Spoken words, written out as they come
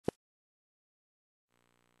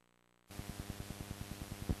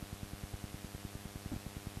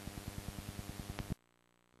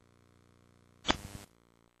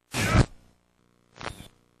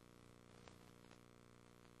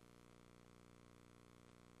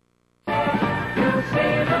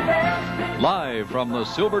Live from the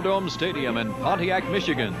Silverdome Stadium in Pontiac,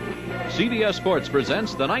 Michigan, CBS Sports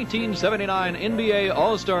presents the 1979 NBA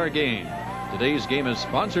All-Star Game. Today's game is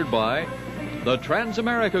sponsored by the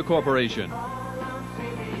Transamerica Corporation,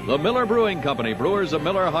 the Miller Brewing Company, brewers of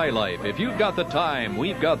Miller High Life. If you've got the time,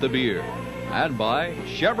 we've got the beer. And by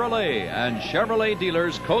Chevrolet and Chevrolet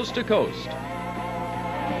dealers coast to coast.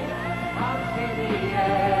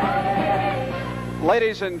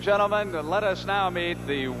 Ladies and gentlemen, let us now meet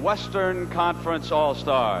the Western Conference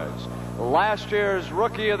All-Stars. Last year's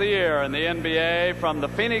Rookie of the Year in the NBA from the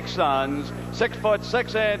Phoenix Suns,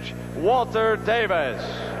 6'6" Walter Davis.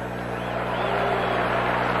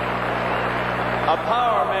 A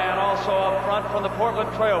power man also up front from the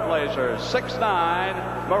Portland Trailblazers,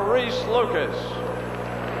 6'9", Maurice Lucas.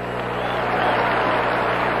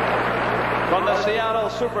 From the Seattle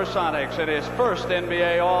Supersonics in his first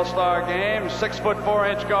NBA All-Star game,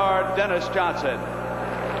 6'4" guard Dennis Johnson.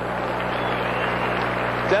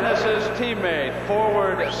 Dennis's teammate,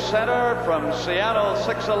 forward center from Seattle,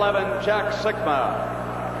 6'11", Jack Sikma.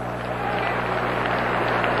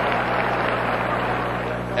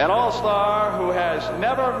 An All-Star who has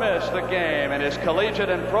never missed a game in his collegiate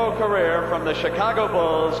and pro career from the Chicago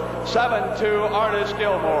Bulls, 7'2", Artis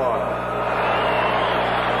Gilmore.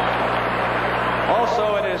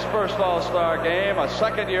 Also in his first All-Star game, a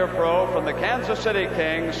second-year pro from the Kansas City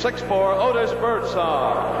Kings, 6'4", Otis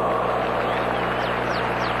Birdsong.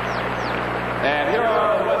 And here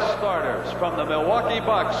are the West starters from the Milwaukee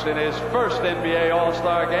Bucks in his first NBA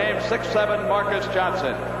All-Star game, 6'7", Marcus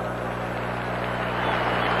Johnson.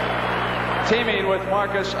 Teaming with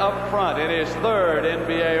Marcus up front in his third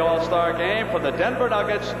NBA All-Star game from the Denver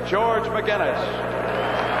Nuggets, George McGinnis.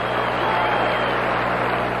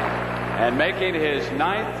 And making his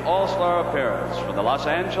ninth All-Star appearance from the Los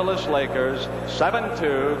Angeles Lakers,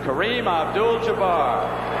 7'2", Kareem Abdul-Jabbar.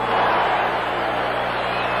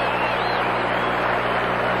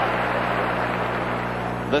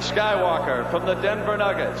 The Skywalker from the Denver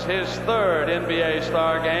Nuggets, his third NBA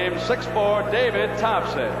star game, 6'4", David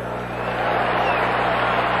Thompson.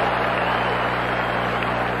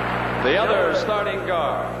 The other starting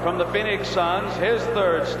guard from the Phoenix Suns, his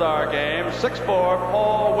third star game, 6'4",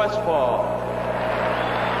 Paul Westphal.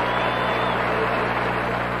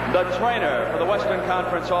 The trainer for the Western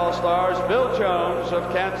Conference All-Stars, Bill Jones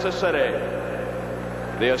of Kansas City.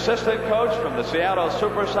 The assistant coach from the Seattle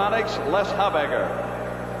Supersonics, Les Habegger.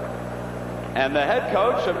 And the head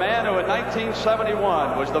coach, a man who in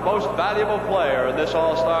 1971 was the most valuable player in this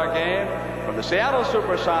All-Star game, from the Seattle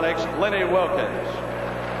Supersonics, Lenny Wilkens.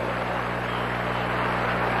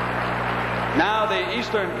 Now the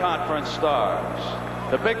Eastern Conference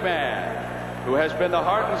stars. The big man who has been the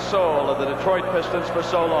heart and soul of the Detroit Pistons for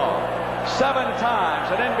so long. 7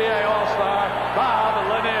 times an NBA All-Star, Bob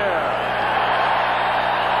Lanier.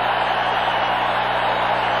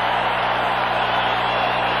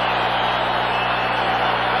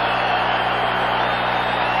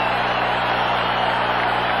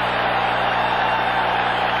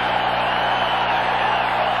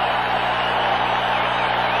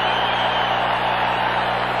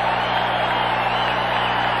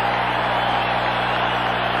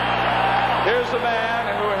 Here's a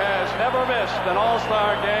man who has never missed an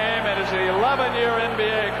All-Star game in his 11-year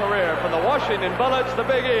NBA career from the Washington Bullets, the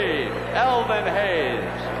Big E, Elvin Hayes.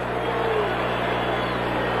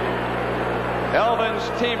 Elvin's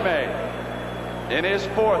teammate in his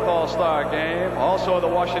fourth All-Star game, also the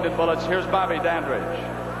Washington Bullets, here's Bobby Dandridge.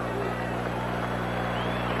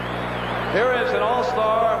 Here is an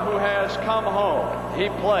All-Star who has come home. He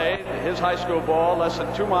played his high school ball less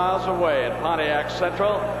than 2 miles away in Pontiac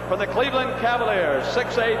Central from the Cleveland Cavaliers,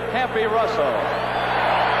 6'8", Campy Russell.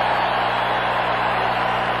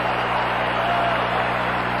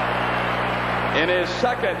 In his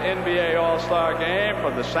second NBA All-Star game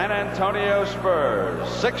from the San Antonio Spurs,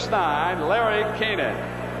 6'9", Larry Keenan.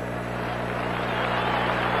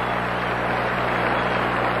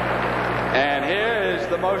 And here is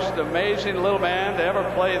the most amazing little man to ever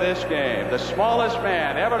play this game. The smallest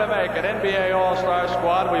man ever to make an NBA All-Star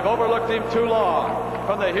squad. We've overlooked him too long.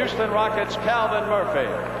 From the Houston Rockets, Calvin Murphy.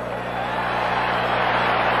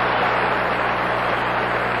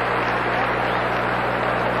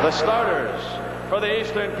 The starters for the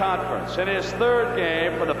Eastern Conference. In his third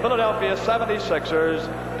game for the Philadelphia 76ers,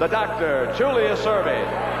 the Doctor, Julius Erving.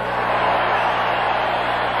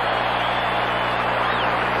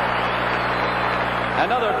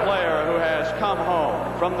 Another player who has come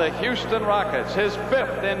home from the Houston Rockets, his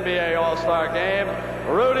fifth NBA All-Star game,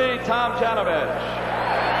 Rudy Tomjanovich.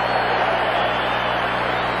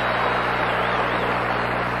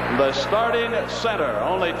 The starting center,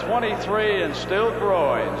 only 23 and still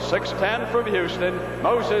growing, 6'10" from Houston,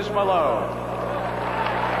 Moses Malone.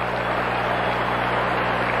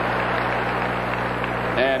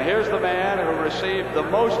 And here's the man who received the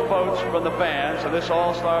most votes from the fans in this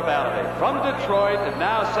all-star balloting. From Detroit and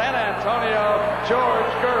now San Antonio,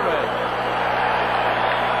 George Gervin.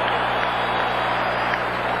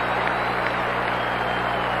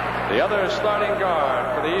 The other starting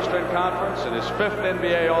guard for the Eastern Conference in his 5th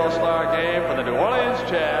NBA All-Star game for the New Orleans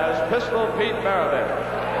Jazz, Pistol Pete Maravich.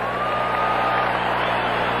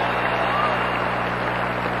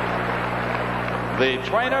 The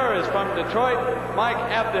trainer is from Detroit, Mike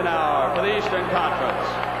Abdenauer for the Eastern Conference.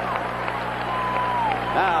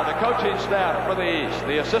 Now the coaching staff for the East,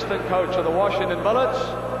 the assistant coach of the Washington Bullets,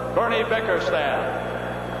 Bernie Bickerstaff.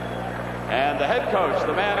 And the head coach,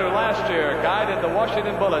 the man who last year guided the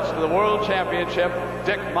Washington Bullets to the World Championship,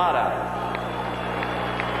 Dick Motta.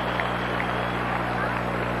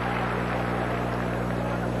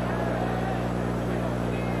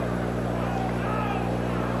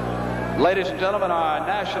 Ladies and gentlemen, our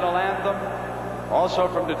national anthem, also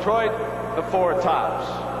from Detroit, the Four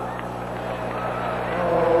Tops.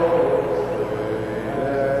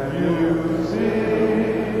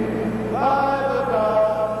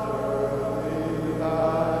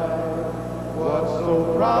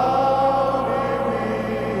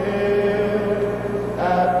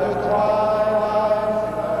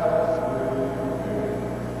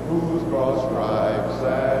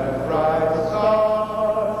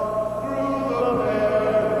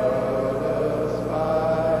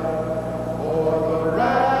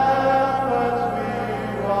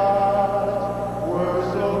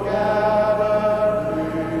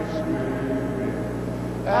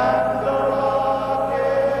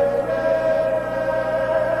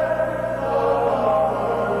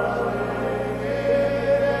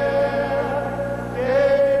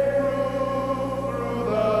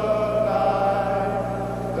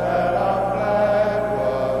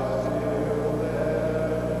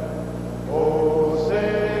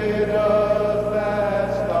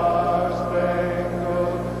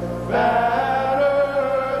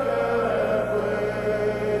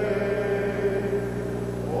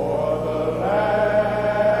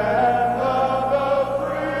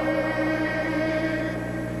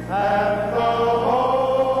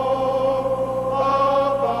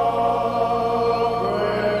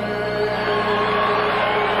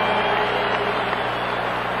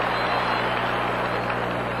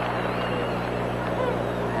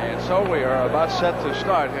 So we are about set to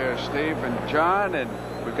start here, Steve and John, and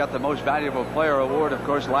we've got the Most Valuable Player Award. Of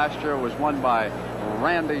course, last year was won by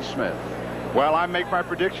Randy Smith. Well, I make my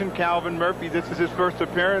prediction. Calvin Murphy, this is his first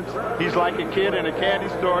appearance. He's like a kid in a candy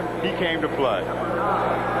store. He came to play.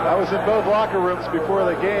 I was in both locker rooms before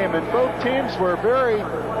the game, and both teams were very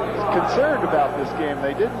concerned about this game.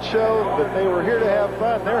 They didn't show that they were here to have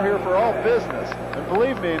fun. They're here for all business. And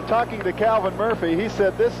believe me, in talking to Calvin Murphy, he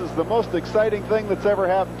said this is the most exciting thing that's ever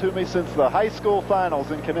happened to me since the high school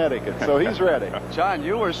finals in Connecticut. So he's ready. John,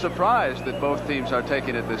 you were surprised that both teams are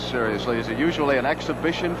taking it this seriously. Is it usually an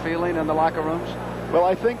exhibition feeling in the locker rooms? Well,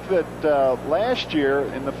 I think that last year,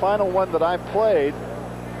 in the final one that I played,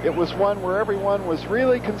 it was one where everyone was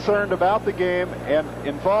really concerned about the game and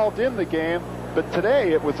involved in the game. But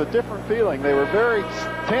today, it was a different feeling. They were very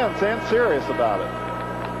tense and serious about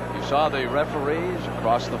it. You saw the referees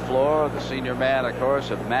across the floor, the senior man, of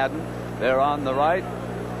course, of Madden. They're on the right.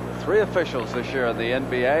 3 officials this year in the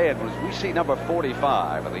NBA, and as we see number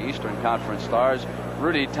 45 of the Eastern Conference Stars,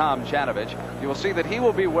 Rudy Tomjanovich, you will see that he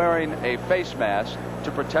will be wearing a face mask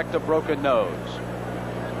to protect a broken nose.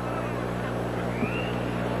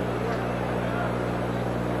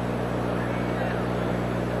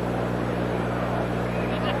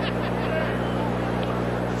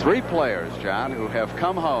 Three players, John, who have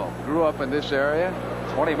come home, grew up in this area,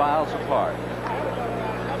 20 miles apart.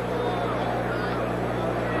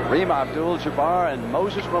 Kareem Abdul-Jabbar and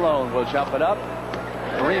Moses Malone will jump it up.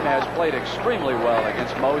 Kareem has played extremely well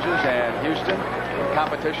against Moses and Houston in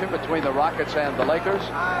competition between the Rockets and the Lakers.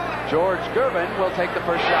 George Gervin will take the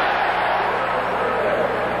first shot.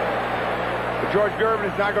 But George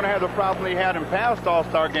Gervin is not going to have the problem he had in past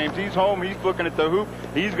All-Star games. He's home. He's looking at the hoop.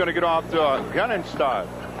 He's going to get off to a gunning start.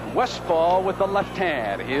 Westfall with the left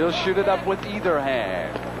hand. He'll shoot it up with either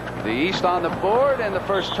hand. The East on the board and the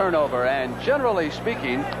first turnover. And generally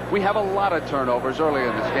speaking, we have a lot of turnovers early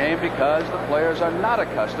in this game because the players are not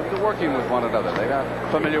accustomed to working with one another. They're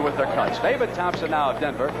not familiar with their cuts. David Thompson now of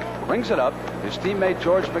Denver brings it up. His teammate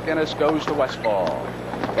George McGinnis goes to Westfall.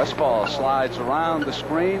 Westfall slides around the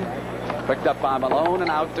screen, picked up by Malone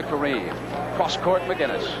and out to Kareem. Cross court,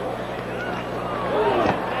 McGinnis.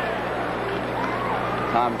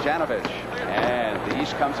 Tom Janovich. And the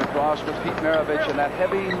East comes across with Pete Maravich in that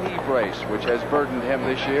heavy knee brace, which has burdened him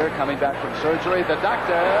this year, coming back from surgery. The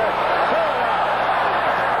doctor.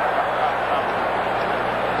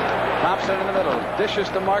 Thompson in the middle. Dishes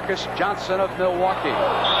to Marcus Johnson of Milwaukee.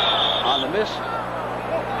 On the miss.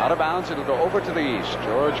 Out of bounds. It'll go over to the East.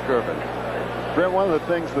 George Gervin. Brent, one of the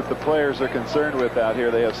things that the players are concerned with out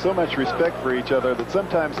here, they have so much respect for each other that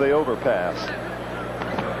sometimes they overpass.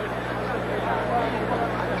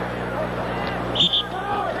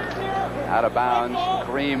 Out of bounds.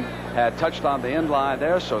 Kareem had touched on the end line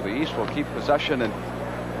there, so the East will keep possession. And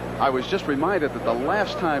I was just reminded that the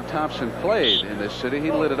last time Thompson played in this city, he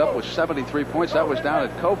lit it up with 73 points. That was down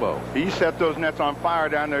at Cobo. He set those nets on fire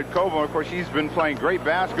down there at Cobo. Of course, he's been playing great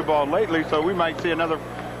basketball lately, so we might see another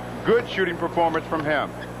good shooting performance from him.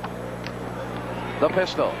 The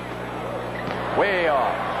pistol. Way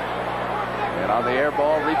off. And on the air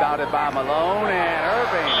ball, rebounded by Malone, and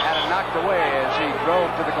Irving had it knocked away as he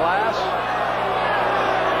drove to the glass.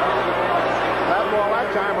 That ball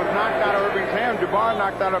that time was knocked out of Irving's hand. Jabbar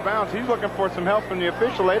knocked out of bounds. He's looking for some help from the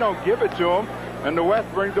official. They don't give it to him, and the West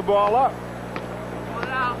brings the ball up.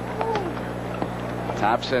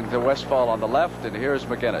 Thompson to Westfall on the left, and here's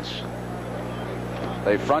McGinnis.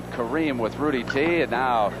 They front Kareem with Rudy T, and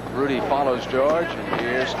now Rudy follows George, and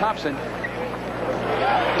here's Thompson.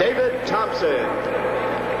 David Thompson.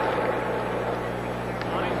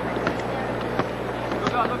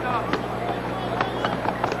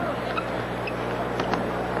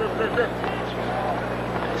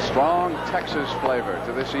 Strong Texas flavor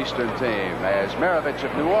to this Eastern team as Maravich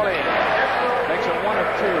of New Orleans makes it 1 of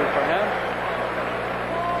 2 for him.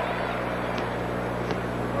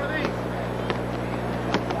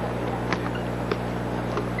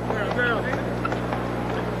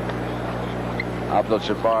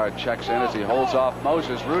 Abdul-Jabbar checks in as he holds off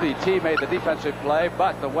Moses. Rudy T made the defensive play,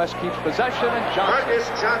 but the West keeps possession, and Johnson. Marcus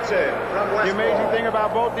Johnson from West. The amazing thing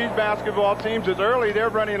about both these basketball teams is early they're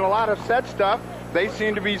running a lot of set stuff. They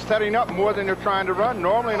seem to be setting up more than they're trying to run.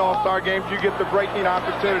 Normally in all-star games, you get the breaking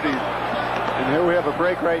opportunities. And here we have a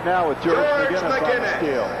break right now with George McGinnis on the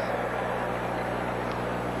steal.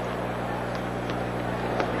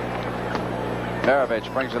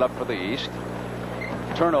 Maravich brings it up for the East.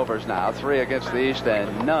 Turnovers now, 3 against the East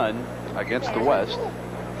and none against the West.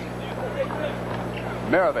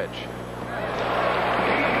 Maravich.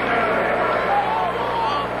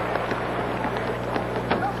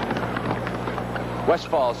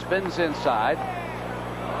 Westfall spins inside.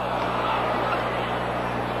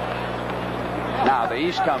 Now the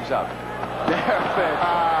East comes up.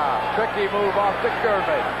 Tricky move off to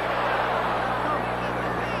Gervin.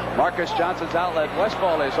 Marcus Johnson's outlet.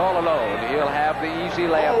 Westfall is all alone. He'll have the easy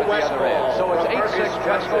layup at the other end. So it's 8-6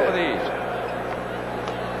 Westfall for the East.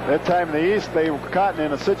 That time in the East, they were caught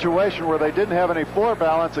in a situation where they didn't have any floor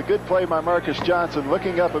balance. A good play by Marcus Johnson,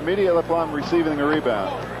 looking up immediately upon receiving the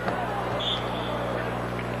rebound.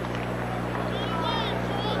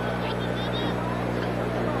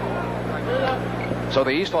 So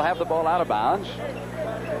the East will have the ball out of bounds.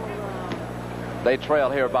 They trail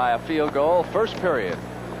here by a field goal. First period.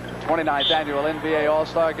 29th annual NBA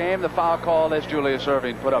All-Star Game. The foul call as Julius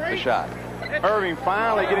Irving put up the shot. Irving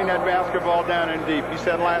finally getting that basketball down in deep. He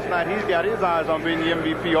said last night he's got his eyes on being the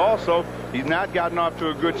MVP also. He's not gotten off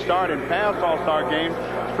to a good start in past All-Star games.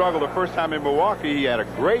 Struggled the first time in Milwaukee. He had a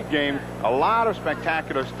great game. A lot of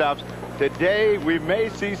spectacular stuff. Today we may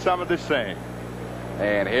see some of the same.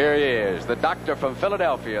 And here he is, the doctor from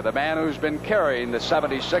Philadelphia, the man who's been carrying the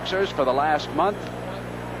 76ers for the last month.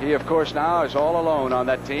 He, of course, now is all alone on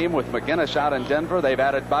that team with McGinnis out in Denver. They've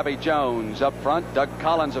added Bobby Jones up front. Doug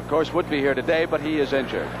Collins, of course, would be here today, but he is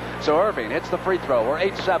injured. So Irving hits the free throw. We're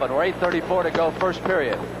 8-7. We're 8:34 to go first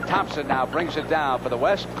period. Thompson now brings it down for the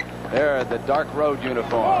West. They're the dark road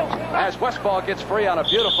uniforms. As Westfall gets free on a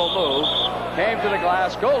beautiful move, came to the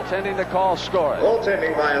glass, goaltending the call, score.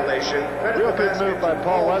 Goaltending violation. Real good move by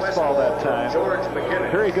Paul Westfall that time. George McGinnis.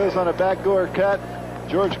 Here he goes on a backdoor cut.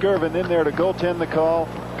 George Gervin in there to goaltend the call.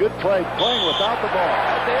 Good play, playing without the ball.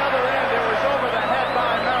 At the other end, it was over the head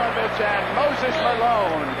by Maravich, and Moses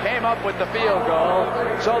Malone came up with the field goal.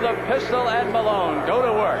 So the pistol and Malone go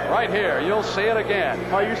to work right here. You'll see it again.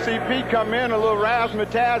 Oh, you see Pete come in, a little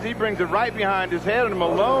razzmatazz. He brings it right behind his head, and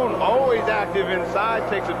Malone, always active inside,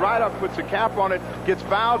 takes it right up, puts a cap on it, gets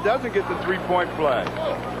fouled, doesn't get the three-point play.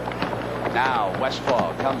 Now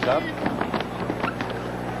Westfall comes up.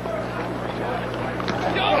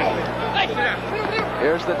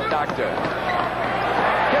 Here's the doctor.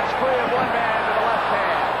 Gets free of one man to the left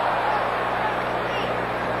hand.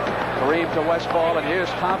 Bream to Westfall, and here's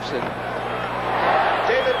Thompson.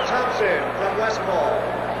 David Thompson from Westfall.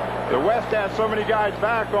 The West has so many guys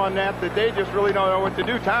back on that they just really don't know what to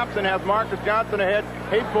do. Thompson has Marcus Johnson ahead.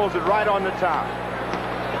 He pulls it right on the top.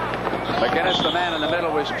 McGinnis, the man in the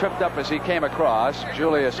middle, was tripped up as he came across.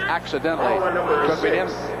 Julius accidentally tripping him.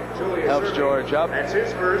 Helps George up. That's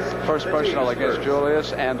his First personal against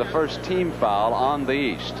Julius, and the first team foul on the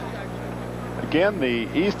East. Again, the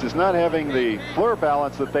East is not having the floor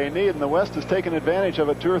balance that they need, and the West has taken advantage of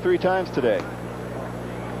it 2 or 3 times today.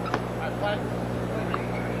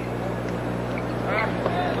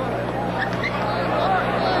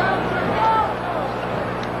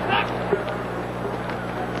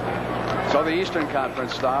 So the Eastern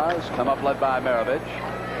Conference Stars come up led by Maravich.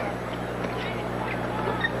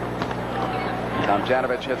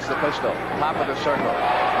 Tomjanovich hits the pistol. Top of the circle.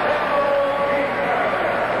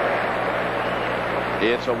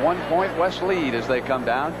 It's a 1-point West lead as they come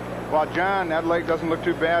down. Well, John, that leg doesn't look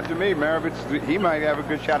too bad to me. Maravich, he might have a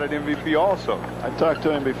good shot at MVP also. I talked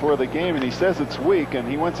to him before the game, and he says it's weak, and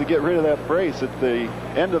he wants to get rid of that brace at the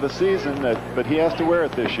end of the season, but he has to wear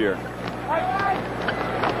it this year.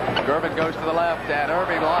 Gervin goes to the left, and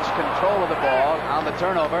Irving lost control of the ball on the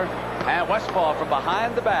turnover. And Westfall from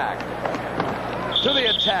behind the back to the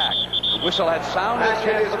attack. The whistle had sounded.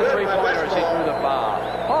 Chance for the three-pointer as he threw the foul.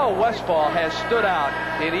 Paul Westfall has stood out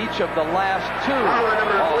in each of the last 2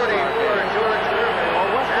 All-Star games. Well,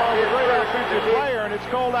 Westfall is a great offensive player, and it's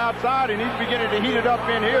cold outside, and he's beginning to heat it up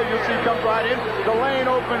in here. You'll see he comes right in. The lane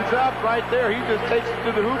opens up right there. He just takes it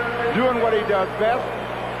to the hoop, doing what he does best.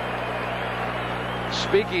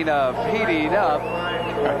 Speaking of heating up,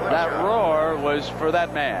 that roar was for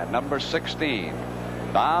that man, number 16,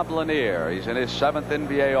 Bob Lanier. He's in his 7th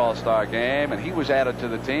NBA All-Star game, and he was added to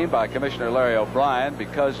the team by Commissioner Larry O'Brien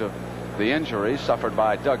because of the injuries suffered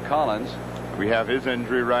by Doug Collins. We have his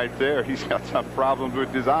injury right there. He's got some problems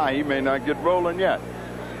with his eye. He may not get rolling yet.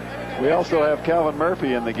 We also have Calvin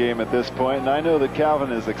Murphy in the game at this point, and I know that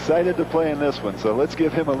Calvin is excited to play in this one, so let's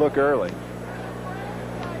give him a look early.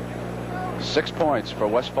 6 points for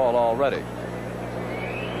Westfall already.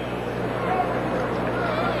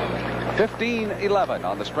 15-11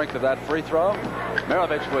 on the strength of that free throw.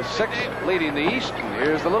 Maravich was 6th, leading the East. And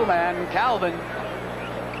here's the little man, Calvin.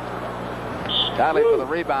 Tally for the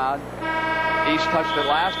rebound. East touched it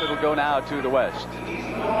last. It'll go now to the West.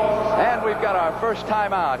 And we've got our first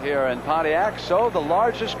timeout here in Pontiac. So the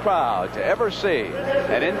largest crowd to ever see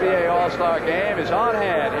an NBA All-Star game is on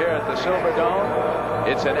hand here at the Silver Dome.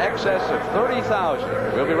 It's in excess of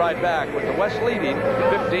 30,000. We'll be right back with the West leading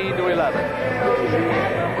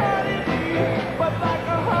 15-11.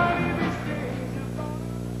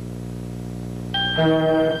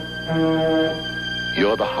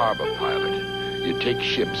 You're the harbor pilot. You take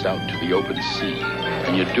ships out to the open sea,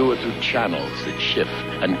 and you do it through channels that shift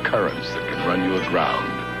and currents that can run you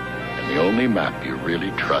aground. And the only map you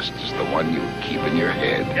really trust is the one you keep in your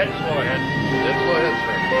head. Dead slow ahead. Dead slow ahead,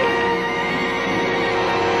 sir.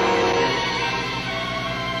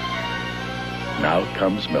 Now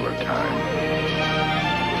comes Miller time.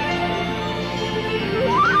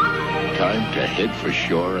 Time to head for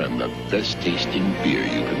shore and the best tasting beer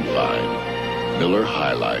you can find. Miller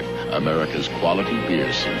High Life, America's quality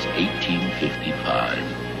beer since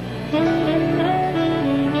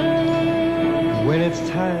 1855. When it's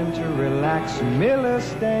time to relax, Miller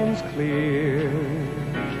stands clear.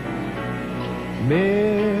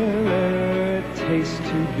 Miller tastes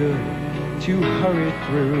too good to hurry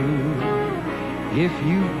through. If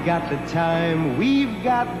you've got the time, we've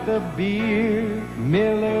got the beer.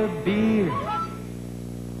 Miller beer.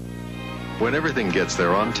 When everything gets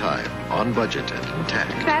there on time, on budget, and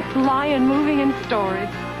intact. That's Lion Moving and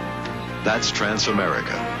Storage. That's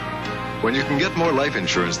Transamerica. When you can get more life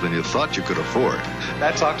insurance than you thought you could afford.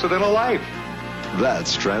 That's Occidental Life.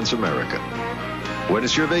 That's Transamerica. When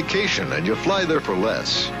it's your vacation and you fly there for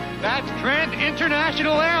less. That's Trans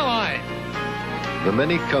International Airlines. The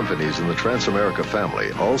many companies in the Transamerica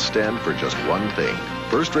family all stand for just one thing.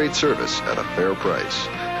 First-rate service at a fair price.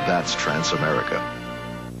 That's Transamerica.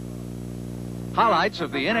 Highlights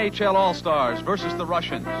of the NHL All-Stars versus the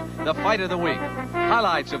Russians. The fight of the week.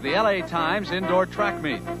 Highlights of the LA Times indoor track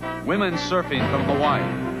meet. Women's surfing from Hawaii.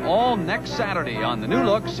 All next Saturday on the new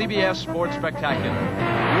look CBS Sports Spectacular.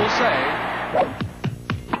 You'll say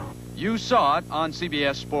you saw it on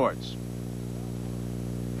CBS Sports.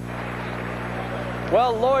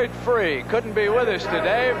 Well, Lloyd Free couldn't be with us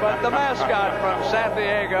today, but the mascot from San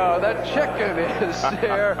Diego, the chicken, is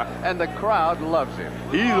here, and the crowd loves him.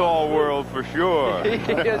 He's all world for sure. He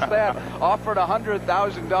is there. Offered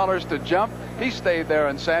 $100,000 to jump. He stayed there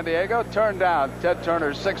in San Diego, turned down Ted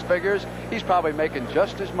Turner's 6 figures. He's probably making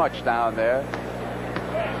just as much down there.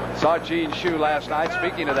 Saw Gene Shue last night,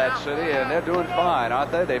 speaking of that city, and they're doing fine,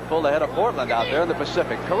 aren't they? They pulled ahead of Portland out there in the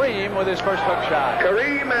Pacific. Kareem with his first hook shot.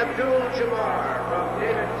 Kareem Abdul-Jabbar from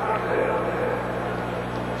David Thompson.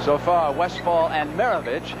 So far, Westfall and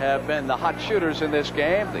Maravich have been the hot shooters in this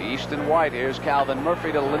game. The East and White. Here's Calvin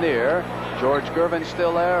Murphy to Lanier. George Gervin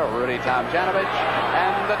still there. Rudy Tomjanovich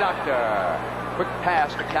and the Doctor. Quick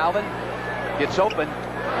pass to Calvin. Gets open. Well,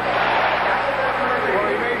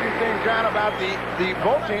 the amazing thing, John, about the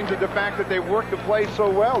both teams is the fact that they worked the play so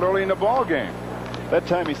well early in the ball game. That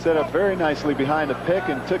time he set up very nicely behind the pick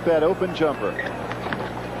and took that open jumper.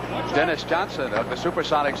 Dennis Johnson of the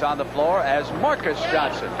Supersonics on the floor as Marcus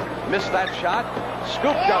Johnson missed that shot.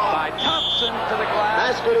 Scooped up by Thompson to the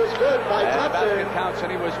glass. Basket is good by Thompson. Basket counts, and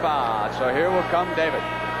he was fouled. So here will come David.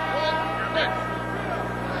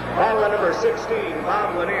 Foul on number 16,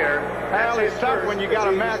 Bob Lanier. Well, it's tough when you got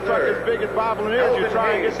a match like as big as Bob Lanier's. You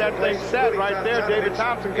try and get that thing set right there. David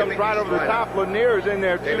Thompson comes right over the top. Lanier's in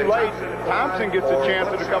there too late. Thompson gets a chance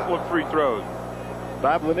at a couple of free throws.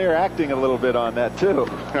 Bob Lanier acting a little bit on that, too.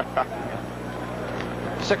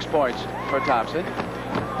 6 points for Thompson.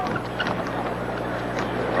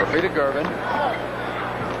 Murphy to Gervin.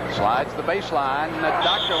 Slides the baseline. The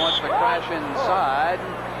Doctor wants to crash inside.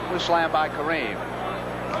 Was slammed by Kareem.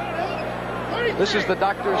 This is the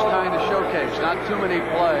Doctor's kind of showcase. Not too many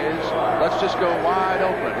plays. Let's just go wide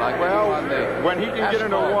open. Like when he can get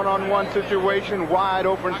in a one-on-one situation, wide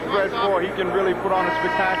open spread floor, he can really put on a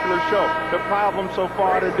spectacular show. The problem so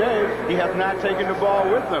far today, he has not taken the ball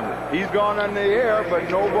with him. He's gone in the air, but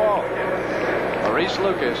no ball. Maurice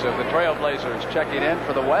Lucas of the Trailblazers checking in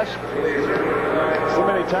for the West. So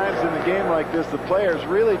many times in a game like this, the players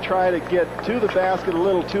really try to get to the basket a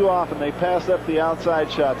little too often. They pass up the outside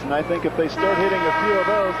shots, and I think if they start hitting a few of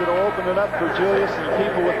those, it'll open it up for Julius and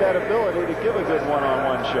people with that ability to give a good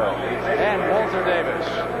one-on-one show. And Walter Davis,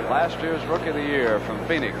 last year's Rookie of the Year from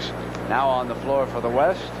Phoenix, now on the floor for the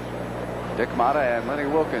West. Dick Motta and Lenny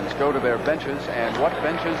Wilkins go to their benches, and what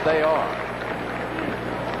benches they are.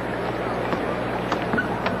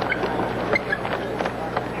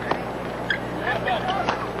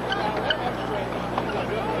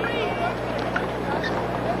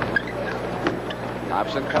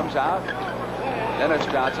 Thompson comes out. Dennis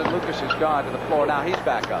Johnson. Lucas has gone to the floor. Now he's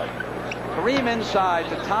back up. Kareem inside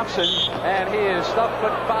to Thompson, and he is stuffed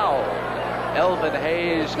but fouled. Elvin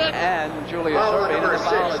Hayes and Julius Irving, and the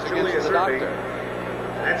foul is against the Doctor.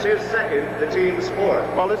 That's his second, the team's fourth.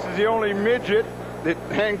 Well, this is the only midget that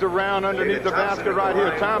hangs around underneath the basket right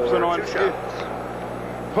here. Thompson on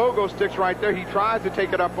pogo sticks right there. He tries to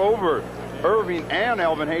take it up over Irving and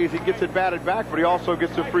Elvin Hayes. He gets it batted back, but he also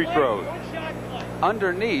gets the free throws.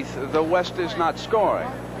 Underneath, the West is not scoring.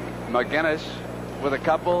 McGinnis with a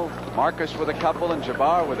couple, Marcus with a couple, and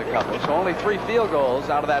Jabbar with a couple. So only 3 field goals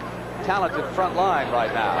out of that talented front line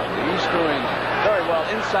right now. The East doing very well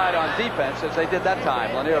inside on defense as they did that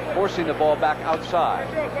time. Lanier forcing the ball back outside.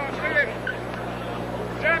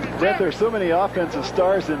 Brett, there's so many offensive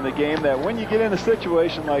stars in the game that when you get in a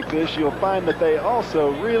situation like this, you'll find that they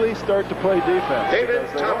also really start to play defense. David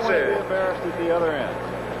Thompson. They don't want to be embarrassed at the other end.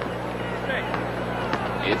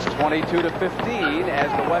 It's 22-15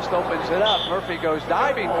 as the West opens it up. Murphy goes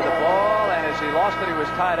diving for the ball, and as he lost it, he was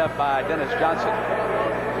tied up by Dennis Johnson.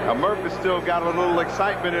 Now Murphy's still got a little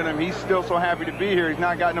excitement in him. He's still so happy to be here. He's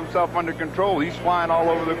not gotten himself under control. He's flying all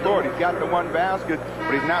over the court. He's got the one basket,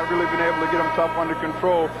 but he's not really been able to get himself under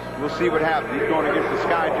control. We'll see what happens. He's going against the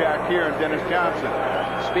Skyjack here and Dennis Johnson.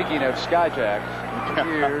 Speaking of Skyjacks,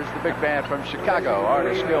 here's the big band from Chicago.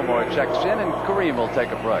 Artis Gilmore checks in, and Kareem will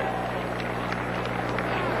take a break.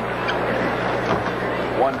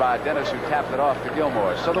 Won by Dennis, who tapped it off to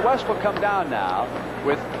Gilmore. So the West will come down now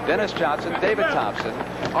with Dennis Johnson, David Thompson,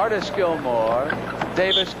 Artis Gilmore,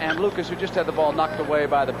 Davis, and Lucas, who just had the ball knocked away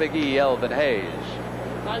by the Big E, Elvin Hayes.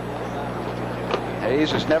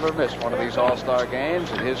 Hayes has never missed one of these all-star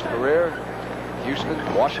games in his career. Houston,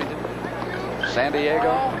 Washington, San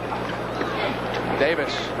Diego.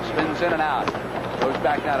 Davis spins in and out. Goes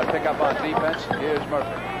back now to pick up on defense. Here's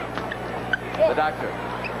Murphy. The Doctor.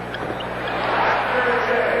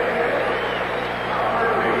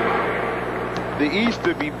 The East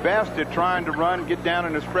would be best at trying to run, get down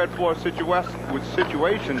in a spread floor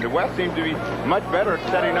situation. The West seems to be much better at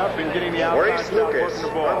setting up and getting the outside shot, working the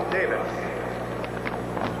ball.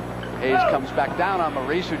 Hayes comes back down on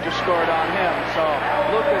Maurice, who just scored on him. So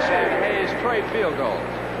Lucas and Hayes trade field goals.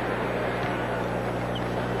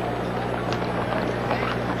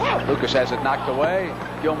 Lucas has it knocked away.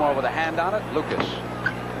 Gilmore with a hand on it. Lucas.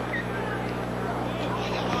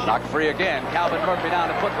 Knocked free again. Calvin Murphy down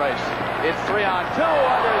to foot race. It's 3-on-2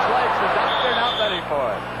 under his legs. The doctor not ready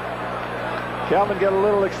for it. Calvin got a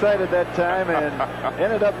little excited that time and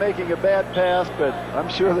ended up making a bad pass, but I'm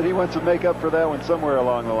sure that he wants to make up for that one somewhere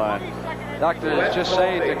along the line. Doctor is just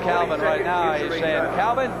saying to Calvin right now, he's saying,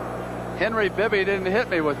 Calvin, Henry Bibby didn't hit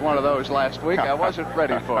me with one of those last week. I wasn't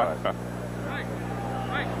ready for it.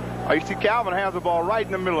 You see Calvin has the ball right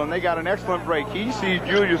in the middle, and they got an excellent break. He sees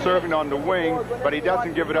Julius serving on the wing, but he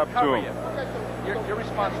doesn't give it up to him. You're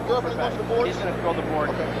responsible for that. He's going to throw the board.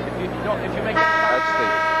 If you make it,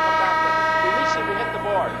 release it, we hit the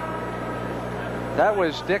board. That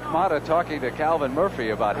was Dick Motta talking to Calvin Murphy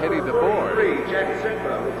about hitting the board. Jack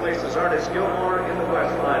Sigma replaces Artis Gilmore in the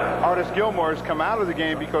West lineup. Artis Gilmore has come out of the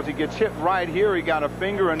game because he gets hit right here. He got a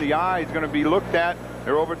finger in the eye. He's going to be looked at.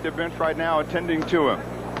 They're over at the bench right now attending to him.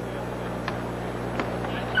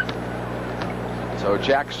 So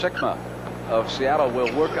Jack Sigma of Seattle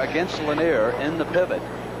will work against Lanier in the pivot.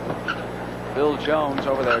 Bill Jones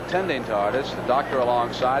over there tending to Artis, the doctor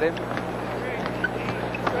alongside him.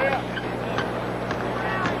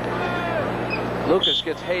 Lucas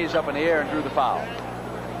gets Hayes up in the air and drew the foul.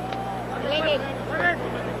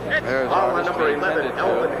 There's Artis number 11,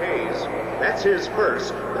 Elvin Hayes. That's his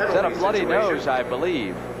first. Is that a bloody nose, I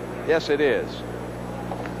believe? Yes, it is.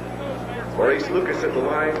 Maurice Lucas at the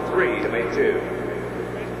line, 3 to make 2.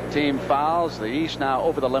 Team fouls. The East now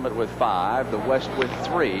over the limit with 5. The West with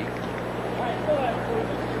 3.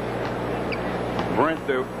 Brent,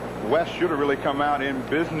 the West should have really come out in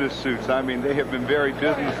business suits. I mean, they have been very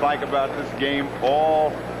businesslike about this game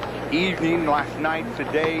all evening, last night,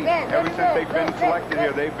 today. Ever since they've been selected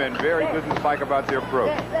here, they've been very businesslike about their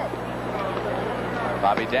approach.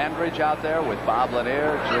 Bobby Dandridge out there with Bob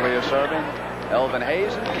Lanier, Julius Erving, Elvin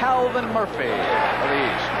Hayes, and Calvin Murphy for the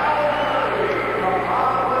East.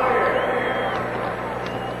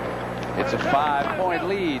 It's a 5-point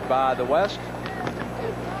lead by the West.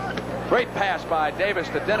 Great pass by Davis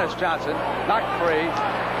to Dennis Johnson. Knocked free.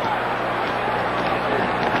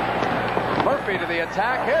 Murphy to the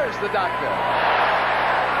attack. Here's the doctor.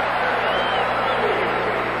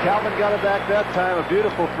 Calvin got it back that time. A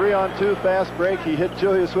beautiful 3-on-2 fast break. He hit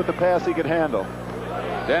Julius with a pass he could handle.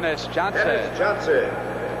 Dennis Johnson.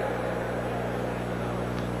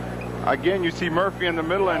 Again, you see Murphy in the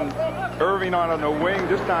middle and Erving on the wing.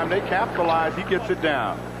 This time they capitalize. He gets it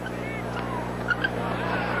down.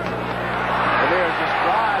 Lanier just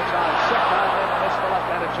drives on Sigma and then missed the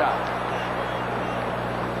left-handed shot.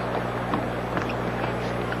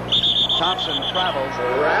 Thompson travels.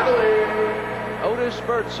 Otis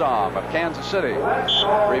Birdsong of Kansas City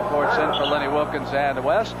reports in for Lenny Wilkins and the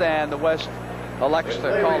West, and the West elects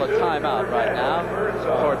to call a timeout right now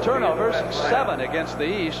for turnovers. 7 against the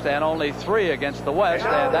East and only 3 against the West,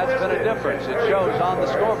 and that's been a difference. It shows on the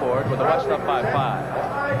scoreboard with the West up by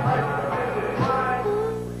 5.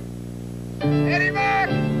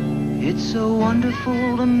 It's so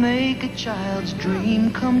wonderful to make a child's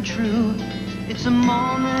dream come true. It's a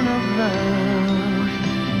moment of love,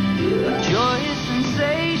 a joyous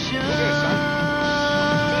sensation.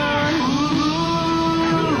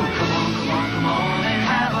 Come on and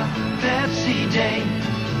have a Pepsi day.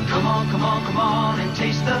 Come on and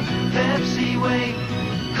taste the Pepsi way.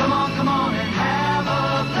 Come on and have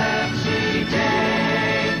a Pepsi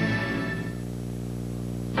day.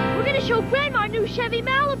 We're gonna show Grandma our new Chevy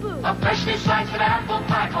Malibu. A fresh new slice of apple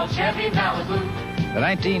pie called Chevy Malibu. The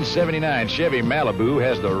 1979 Chevy Malibu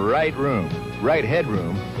has the right room, right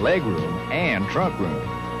headroom, legroom, and trunk room.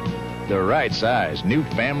 The right size, new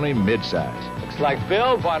family midsize. Looks like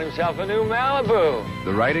Bill bought himself a new Malibu.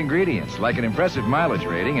 The right ingredients, like an impressive mileage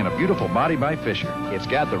rating and a beautiful body by Fisher. It's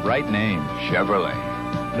got the right name, Chevrolet.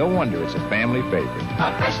 No wonder it's a family favorite.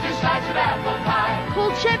 A fresh new slice of apple pie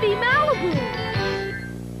called Chevy Malibu.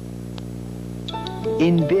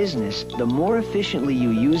 In business, the more efficiently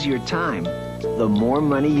you use your time, the more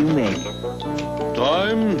money you make.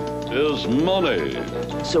 Time is money.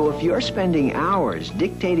 So if you're spending hours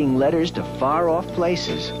dictating letters to far-off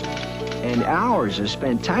places, and hours are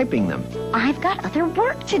spent typing them, I've got other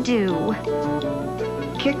work to do.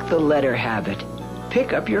 Kick the letter habit.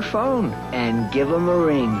 Pick up your phone and give them a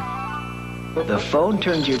ring. The phone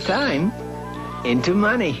turns your time into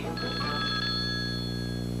money.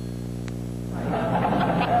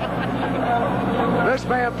 This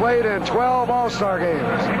man played in 12 All-Star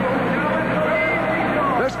games.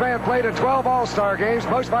 This man played in 12 All-Star games,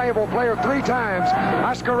 most valuable player 3 times.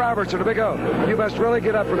 Oscar Robertson, a big O. You must really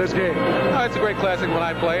get up for this game. Oh, it's a great classic when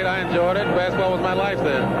I played. I enjoyed it. Basketball was my life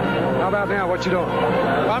then. How about now? What you doing?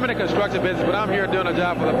 Well, I'm in the construction business, but I'm here doing a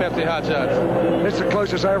job for the Pepsi Hot Shots. It's the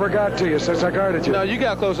closest I ever got to you since I guarded you. No, you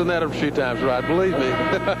got closer than that a few times, Rod. Believe me.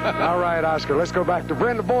 All right, Oscar. Let's go back to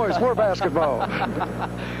Brenda Boys. More basketball.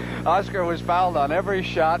 Oscar was fouled on every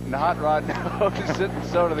shot, and Hot Rod noticed it, and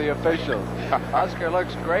so do the officials. Oscar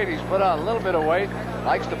looks great. He's put on a little bit of weight,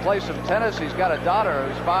 likes to play some tennis. He's got a daughter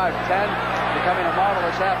who's 5'10", becoming a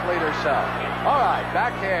marvelous athlete herself. All right,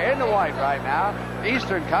 back here in the white right now,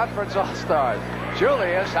 Eastern Conference All-Stars.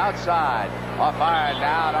 Julius outside. Off iron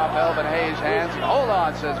down, off Elvin Hayes' hands. Hold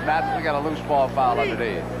on, says Matt. We got a loose ball foul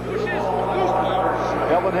underneath.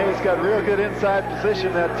 Elvin Hayes got real good inside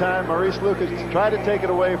position that time. Maurice Lucas tried to take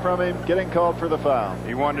it away from him, getting called for the foul.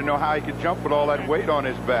 He wanted to know how he could jump with all that weight on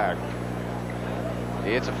his back.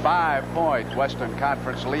 It's a 5-point Western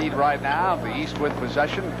Conference lead right now. The East with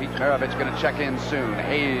possession. Pete Maravich going to check in soon.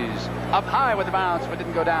 Hayes up high with the bounce, but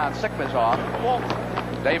didn't go down. Sickman's off.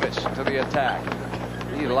 Davis to the attack.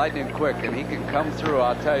 He's lightning quick, and he can come through,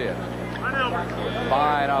 I'll tell you.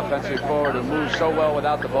 Fine offensive forward who moves so well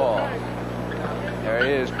without the ball. There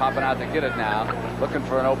he is, popping out to get it now. Looking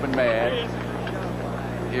for an open man.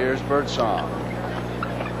 Here's Birdsong.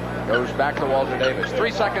 Goes back to Walter Davis.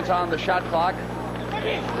 3 seconds on the shot clock.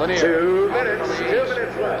 Lanier. 2 minutes. 2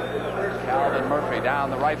 minutes left. Calvin Murphy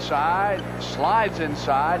down the right side. Slides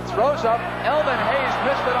inside. Throws up. Elvin Hayes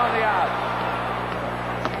missed it on the out.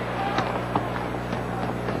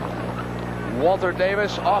 Walter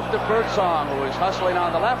Davis off to Birdsong, who is hustling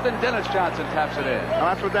on the left, and Dennis Johnson taps it in. Well,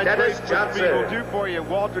 that's what that great speed will do for you.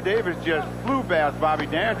 Walter Davis just flew past Bobby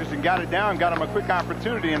Dandridge and got it down, got him a quick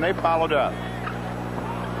opportunity, and they followed up.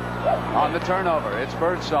 On the turnover, it's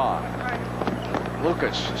Birdsong.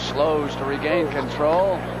 Lucas slows to regain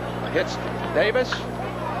control. Hits Davis.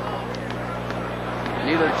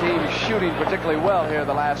 Neither team shooting particularly well here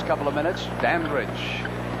the last couple of minutes. Dandridge.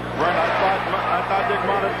 Right, I thought Dick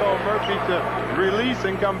Monter told Murphy to release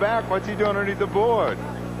and come back. What's he doing underneath the board?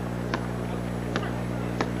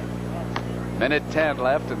 Minute 10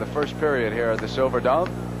 left in the first period here at the Silver Dome.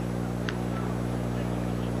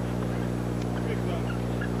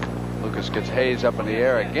 Lucas gets Hayes up in the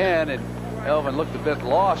air again, and Elvin looked a bit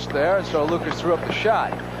lost there, and so Lucas threw up the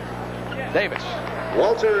shot. Davis.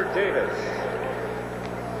 Walter Davis.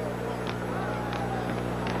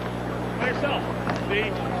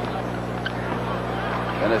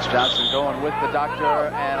 Dennis Johnson going with the doctor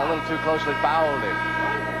and a little too closely fouled him.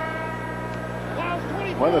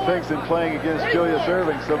 One of the things in playing against Julius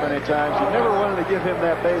Erving so many times, you never wanted to give him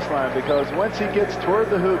that baseline, because once he gets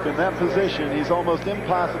toward the hoop in that position, he's almost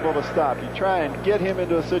impossible to stop. You try and get him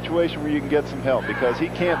into a situation where you can get some help, because he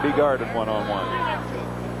can't be guarded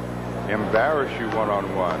one-on-one. Embarrass you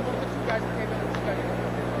one-on-one.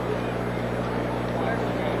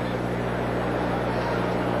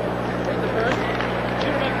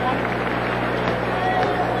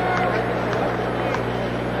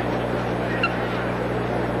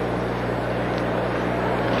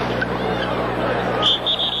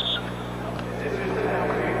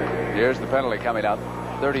 Here's the penalty coming up.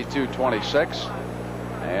 32-26.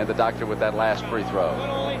 And the doctor with that last free throw.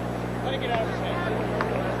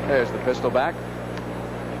 There's the pistol back.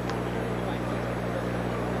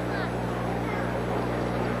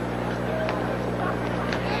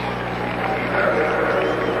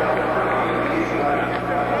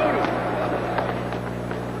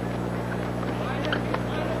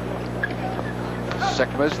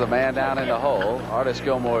 Sickma's the man down in the hole. Artis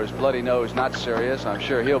Gilmore's bloody nose not serious. I'm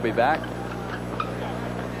sure he'll be back.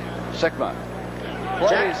 Sickma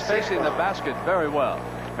plays facing the basket very well.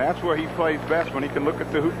 That's where he plays best, when he can look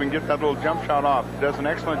at the hoop and get that little jump shot off. Does an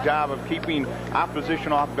excellent job of keeping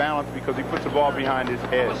opposition off balance, because he puts the ball behind his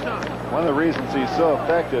head. One of the reasons he's so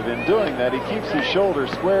effective in doing that, he keeps his shoulder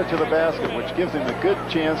square to the basket, which gives him a good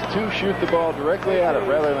chance to shoot the ball directly at it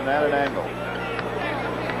rather than at an angle.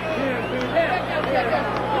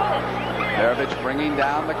 Maravich bringing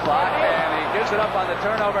down the clock, and he gives it up on the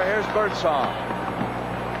turnover. Here's Birdsong.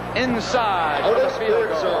 Inside for the field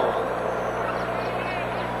goal.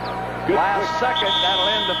 Last second, that'll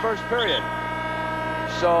end the first period.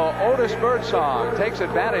 So Otis Birdsong takes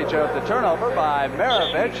advantage of the turnover by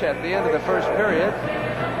Maravich at the end of the first period.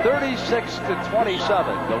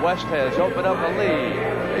 36-27. The West has opened up a lead.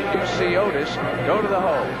 As you see Otis go to the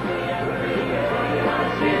hole.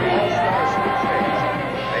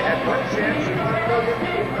 They had one chance.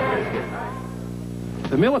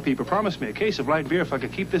 The Miller people promised me a case of light beer if I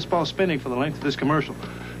could keep this ball spinning for the length of this commercial.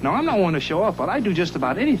 Now, I'm not one to show off, but I do just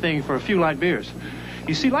about anything for a few light beers.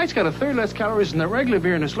 You see, light's got a third less calories than the regular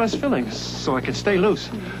beer and it's less filling, so I can stay loose.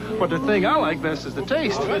 But the thing I like best is the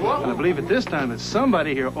taste. And I believe at this time that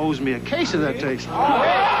somebody here owes me a case of that taste.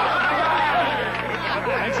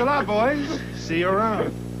 Thanks a lot, boys. See you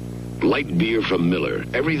around. Light beer from Miller.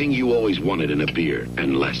 Everything you always wanted in a beer,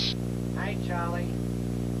 and less. Hi, Charlie.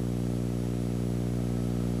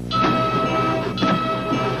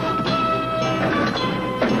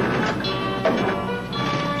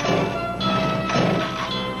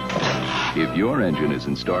 If your engine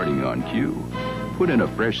isn't starting on cue, put in a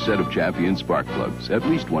fresh set of Champion spark plugs at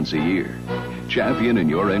least once a year. Champion and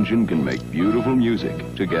your engine can make beautiful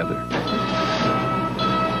music together.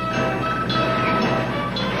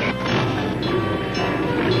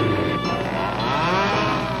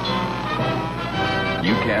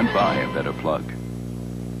 You can't buy a better plug.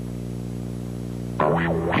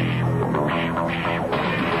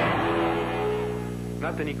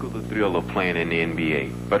 Nothing equals the thrill of playing in the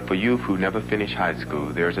NBA. But for youth who never finish high school,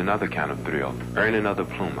 there's another kind of thrill, earn another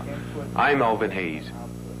Pluma. I'm Elvin Hayes.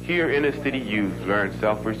 Here, inner city youth learn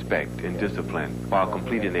self-respect and discipline while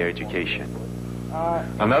completing their education.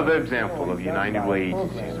 Another example of United Way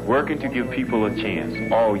agencies working to give people a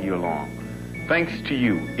chance all year long. Thanks to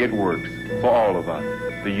you, it works for all of us,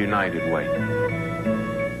 the United Way.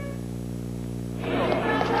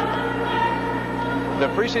 The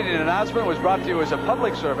preceding announcement was brought to you as a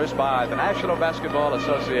public service by the National Basketball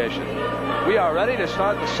Association. We are ready to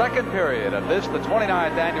start the second period of this, the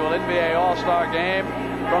 29th annual NBA All-Star Game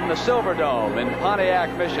from the Silverdome in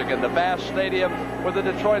Pontiac, Michigan, the vast stadium where the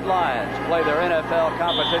Detroit Lions play their NFL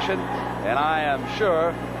competition. And I am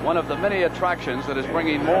sure one of the many attractions that is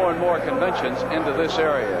bringing more and more conventions into this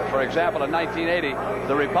area. For example, in 1980,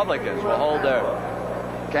 the Republicans will hold their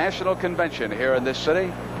national convention here in this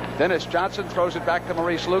city. Dennis Johnson throws it back to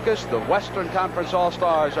Maurice Lucas. The Western Conference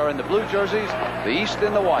All-Stars are in the blue jerseys, the East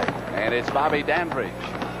in the white. And it's Bobby Dandridge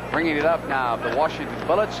bringing it up now of the Washington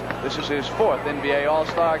Bullets. This is his fourth NBA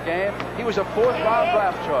All-Star game. He was a fourth-round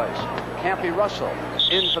draft choice. Campy Russell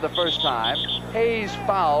in for the first time. Hayes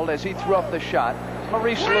fouled as he threw up the shot.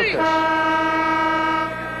 Maurice Lucas.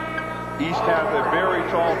 East has a very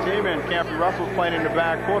tall team, and Campy Russell's playing in the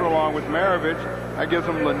backcourt along with Maravich. That gives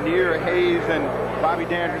them Lanier, Hayes, and Bobby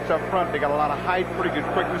Dandridge up front. They got a lot of height, pretty good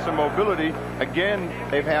quickness and mobility. Again,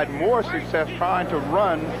 they've had more success trying to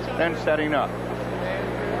run than setting up.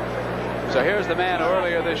 So here's the man who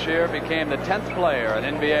earlier this year became the 10th player in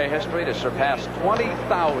NBA history to surpass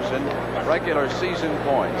 20,000 regular season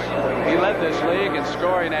points. He led this league in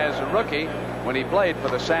scoring as a rookie when he played for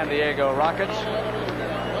the San Diego Rockets.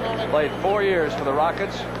 Played 4 years for the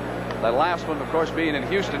Rockets. The last one, of course, being in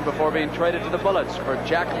Houston before being traded to the Bullets for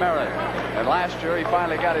Jack Merritt. And last year, he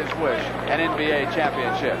finally got his wish, an NBA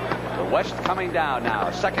championship. The West coming down now.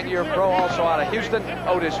 Second-year pro also out of Houston,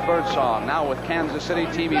 Otis Birdsong, now with Kansas City,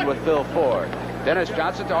 teaming with Bill Ford. Dennis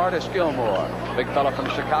Johnson to Artis Gilmore. Big fella from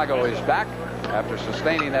Chicago is back after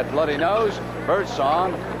sustaining that bloody nose.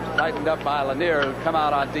 Birdsong tightened up by Lanier, who come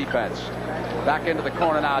out on defense. Back into the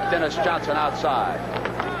corner now, Dennis Johnson outside.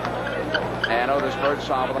 And Otis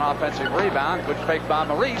Birdsong with an offensive rebound. Good fake by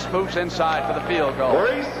Maurice. Moves inside for the field goal.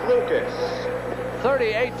 Maurice Lucas.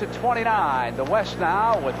 38-29. The West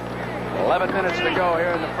now with 11 minutes to go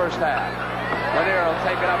here in the first half. Lanier will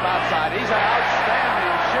take it up outside. He's an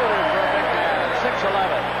outstanding shooter for a big man.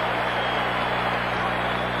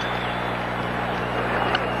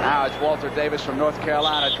 6'11". Now it's Walter Davis from North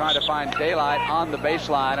Carolina trying to find daylight on the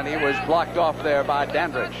baseline, and he was blocked off there by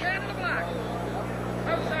Dandridge.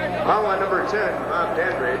 Foul on number 10, Bob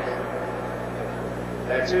Dandridge.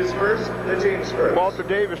 That's his first, the team's first. Walter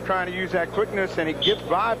Davis trying to use that quickness, and he gets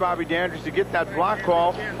by Bobby Dandridge to get that block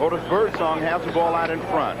call. Otis Birdsong has the ball out in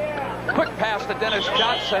front. Quick pass to Dennis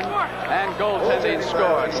Johnson, and goaltending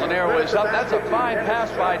scores. Lanier was up. That's a fine pass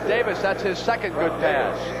by Davis. That's his second good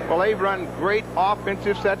pass. Well, they've run great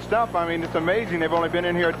offensive set stuff. I mean, it's amazing. They've only been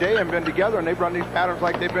in here a day and been together, and they've run these patterns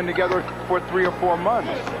like they've been together for 3 or 4 months.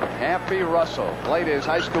 Campy Russell played his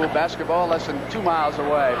high school basketball less than 2 miles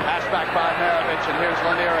away. Pass back by Maravich, and here's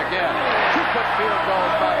Lanier again. 2 quick field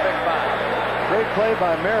goals by Big Bob. Great play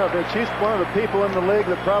by Maravich. He's one of the people in the league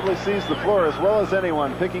that probably sees the floor as well as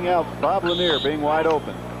anyone, picking out Bob Lanier being wide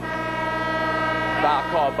open. Foul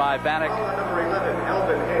called by Bannock.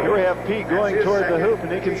 Here we have Pete going toward the hoop,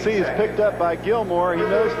 and he can see he's picked up by Gilmore. He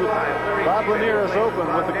knows that Bob Lanier is open.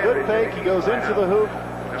 With a good fake, he goes into the hoop.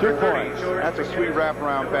 2 points. That's a sweet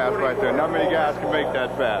wraparound pass right there. Not many guys can make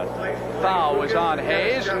that pass. Foul was on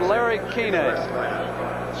Hayes and Larry Keenan.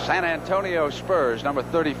 San Antonio Spurs, number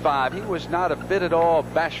 35. He was not a bit at all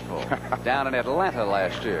bashful down in Atlanta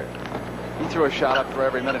last year. He threw a shot up for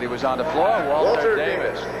every minute he was on the floor. Walter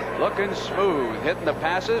Davis looking smooth, hitting the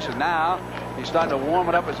passes, and now he's starting to warm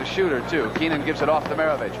it up as a shooter, too. Keenan gives it off to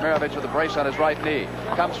Maravich. Maravich with a brace on his right knee.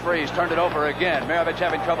 Comes free. He's turned it over again. Maravich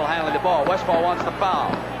having trouble handling the ball. Westphal wants the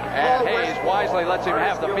foul. And Hayes wisely lets him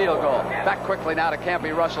have the field goal. Back quickly now to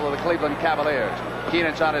Campy Russell of the Cleveland Cavaliers.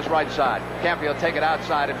 Keenan's on his right side. Campy will take it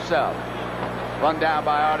outside himself. Run down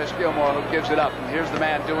by Artis Gilmore, who gives it up. And here's the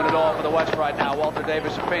man doing it all for the West right now, Walter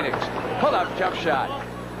Davis of Phoenix. Pull-up jump shot.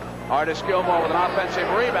 Artis Gilmore with an offensive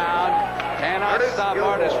rebound. Cannot stop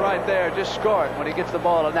Artis right there. Just score it when he gets the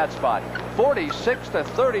ball in that spot.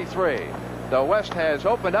 46-33. The West has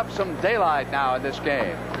opened up some daylight now in this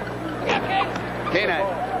game. Keenan.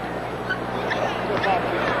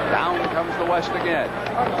 Down comes the West again.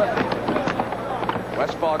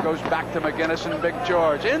 Westphal goes back to McGinnis and Big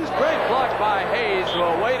George. In straight block by Hayes, who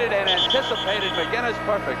awaited and anticipated McGinnis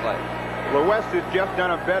perfectly. The West has just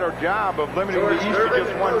done a better job of limiting the East to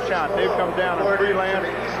just one shot. They've come down on freelance,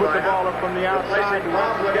 put the ball up from the outside. The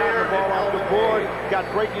West has gotten the ball off the board, got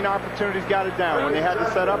breaking opportunities, got it down. When they had to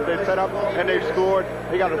set up, they set up, and they've scored.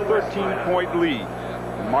 They got a 13-point lead.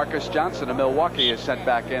 Marcus Johnson of Milwaukee is sent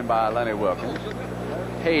back in by Lenny Wilkins.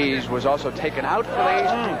 Hayes was also taken out for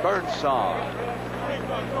the East. Birdsong.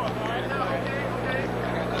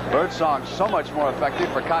 Birdsong so much more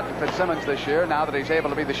effective for Cotton Fitzsimmons this year now that he's able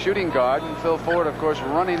to be the shooting guard. And Phil Ford, of course,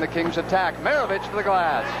 running the Kings attack. Maravich to the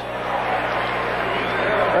glass.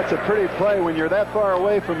 That's a pretty play when you're that far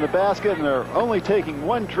away from the basket and they're only taking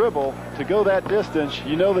one dribble to go that distance.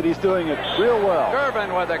 You know that he's doing it real well.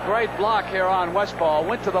 Gervin with a great block here on Westphal.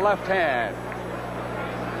 Went to the left hand.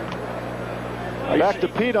 Back to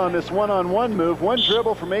Pete on this one-on-one move. One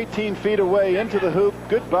dribble from 18 feet away into the hoop.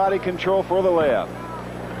 Good body control for the layup.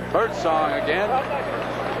 Birdsong again.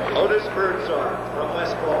 Otis Birdsong from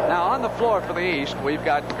Westphal. Now on the floor for the East, we've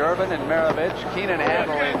got Gervin and Maravich. Keenan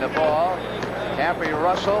handling the ball. Campy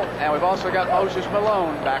Russell, and we've also got Moses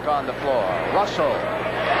Malone back on the floor. Russell,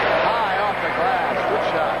 high off the glass. Good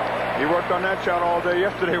shot. He worked on that shot all day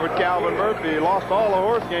yesterday with Calvin Murphy. He lost all the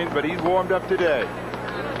horse games, but he's warmed up today.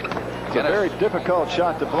 It's a very difficult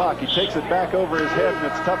shot to block. He takes it back over his head, and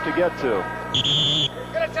it's tough to get to.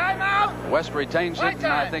 Get a timeout. West retains it, and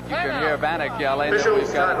I think you can hear Vanek yelling that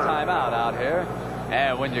we've got a timeout out here.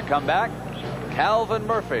 And when you come back, Calvin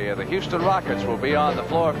Murphy of the Houston Rockets will be on the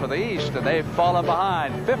floor for the East, and they've fallen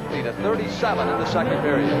behind 50-37 in the second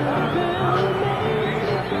period.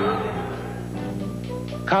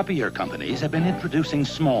 Copier companies have been introducing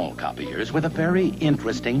small copiers with a very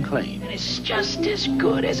interesting claim. It's just as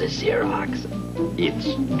good as a Xerox.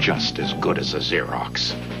 It's just as good as a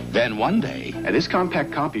Xerox. Then one day... this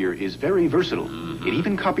compact copier is very versatile. It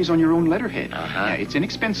even copies on your own letterhead. It's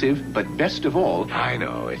inexpensive, but best of all... I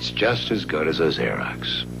know, it's just as good as a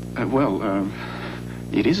Xerox.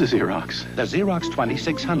 It is a Xerox. The Xerox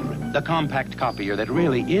 2600, the compact copier that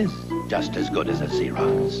really is just as good as a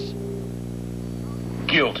Xerox.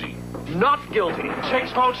 Guilty. Not guilty.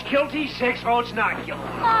 6 votes guilty, 6 votes not guilty.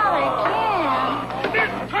 Not again. This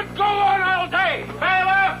could go on all day.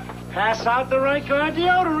 Bailiff! Pass out the Right Guard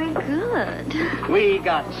deodorant. Good. We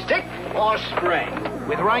got stick or spray.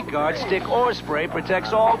 With Right Guard, stick or spray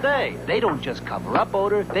protects all day. They don't just cover up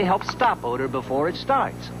odor, they help stop odor before it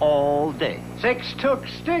starts. All day. 6 took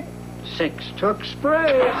stick, 6 took spray.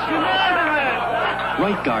 It's unanimous.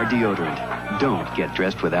 Right Guard deodorant. Don't get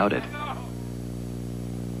dressed without it.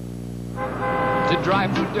 To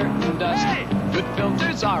drive through dirt and dust, good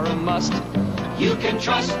filters are a must. You can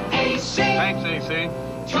trust AC. Thanks, AC.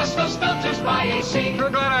 Trust those filters by AC. We're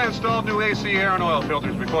glad I installed new AC air and oil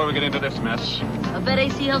filters before we get into this mess. I bet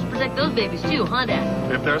AC helps protect those babies too, huh,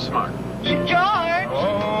 Dad? If they're smart. George!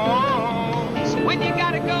 Oh. So when you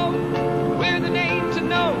gotta go, we're the name to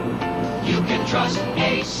know. You can trust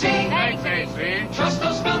AC. Thanks, AC. Trust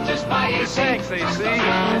those filters by AC. Thanks, AC. Trust those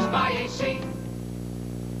filters by AC.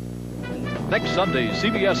 Next Sunday,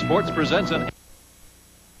 CBS Sports presents an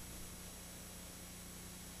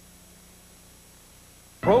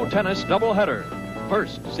Pro Tennis doubleheader.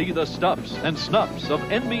 First, see the stuffs and snuffs of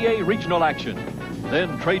NBA regional action.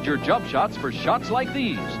 Then trade your jump shots for shots like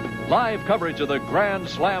these. Live coverage of the Grand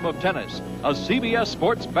Slam of Tennis, a CBS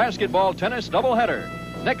Sports basketball tennis doubleheader.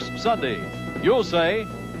 Next Sunday, you'll say,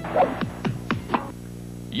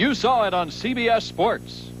 you saw it on CBS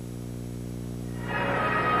Sports.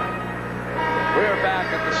 We're back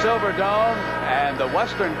at the Silver Dome, and the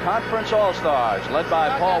Western Conference All-Stars, led by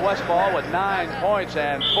Paul Westphal with 9 points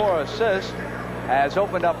and 4 assists, has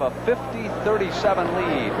opened up a 50-37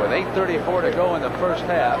 lead with 8:34 to go in the first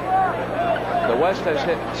half. The West has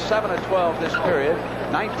hit 7 of 12 this period,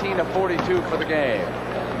 19 of 42 for the game.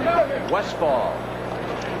 Westfall.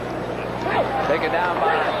 Taken down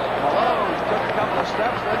by Malone. Took a couple of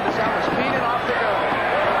steps, then to Thomas Keenan, off to Gervin.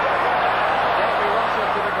 Davey Russell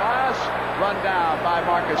to the glass, run down by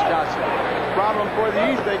Marcus Johnson. Problem for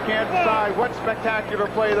the East, they can't decide what spectacular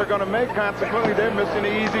play they're going to make. Consequently, they're missing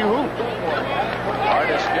the easy hoop.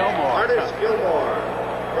 Artis Gilmore. Artis Gilmore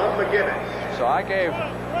from McGinnis. So I gave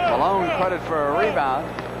Malone credit for a rebound.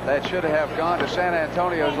 That should have gone to San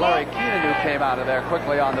Antonio's Larry Keenan, who came out of there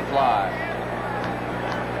quickly on the fly.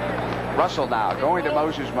 Russell now going to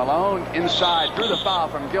Moses Malone. Inside, drew the foul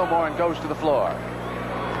from Gilmore and goes to the floor.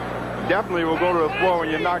 Definitely will go to the floor when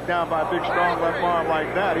you're knocked down by a big, strong left arm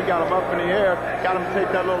like that. He got him up in the air, got him to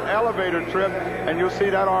take that little elevator trip, and you'll see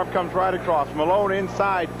that arm comes right across. Malone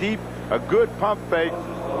inside, deep, a good pump fake.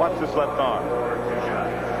 Watch this left arm.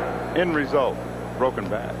 End result, broken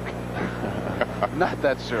back. Not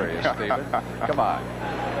that serious, Stephen. Come on.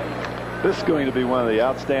 This is going to be one of the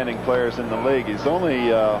outstanding players in the league. He's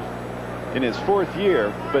only in his 4th year,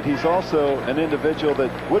 but he's also an individual that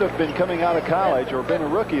would have been coming out of college or been a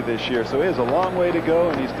rookie this year. So he has a long way to go,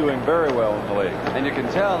 and he's doing very well in the league. And you can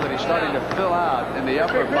tell that he's starting to fill out in the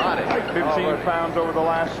upper body. 15 pounds over the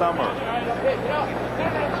last summer.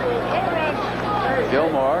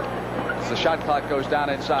 Gilmore, as the shot clock goes down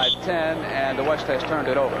inside 10, and the West has turned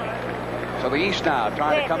it over. So the East now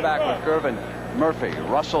trying to come back with Gervin, Murphy,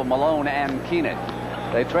 Russell, Malone, and Keenan.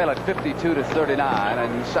 They trail at 52-39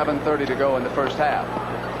 and 7:30 to go in the first half.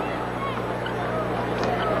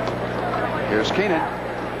 Here's Keenan.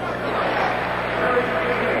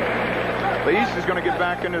 The East is going to get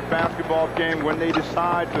back in this basketball game when they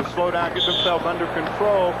decide to slow down, get themselves under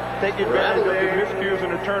control, take advantage of the miscues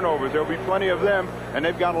and the turnovers. There'll be plenty of them, and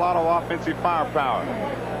they've got a lot of offensive firepower.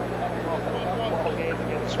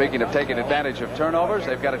 Speaking of taking advantage of turnovers,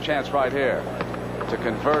 they've got a chance right here to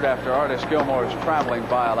convert after Artis Gilmore's traveling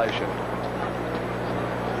violation.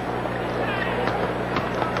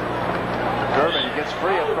 Gervin gets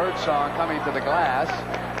free of Birdsong coming to the glass.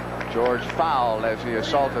 George fouled as he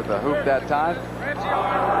assaulted the hoop that time.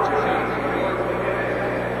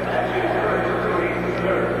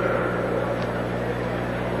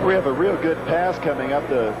 We have a real good pass coming up.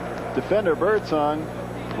 The defender Birdsong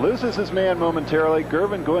loses his man momentarily.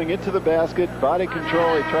 Gervin going into the basket, body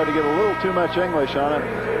control. He tried to get a little too much English on him.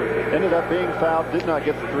 Ended up being fouled, did not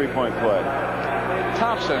get the three-point play.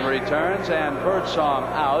 Thompson returns and Birdsong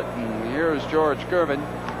out. And here's George Gervin,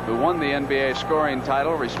 who won the NBA scoring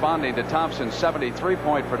title, responding to Thompson's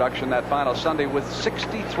 73-point production that final Sunday with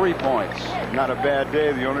 63 points. Not a bad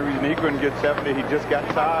day. The only reason he couldn't get 70, he just got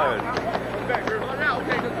tired.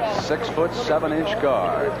 6'7"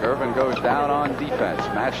 guard. Gervin goes down on defense,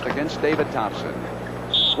 matched against David Thompson.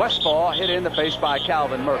 Westfall hit in the face by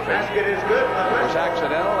Calvin Murphy. Basket is good. It was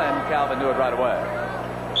accidental, and Calvin knew it right away.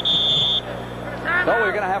 So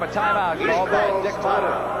we're going to have a timeout called by Dick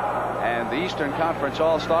Motta. And the Eastern Conference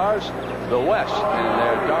All-Stars, the West in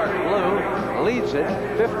their dark blue, leads it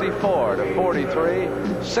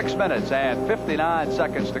 54-43. 6 minutes and 59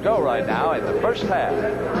 seconds to go right now in the first half.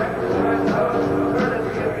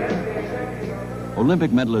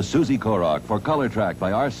 Olympic medalist Susie Korok for Color Track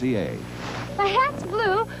by RCA. My hat's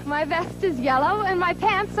blue, my vest is yellow, and my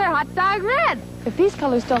pants are hot dog red. If these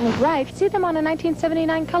colors don't look right, see them on a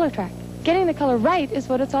 1979 Color Track. Getting the color right is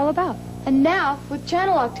what it's all about. And now, with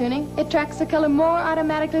channel lock tuning, it tracks the color more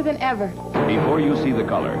automatically than ever. Before you see the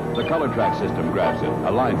Color Track system grabs it,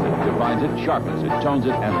 aligns it, defines it, sharpens it, tones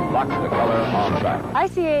it, and locks the color on track.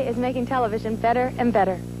 RCA is making television better and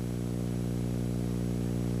better.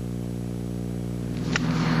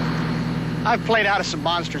 I've played out of some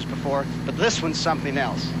monsters before, but this one's something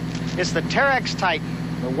else. It's the Terex Titan,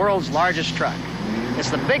 the world's largest truck. It's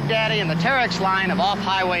the Big Daddy in the Terex line of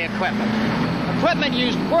off-highway equipment. Equipment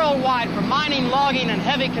used worldwide for mining, logging, and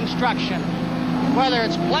heavy construction. Whether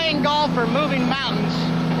it's playing golf or moving mountains,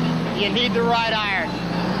 you need the right iron.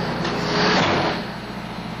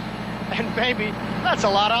 And baby, that's a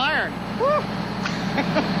lot of iron.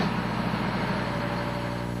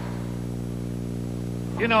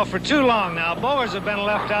 You know, for too long now, bowlers have been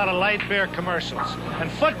left out of light beer commercials,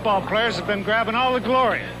 and football players have been grabbing all the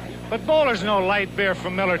glory. But bowlers know light beer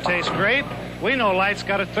from Miller tastes great. We know light's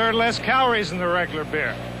got a third less calories than the regular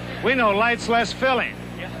beer. We know light's less filling.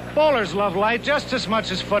 Bowlers love light just as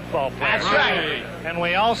much as football players. That's right. And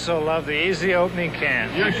we also love the easy opening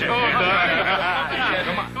can. You sure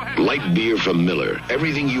do. Light beer from Miller.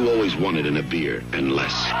 Everything you always wanted in a beer and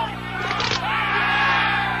less.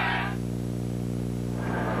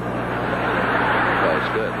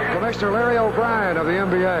 Mr. Larry O'Brien of the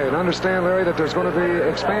NBA. And understand, Larry, that there's going to be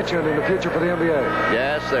expansion in the future for the NBA.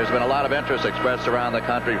 Yes, there's been a lot of interest expressed around the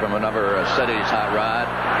country from a number of cities, Hot Rod.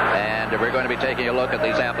 And we're going to be taking a look at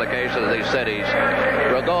these applications of these cities.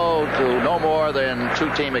 We'll go to no more than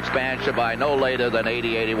 2-team expansion by no later than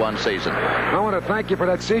 80-81 season. I want to thank you for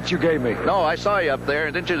that seat you gave me. No, I saw you up there.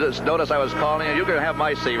 Didn't you just notice I was calling you? You're going to have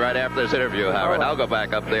my seat right after this interview, Howard. I'll go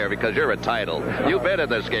back up there because you're entitled. You've been in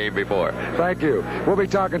this game before. Thank you. We'll be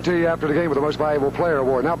talking to you after the game with the Most Valuable Player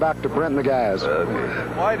Award. Now back to Brent and the guys.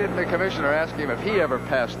 Why didn't the commissioner ask him if he ever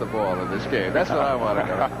passed the ball in this game? That's what I want to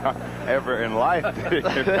know. Ever in life.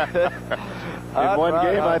 In one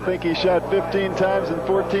game, I think he shot 15 times in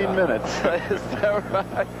 14 minutes. Is that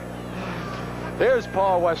right? Here's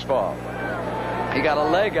Paul Westphal. He got a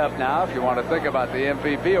leg up now if you want to think about the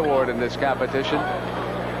MVP award in this competition.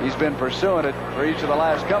 He's been pursuing it for each of the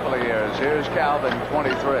last couple of years. Here's Calvin,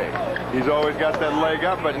 23. He's always got that leg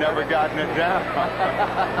up, but never gotten it down.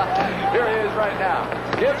 Here he is right now.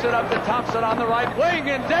 Gives it up to Thompson on the right wing,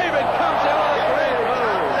 and David comes in with a great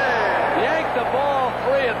move. Yanked the ball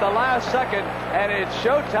free at the last second, and it's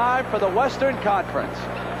showtime for the Western Conference.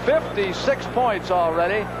 56 points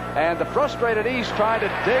already, and the frustrated East trying to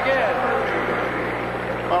dig in.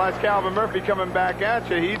 Well, that's Calvin Murphy coming back at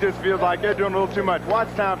you. He just feels like they're doing a little too much. Watch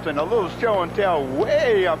Thompson, a little show and tell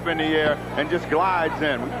way up in the air and just glides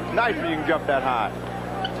in. Nice if you can jump that high.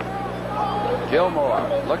 Gilmore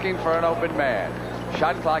looking for an open man.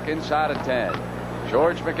 Shot clock inside of 10.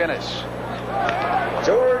 George McGinnis.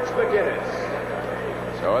 George McGinnis.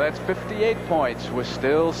 So that's 58 points with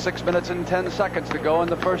still 6 minutes and 10 seconds to go in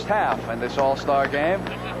the first half in this All-Star game.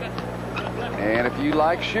 And if you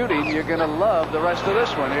like shooting, you're going to love the rest of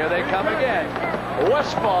this one. Here they come again.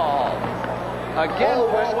 Westphal. Again,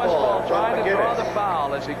 Paul Westphal trying to draw the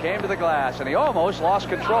foul as he came to the glass, and he almost lost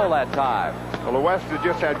control that time. Well, the West has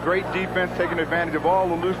just had great defense, taking advantage of all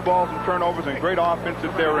the loose balls and turnovers, and great offense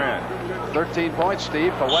at their end. 13 points,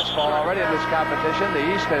 Steve, for Westphal already in this competition. The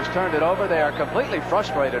East has turned it over. They are completely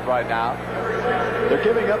frustrated right now. They're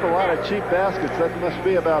giving up a lot of cheap baskets. That must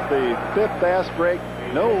be about the 5th fast break.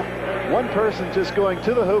 No, one person just going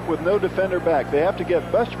to the hoop with no defender back. They have to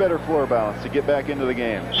get much better floor balance to get back into the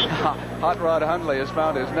game. Hot Rod Hundley has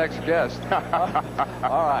found his next guest.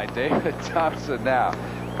 All right, David Thompson now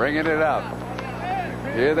bringing it up.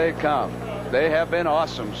 Here they come. They have been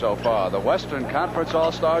awesome so far. The Western Conference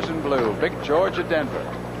All-Stars in blue. Big George of Denver.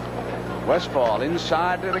 Westphal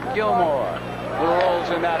inside to the Gilmore. Who rolls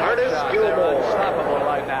in that hard shot. They're unstoppable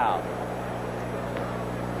right now.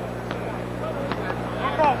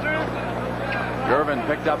 Gervin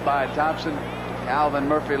picked up by Thompson. Calvin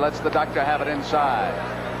Murphy lets the Doctor have it inside.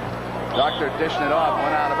 Doctor dishing it off,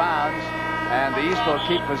 went out of bounds. And the East will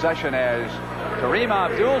keep possession as Kareem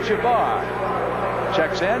Abdul-Jabbar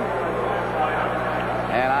checks in.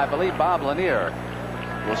 And I believe Bob Lanier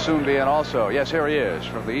will soon be in also. Yes, here he is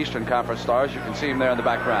from the Eastern Conference Stars. You can see him there in the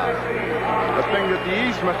background. The thing that the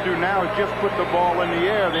East must do now is just put the ball in the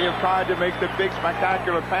air. They have tried to make the big,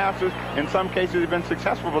 spectacular passes. In some cases, they've been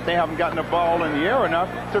successful, but they haven't gotten the ball in the air enough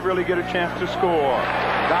to really get a chance to score.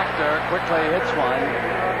 Doctor quickly hits one.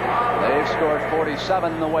 They've scored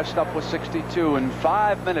 47. The West up with 62 and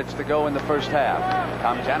 5 minutes to go in the first half.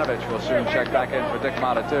 Tom Janovich will soon check back in for Dick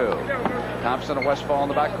Montetu. Thompson and Westphal in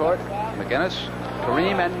the backcourt. McGinnis,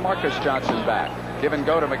 Kareem, and Marcus Johnson back. Give and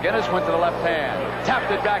go to McGinnis, went to the left hand.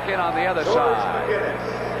 Tapped it back in on the other side.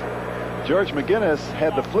 George McGinnis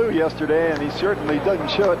had the flu yesterday, and he certainly doesn't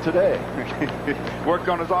show it today. Worked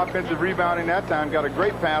on his offensive rebounding that time. Got a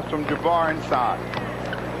great pass from Jabbar inside.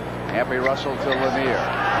 Happy Russell to Lanier.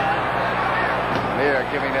 Lanier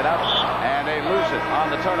giving it up, and they lose it on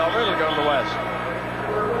the turnover. It'll go to the West.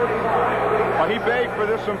 Well, he begged for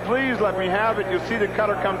this one. Please let me have it. You'll see the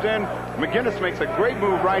cutter comes in. McGinnis makes a great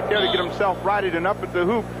move right there to get himself righted and up at the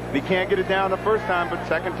hoop. He can't get it down the first time, but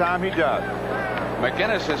second time he does.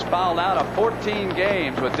 McGinnis has fouled out of 14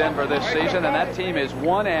 games with Denver this season, and that team is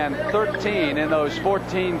 1-13 in those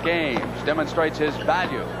 14 games. Demonstrates his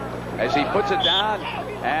value as he puts it down,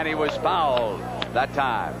 and he was fouled that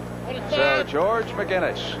time. So George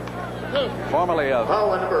McGinnis, formerly of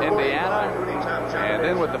Indiana, and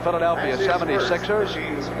then with the Philadelphia 76ers,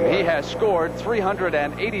 he has scored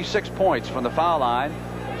 386 points from the foul line.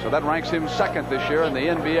 So that ranks him second this year in the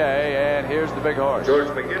NBA, and here's the big horse. George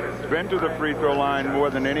McGinnis been to the free throw line more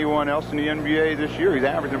than anyone else in the NBA this year. He's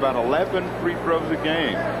averaging about 11 free throws a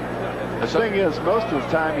game. The thing is, most of the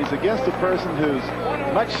time he's against a person who's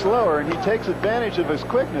much slower, and he takes advantage of his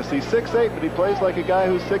quickness. He's 6'8", but he plays like a guy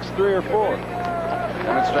who's 6'3" or 4.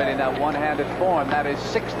 Demonstrating that one-handed form. That is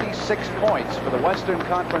 66 points for the Western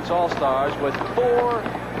Conference All-Stars with 4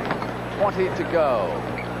 1:20 to go.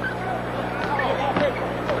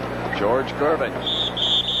 George Gervin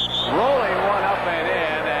rolling one up and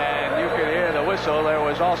in, and you can hear the whistle. There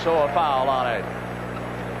was also a foul on it.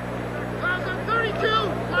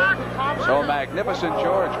 So magnificent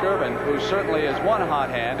George Gervin, who certainly is one hot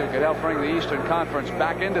hand who could help bring the Eastern Conference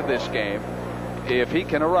back into this game if he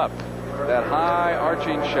can erupt that high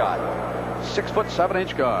arching shot.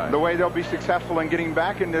 6'7" guard. The way they'll be successful in getting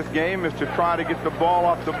back in this game is to try to get the ball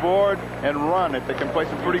off the board and run. If they can play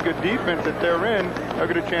some pretty good defense that they're in, they'll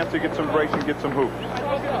get a chance to get some breaks and get some hoops.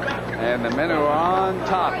 And the men who are on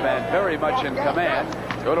top and very much in command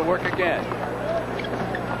go to work again.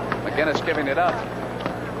 McGinnis giving it up.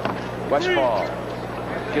 Westfall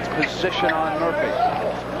gets position on Murphy.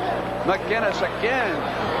 McGinnis again,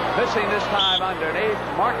 missing this time underneath.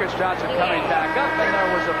 Marcus Johnson coming back up, and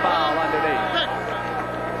there was a foul underneath.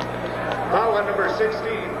 Foul on number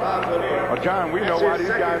 16, Bob Lanier. Well, John, we know why these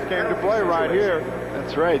guys came to play right here.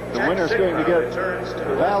 That's right. The winner's going to get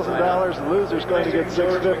 $1,000. The loser's going to get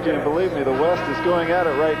 $650. And believe me, the West is going at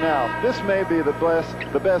it right now. This may be the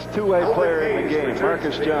best two-way player in the game,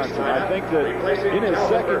 Marcus Johnson. I think that in his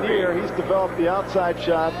second year, he's developed the outside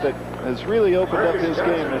shot that has really opened up his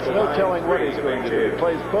game. There's no telling what he's going to do. He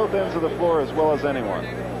plays both ends of the floor as well as anyone.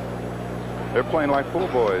 They're playing like pool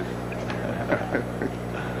boys.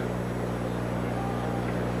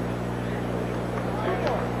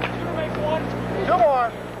 Come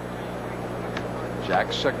on.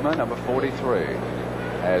 Jack Sigma, number 43,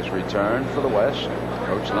 has returned for the West.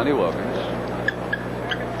 Coach Lenny Wilkins.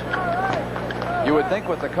 You would think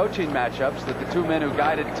with the coaching matchups that the two men who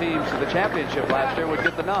guided teams to the championship last year would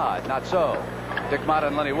get the nod. Not so. Dick Motta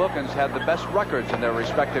and Lenny Wilkins had the best records in their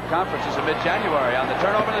respective conferences in mid-January. On the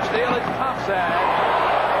turnover and the steal, it's Thompson.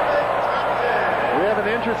 We have an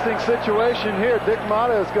interesting situation here. Dick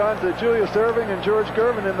Motta has gone to Julius Erving and George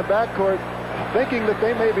Gervin in the backcourt, thinking that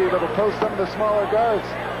they may be able to post some of the smaller guards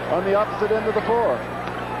on the opposite end of the floor.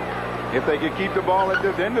 If they can keep the ball at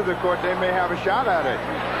this end of the court, they may have a shot at it.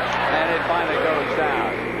 And it finally goes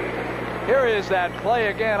down. Here is that play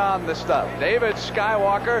again on the stuff. David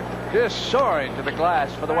Skywalker just soaring to the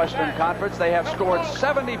glass for the Western Conference. They have scored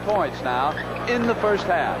 70 points now in the first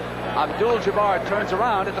half. Abdul-Jabbar turns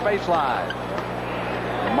around at the baseline.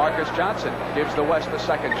 Marcus Johnson gives the West a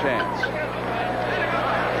second chance.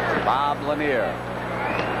 Bob Lanier.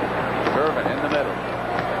 Gervin in the middle.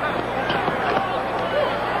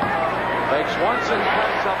 Fakes once and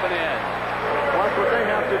cuts up and in. Watch what they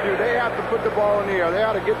have to do. They have to put the ball in the air. They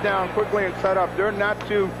have to get down quickly and set up. They're not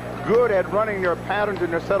too good at running their patterns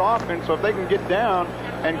and their set offense, so if they can get down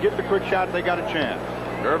and get the quick shot, they got a chance.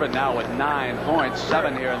 Gervin now with 9 points,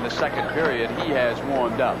 7 here in the second period. He has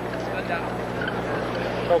warmed up.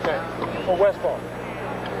 Okay, for Westfall.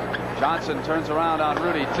 Johnson turns around on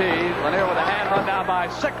Rudy T. Lanier with a hand run down by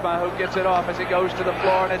Sigma, who gets it off as he goes to the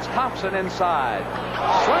floor, and it's Thompson inside.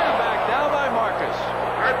 Slam back down by Marcus.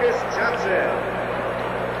 Marcus Johnson.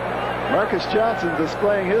 Marcus Johnson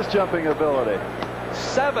displaying his jumping ability.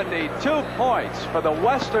 72 points for the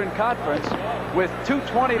Western Conference with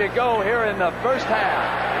 2:20 to go here in the first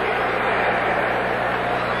half.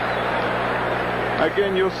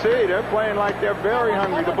 Again, you'll see they're playing like they're very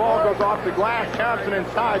hungry. The ball goes off the glass. Johnson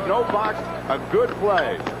inside, no box. A good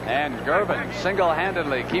play. And Gervin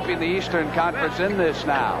single-handedly keeping the Eastern Conference in this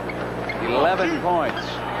now. 11 points.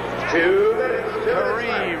 2 minutes.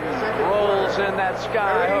 Kareem rolls in that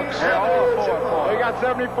sky hook. 74 points. They got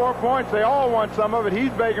 74 points. They all want some of it.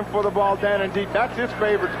 He's begging for the ball down and deep. That's his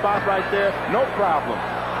favorite spot right there. No problem.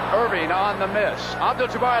 Irving on the miss.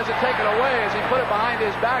 Abdul-Jabbar has it taken away as he put it behind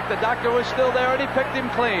his back. The doctor was still there, and he picked him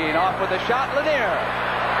clean. Off with a shot, Lanier.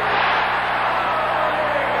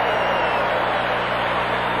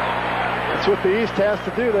 That's what the East has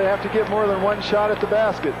to do. They have to get more than one shot at the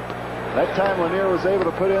basket. That time Lanier was able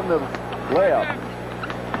to put in the layup.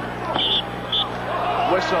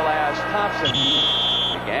 Whistle as Thompson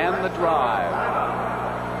began the drive.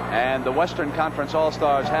 And the Western Conference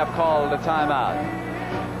All-Stars have called a timeout.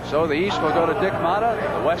 So the East will go to Dick Motta.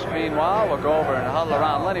 The West, meanwhile, will go over and huddle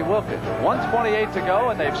around Lenny Wilkins. 1:28 to go,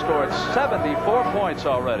 and they've scored 74 points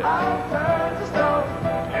already.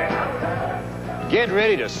 Get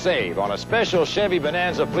ready to save on a special Chevy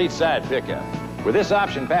Bonanza fleet side pickup. With this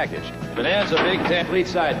option package, Bonanza Big 10 fleet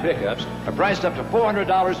side pickups are priced up to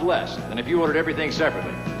 $400 less than if you ordered everything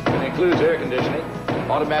separately. It includes air conditioning,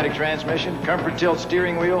 automatic transmission, comfort tilt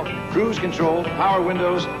steering wheel, cruise control, power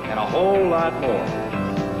windows, and a whole lot more.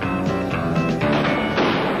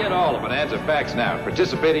 Get all of Bonanza packs now at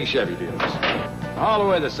participating Chevy dealers. Haul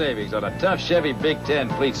away the savings on a tough Chevy Big 10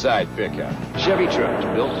 fleet side pickup. Chevy trucks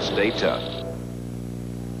built to stay tough.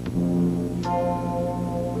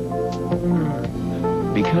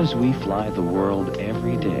 Because we fly the world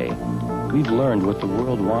every day, we've learned what the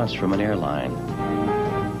world wants from an airline.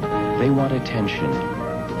 They want attention,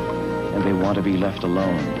 and they want to be left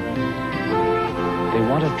alone. They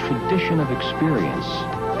want a tradition of experience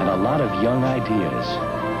and a lot of young ideas.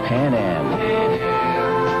 Pan Am.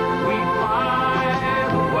 We fly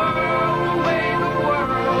the world the way the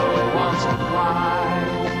world wants to fly.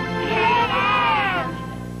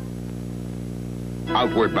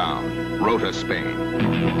 Outward bound, Rota, Spain.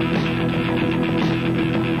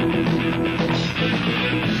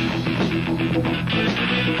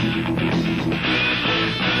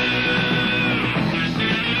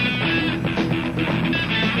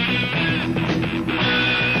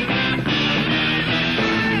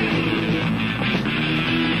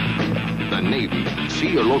 The Navy. See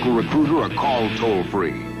your local recruiter or call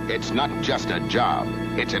toll-free. It's not just a job,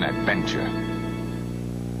 it's an adventure.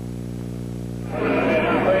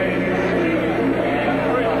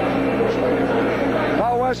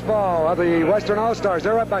 Paul Westfall of the Western All-Stars.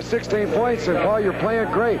 They're up by 16 points, and Paul, you're playing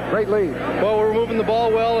great. Great lead. Well, we're moving the ball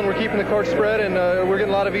well, and we're keeping the court spread, and we're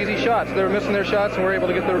getting a lot of easy shots. They're missing their shots, and we're able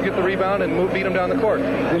to get the rebound and beat them down the court.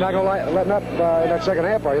 You're not going to let up in that second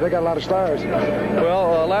half, are you? They got a lot of stars.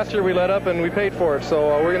 Well, last year we let up, and we paid for it,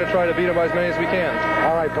 so we're going to try to beat them by as many as we can.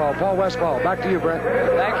 All right, Paul. Paul Westfall, back to you, Brent.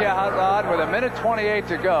 Thank you, Hot Rod. With 1:28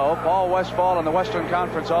 to go, Paul Westfall and the Western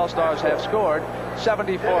Conference All-Stars have scored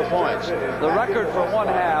 74 points. The record for one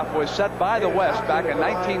half was set by the West back in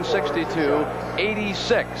 1962,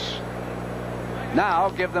 86. Now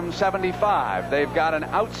give them 75. They've got an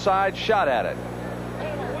outside shot at it.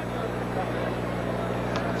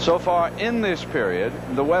 So far in this period,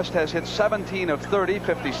 the West has hit 17 of 30,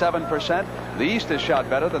 57%. The East has shot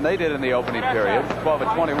better than they did in the opening period, 12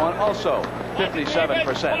 of 21, also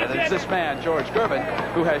 57%. And it's this man, George Gervin,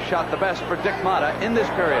 who has shot the best for Dick Motta in this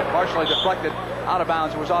period. Partially deflected out of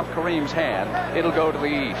bounds. It was off Kareem's hand. It'll go to the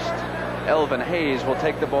East. Elvin Hayes will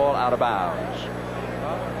take the ball out of bounds.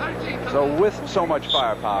 So with so much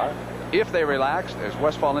firepower, if they relaxed, as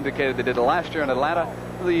Westfall indicated they did last year in Atlanta,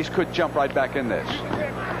 the East could jump right back in this.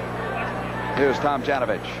 Here's Tom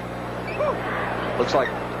Janovich. Looks like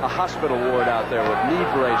a hospital ward out there with knee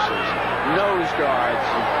braces, nose guards.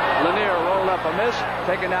 Lanier rolled up a miss,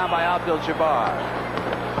 taken down by Abdul-Jabbar.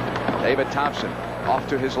 David Thompson off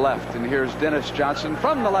to his left, and here's Dennis Johnson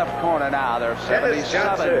from the left corner now. They're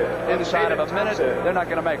 77 inside of a minute. They're not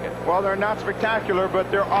going to make it. Well, they're not spectacular,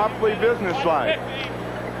 but they're awfully businesslike.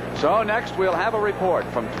 So next we'll have a report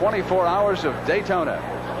from 24 Hours of Daytona.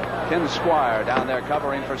 Ken Squire down there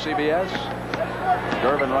covering for CBS.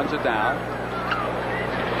 Gervin runs it down.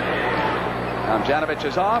 Janovich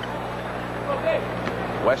is off.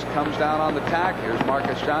 West comes down on the tack. Here's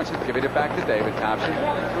Marcus Johnson giving it back to David Thompson.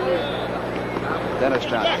 Dennis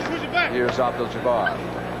Johnson. Here's Abdul-Jabbar.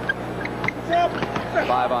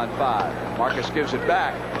 5 on 5. Marcus gives it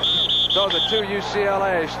back. So the two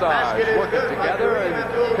UCLA stars working together, and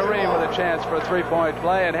Kareem with a chance for a three-point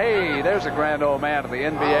play. And hey, there's a grand old man of the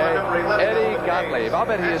NBA, Eddie Gottlieb. I'll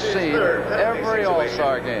bet he has seen every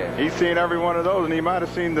All-Star game. He's seen every one of those, and he might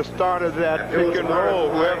have seen the start of that pick and roll.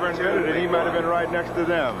 Whoever invented it, he might have been right next to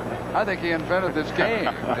them. I think he invented this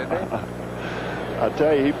game, didn't he? I'll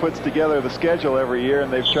tell you, he puts together the schedule every year,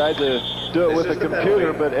 and they've tried to do it with a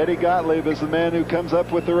computer, but Eddie Gottlieb is the man who comes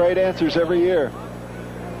up with the right answers every year.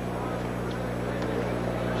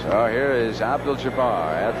 So here is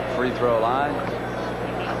Abdul-Jabbar at the free throw line.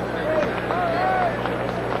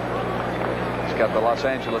 He's got the Los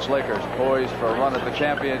Angeles Lakers poised for a run at the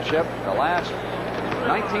championship. The last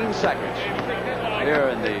 19 seconds here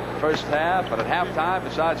in the first half. But at halftime,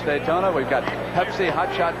 besides Daytona, we've got Pepsi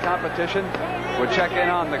Hot Shot competition. We'll check in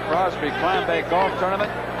on the Crosby Clam Bake Golf Tournament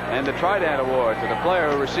and the Trident Award to the player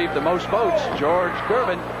who received the most votes, George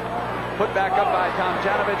Gervin. Put back up by Tom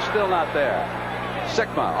Janovich, still not there.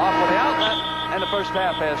 Sigma off with the outlet, and the first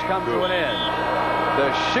half has come to an end.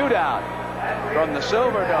 The shootout from the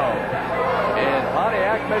Silver Dome in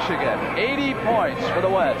Pontiac, Michigan. 80 points for the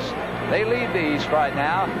West. They lead the East right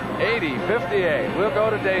now, 80-58. We'll go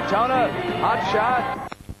to Daytona. Hot shot.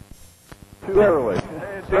 Too early.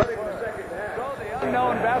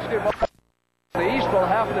 Unknown basketball. The East will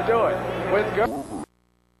have to do it with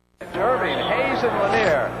Irving, Hayes, and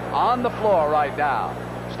Lanier on the floor right now.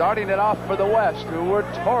 Starting it off for the West, who were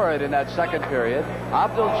torrid in that second period.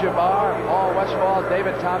 Abdul-Jabbar, Paul Westfall,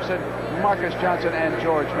 David Thompson, Marcus Johnson, and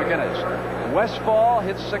George McGinnis. Westfall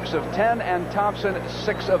hit 6 of 10, and Thompson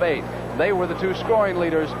 6 of 8. They were the two scoring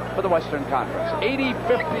leaders for the Western Conference.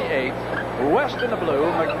 80-58, West in the blue.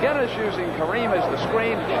 McGinnis using Kareem as the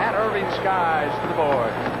screen. Pat Irving skies to the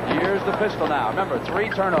board. Here's the pistol now. Remember, 3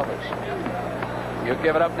 turnovers. You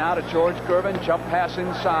give it up now to George Gervin. Jump pass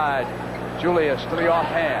inside. Julius to the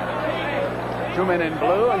offhand. 2 men in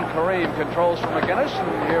blue, and Kareem controls from McGinnis.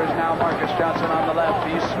 And here's now Marcus Johnson on the left.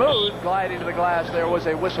 He's smooth, gliding to the glass. There was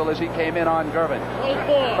a whistle as he came in on Gervin.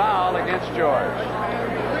 Foul against George.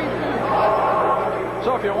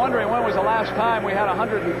 So if you're wondering when was the last time we had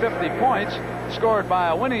 150 points scored by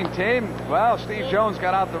a winning team, well, Steve Jones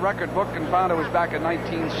got out the record book and found it was back in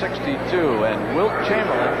 1962. And Wilt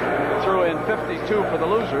Chamberlain threw in 52 for the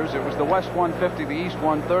losers. It was the West 150, the East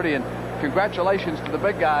 130. And congratulations to the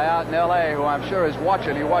big guy out in L.A. who I'm sure is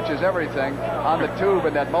watching. He watches everything on the tube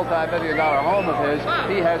in that multi-million-dollar home of his.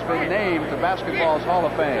 He has been named to basketball's Hall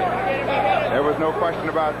of Fame. There was no question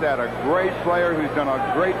about that. A great player who's done a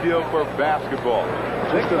great deal for basketball.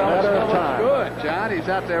 Just a matter of time. Good, John. He's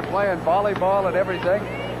out there playing volleyball and everything.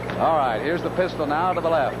 All right, here's the pistol now to the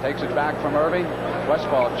left. Takes it back from Irving.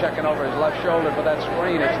 Westfall checking over his left shoulder for that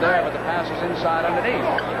screen. It's there, but the pass is inside underneath.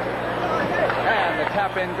 And the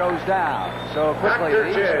tap-in goes down. So quickly, the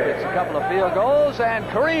East gets a couple of field goals, and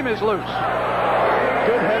Kareem is loose.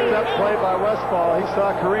 Good heads-up play by Westfall. He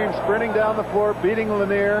saw Kareem sprinting down the floor, beating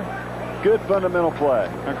Lanier. Good fundamental play.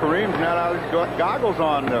 And Kareem's not out his goggles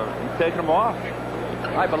on, though. He's taking them off.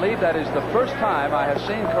 I believe that is the first time I have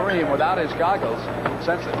seen Kareem without his goggles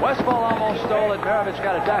since Westfall almost stole it. Maravich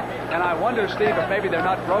got it back. And I wonder, Steve, if maybe they're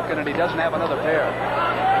not broken and he doesn't have another pair.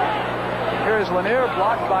 Here's Lanier,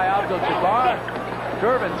 blocked by Abdul-Jabbar.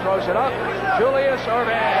 Gervin throws it up. Julius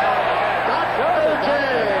Irving.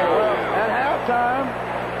 At halftime,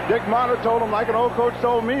 Dick Motter told him, like an old coach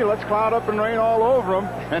told me, let's cloud up and rain all over him.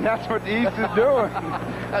 And that's what the East is doing.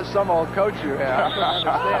 That's some old coach you have. I couldn't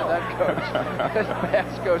understand that, coach. This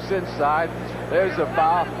pass goes inside. There's a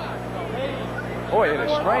foul. Boy, it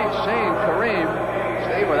is strange seeing Kareem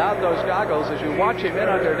stay without those goggles as you watch him in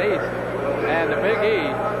underneath. And the Big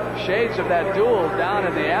E, shades of that duel down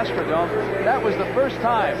in the Astrodome. That was the first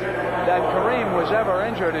time that Kareem was ever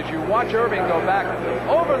injured as you watch Irving go back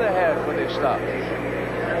over the head with his stuff.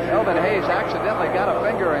 Elvin Hayes accidentally got a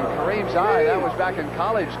finger in Kareem's eye. That was back in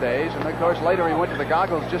college days. And, of course, later he went to the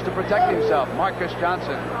goggles just to protect himself. Marcus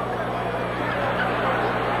Johnson.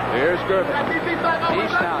 Here's Gervin.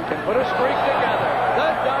 East now can put a streak together.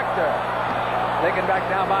 The Doctor. Taken back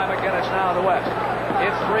down by McGinnis now to the west.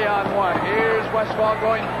 It's 3-on-1. Here's Westfall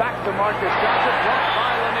going back to Marcus Johnson. Blocked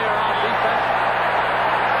by Lanier on defense.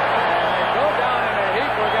 They go down in a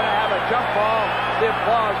heap. We're going to have a jump ball. The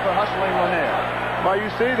applause for hustling Lanier. Well,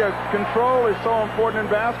 you see, the control is so important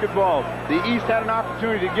in basketball. The East had an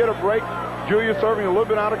opportunity to get a break. Julius Irving a little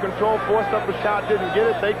bit out of control, forced up a shot, didn't get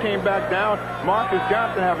it. They came back down. Marcus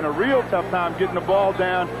Johnson having a real tough time getting the ball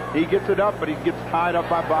down. He gets it up, but he gets tied up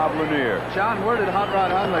by Bob Lanier. John, where did Hot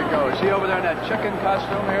Rod Hundley go? Is he over there in that chicken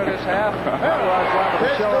costume here this half? That rod's liable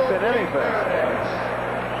to show up in anything.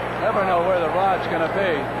 Never know where the rod's going to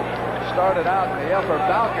be. Started out in the upper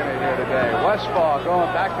balcony here today. Westfall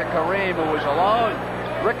going back to Kareem, who was alone.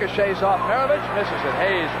 Ricochets off Maravich, misses it.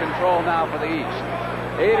 Hayes control now for the East.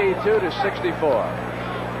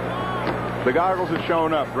 82-64. The goggles have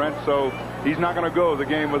shown up, Brent, so he's not going to go the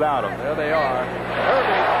game without them. There they are.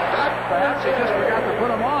 Irving, perhaps he just forgot to put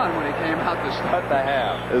them on when he came out to start the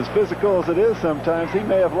half. As physical as it is sometimes, he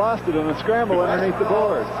may have lost it in the scramble underneath the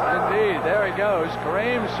boards. Indeed, there he goes.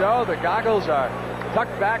 Kareem, so the goggles are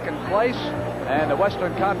tucked back in place, and the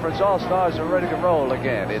Western Conference All-Stars are ready to roll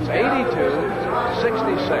again. It's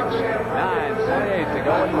 82-66, 9:28 to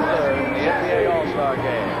go in the third in the NBA All-Star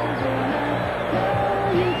game.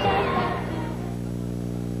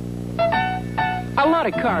 A lot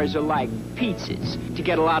of cars are like pizzas. To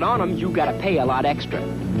get a lot on them, you gotta pay a lot extra.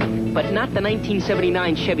 But not the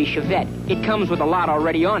 1979 Chevy Chevette. It comes with a lot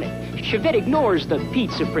already on it. Chevette ignores the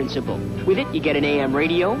pizza principle. With it, you get an AM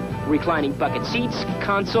radio, reclining bucket seats,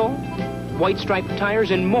 console, white striped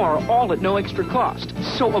tires, and more, all at no extra cost.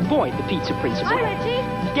 So avoid the pizza principle. Hi, Richie.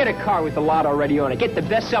 Get a car with a lot already on it. Get the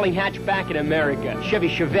best-selling hatchback in America, Chevy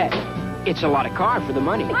Chevette. It's a lot of car for the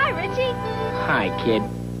money. Hi, Richie. Hi, kid.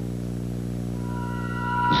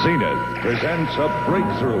 Zenith presents a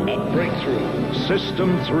breakthrough.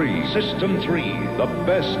 System 3. System 3. The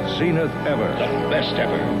best Zenith ever. The best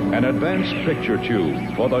ever. An advanced picture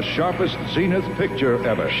tube for the sharpest Zenith picture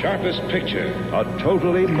ever. Sharpest picture. A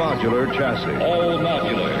totally modular chassis. All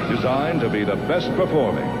modular. Designed to be the best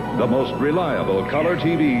performing, the most reliable color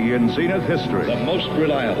TV in Zenith history. The most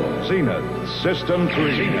reliable. Zenith System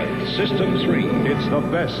 3. Zenith System 3. It's the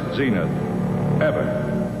best Zenith ever.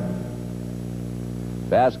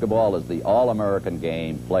 Basketball is the all-American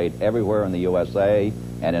game played everywhere in the USA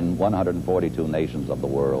and in 142 nations of the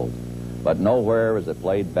world. but nowhere is it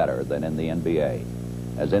played better than in the NBA.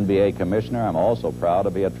 As NBA commissioner, I'm also proud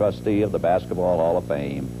to be a trustee of the Basketball Hall of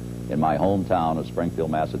Fame in my hometown of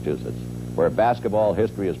Springfield, Massachusetts, where basketball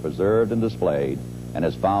history is preserved and displayed and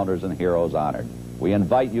its founders and heroes honored. We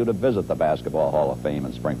invite you to visit the Basketball Hall of Fame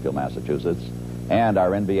in Springfield, Massachusetts, and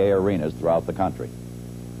our NBA arenas throughout the country.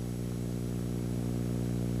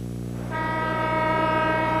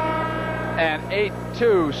 An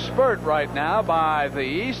 8-2 spurt right now by the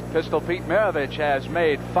East. Pistol Pete Maravich has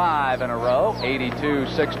made 5 in a row,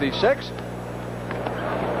 82-66.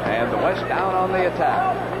 And the West down on the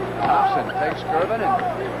attack. Thompson takes Gervin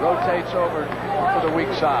and rotates over to the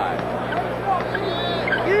weak side.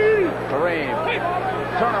 Kareem,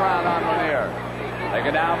 turnaround on Lanier.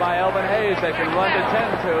 Taken down by Elvin Hayes. They can run to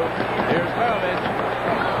 10-2. Here's Maravich.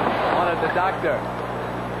 Wanted the doctor.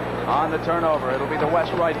 On the turnover, it'll be the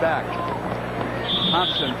West right back.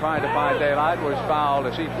 Thompson trying to find daylight was fouled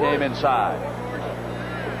as he came inside.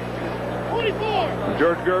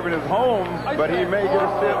 George Gervin is home, but he may get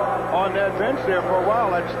a sit on that bench there for a while.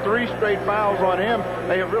 That's 3 straight fouls on him.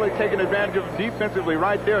 They have really taken advantage of defensively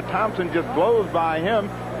right there. Thompson just blows by him.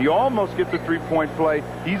 He almost gets a 3-point play.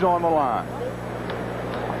 He's on the line.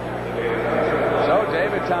 So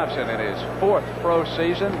David Thompson in his 4th pro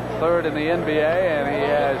season, 3rd in the NBA, and he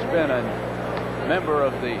has been a member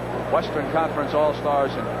of the Western Conference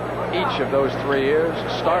All-Stars in each of those 3 years.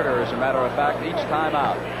 Starter, as a matter of fact, each time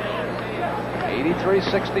out.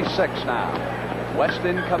 83-66 now. West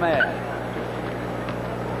in command.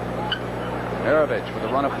 Maravich with a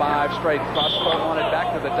run of 5 straight. Crosscourt wanted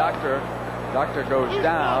back to the doctor. Doctor goes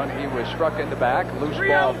down. He was struck in the back. Loose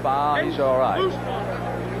ball foul. He's all right.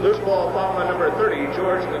 Loose ball foul on number 30,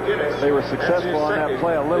 George McGinnis. They were successful on that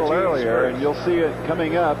play a little earlier, and you'll see it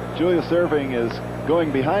coming up. Julius Erving is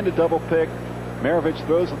going behind a double pick. Maravich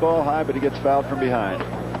throws the ball high, but he gets fouled from behind.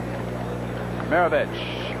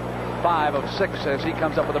 Maravich, 5 of 6 as he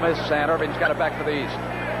comes up with a miss, and Irving's got it back to the East.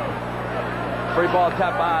 Free ball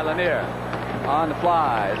tap by Lanier. On the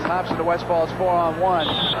fly. It's Thompson to Westfall's 4-on-1.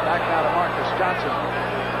 Back now to Marcus Johnson.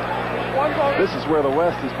 This is where the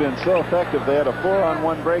West has been so effective. They had a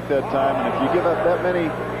 4-on-1 break that time, and if you give up that many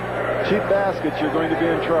cheap baskets, you're going to be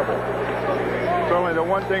in trouble. Certainly the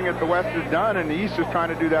one thing that the West has done, and the East is trying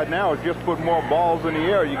to do that now, is just put more balls in the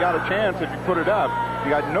air. You got a chance if you put it up.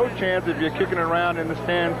 You got no chance if you're kicking it around in the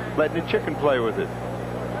stand, letting the chicken play with it.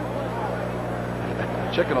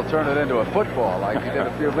 Chicken will turn it into a football like he did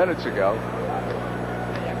a few minutes ago.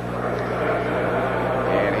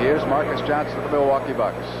 And here's Marcus Johnson of the Milwaukee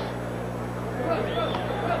Bucks.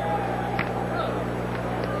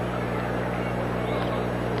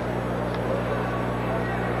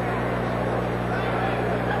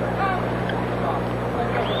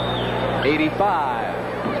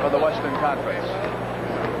 '85 for the Western Conference.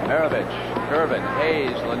 Maravich, Gervin,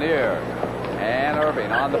 Hayes, Lanier, and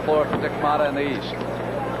Irving on the floor for Dick Motta in the East.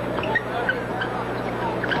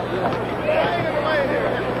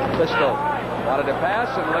 Pistol wanted to pass,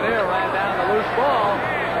 and Lanier ran down the loose ball.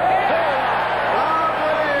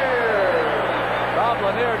 Rob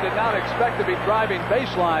Lanier did not expect to be driving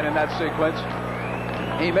baseline in that sequence.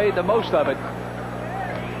 He made the most of it.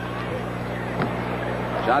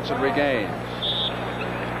 Johnson regains.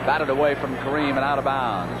 Batted away from Kareem and out of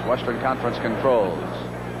bounds. Western Conference controls.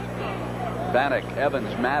 Bannock,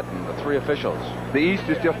 Evans, Madden, the 3 officials. The East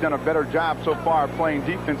has just done a better job so far playing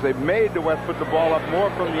defense. They've made the West put the ball up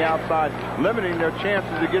more from the outside, limiting their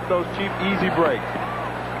chances to get those cheap, easy breaks.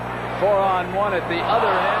 4-on-1 at the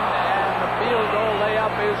other end, and the field goal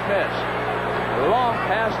layup is missed. Long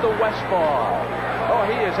past the Westfall. Oh,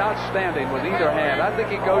 he is outstanding with either hand. I think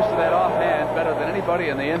he goes to that offhand better than anybody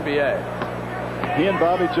in the NBA. He and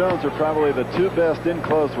Bobby Jones are probably the 2 best in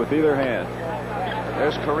close with either hand.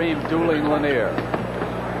 There's Kareem dueling Lanier.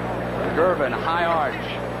 Gervin, high arch.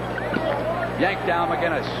 Yanked down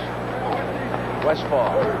McGinnis.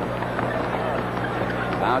 Westfall.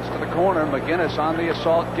 Bounce to the corner. McGinnis on the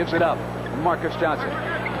assault, gives it up. Marcus Johnson.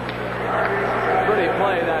 Pretty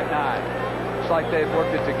play that night. Looks like they've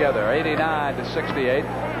worked it together. 89-68.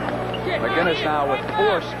 McGinnis now with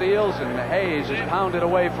 4 steals, and Hayes has pounded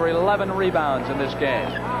away for 11 rebounds in this game.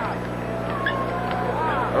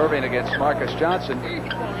 Irving against Marcus Johnson.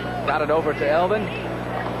 Got it over to Elvin.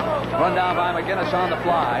 Run down by McGinnis on the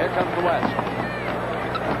fly. Here comes the West.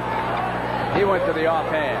 He went to the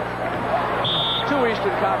offhand. 2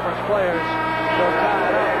 Eastern Conference players go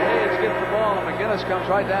tied up. Hayes gets the ball, and McGinnis comes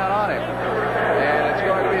right down on him. And it's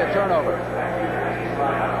going to be a turnover.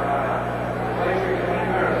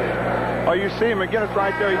 Well, you see McGinnis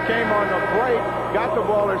right there. He came on the break, got the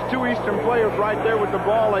ball. There's two Eastern players right there with the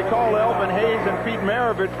ball. They call Elvin Hayes and Pete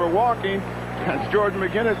Maravich for walking. And George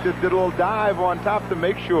McGinnis just did a little dive on top to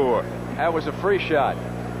make sure. That was a free shot.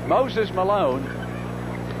 Moses Malone.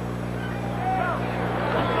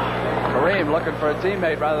 Kareem looking for a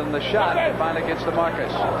teammate rather than the shot. And finally gets to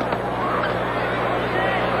Marcus.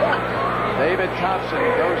 David Thompson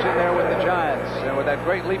goes in there with the Giants. And with that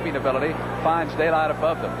great leaping ability, finds daylight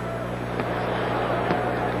above them.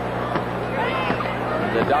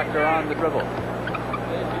 The doctor on the dribble.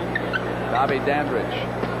 Bobby Dandridge.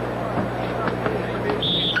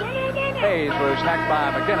 Hayes was hacked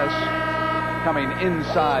by McGinnis. Coming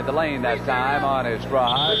inside the lane that time on his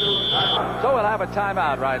drive. So we'll have a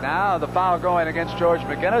timeout right now. The foul going against George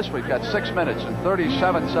McGinnis. We've got 6 minutes and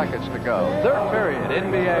 37 seconds to go. Third period,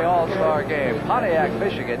 NBA All-Star game. Pontiac,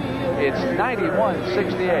 Michigan. It's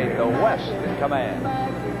 91-68. The West in command.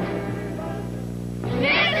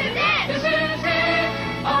 This is it,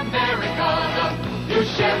 America, the new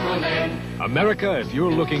Chevrolet. America, if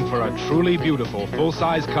you're looking for a truly beautiful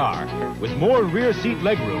full-size car with more rear seat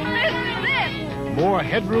legroom, This is it. more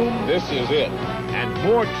headroom, This is it. and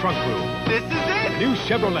more trunk room. This is it. New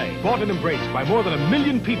Chevrolet, bought and embraced by more than 1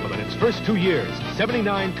 million people in its first 2 years.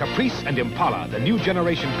 79 Caprice and Impala, the new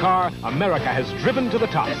generation car America has driven to the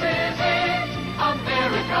top. This is it,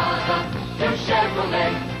 America, the new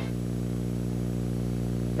Chevrolet.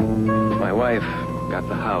 My wife got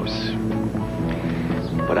the house,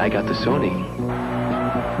 but I got the Sony.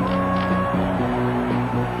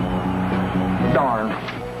 Darn.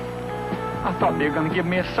 I thought they were going to give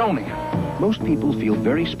me a Sony. Most people feel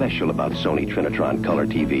very special about Sony Trinitron Color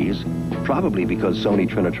TVs, probably because Sony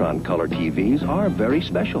Trinitron Color TVs are very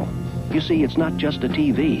special. You see, it's not just a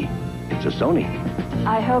TV, it's a Sony.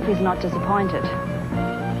 I hope he's not disappointed.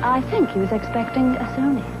 I think he was expecting a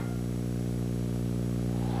Sony.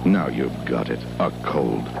 Now you've got it. A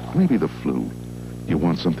cold. Maybe the flu. You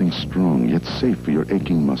want something strong, yet safe for your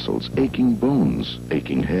aching muscles, aching bones,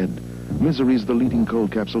 aching head. Misery's the leading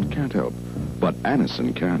cold capsule can't help, but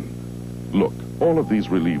Anacin can. Look, all of these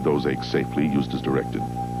relieve those aches safely, used as directed.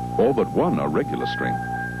 All but one are regular strength.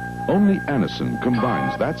 Only Anacin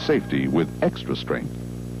combines that safety with extra strength.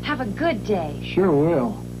 Have a good day. Sure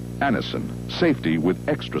will. Anacin, safety with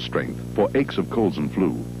extra strength for aches of colds and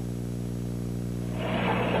flu.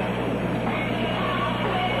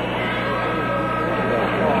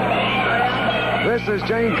 This is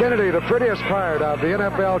Jane Kennedy, the prettiest part of the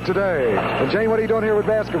NFL today. And Jane, what are you doing here with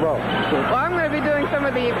basketball? Well, I'm going to be doing some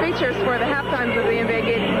of the features for the halftimes of the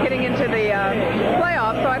NBA getting into the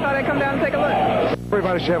playoffs, so I thought I'd come down and take a look.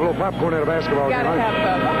 Everybody should have a little popcorn at a basketball game. Gotta have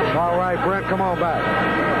some. All right, Brent, come on back.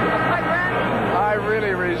 I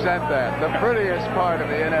really resent that. The prettiest part of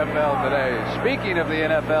the NFL today. Speaking of the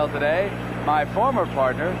NFL today, my former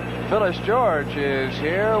partner, Phyllis George, is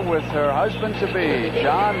here with her husband-to-be,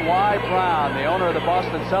 John Y. Brown, the owner of the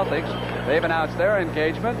Boston Celtics. They've announced their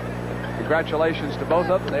engagement. Congratulations to both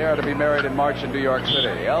of them. They are to be married in March in New York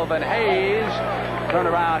City. Elvin Hayes,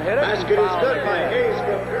 turnaround hit it. Basket is good by Hayes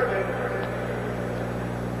from Irving.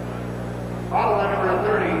 Foul on number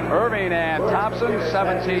 30. Irving and Thompson,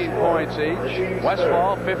 17 points each.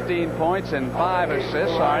 Westfall, 15 points and 5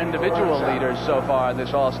 assists. Our individual leaders so far in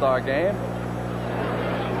this All-Star game.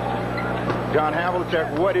 John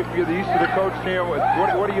Havlicek, what if you're the East of the coach team?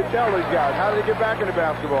 What do you tell these guys? How do they get back in the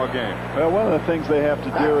basketball game? Well, one of the things they have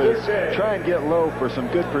to do is try and get low for some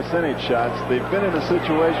good percentage shots. They've been in a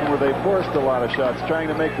situation where they forced a lot of shots, trying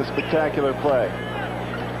to make the spectacular play.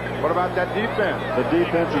 What about that defense? The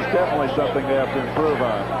defense is definitely something they have to improve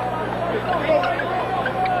on.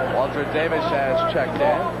 Walter Davis has checked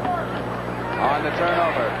in. On the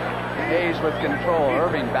turnover, Hayes with control.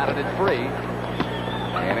 Irving batted it free.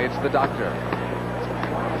 And it's the doctor.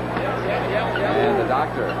 And the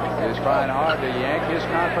doctor is trying hard to yank his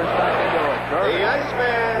conference back into it.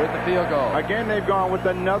 Gervin with the field goal. Again, they've gone with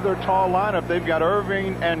another tall lineup. They've got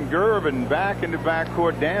Irving and Gervin back into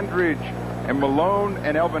backcourt. Dandridge and Malone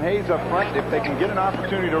and Elvin Hayes up front. If they can get an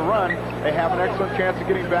opportunity to run, they have an excellent chance of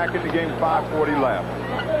getting back into game. 5:40 left.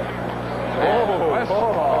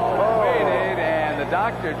 Waited, and the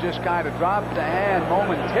doctor just kind of dropped the hand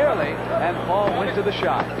momentarily, and Paul went to the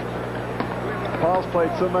shot. Paul's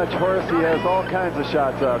played so much horse, he has all kinds of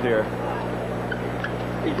shots out here.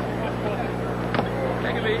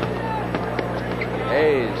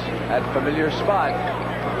 Hayes at familiar spot.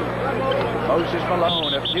 Moses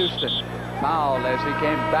Malone of Houston fouled as he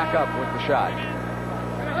came back up with the shot.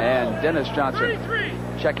 And Dennis Johnson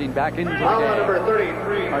checking back into the Foul game. number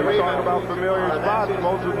 33. I was talking about familiar spots.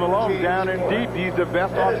 Moses Malone down in deep. He's the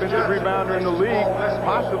best offensive rebounder in the league,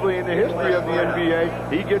 possibly in the history of the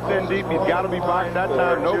NBA. He gets in deep. He's got to be boxed that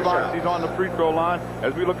time. No box. He's on the free throw line.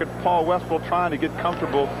 As we look at Paul Westphal trying to get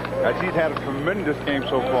comfortable, as he's had a tremendous game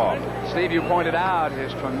so far. Steve, you pointed out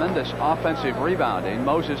his tremendous offensive rebounding.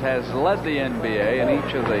 Moses has led the NBA in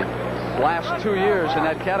each of the last 2 years in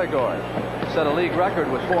that category. Set a league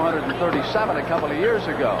record with 437 a couple of years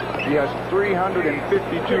ago. He has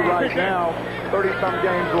 352 right now, 30-some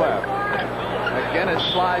games left. Again, it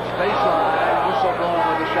slides baseline. Whistle blowing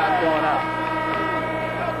with the shot going up.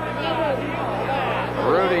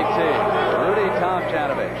 Rudy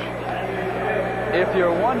Tomjanovich. If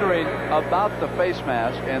you're wondering about the face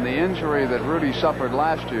mask and the injury that Rudy suffered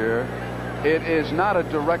last year, it is not a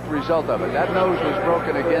direct result of it. That nose was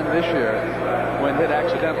broken again this year when hit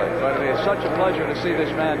accidentally. But it is such a pleasure to see this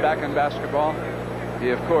man back in basketball. He,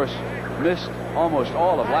 of course, missed almost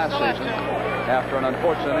all of last season after an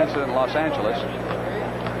unfortunate incident in Los Angeles.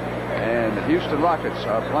 And the Houston Rockets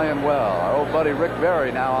are playing well. Our old buddy Rick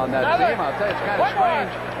Barry now on that team. I'll tell you, it's kind of strange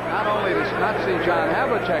not only to not see John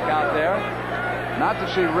Havlicek out there, not to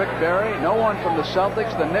see Rick Barry, no one from the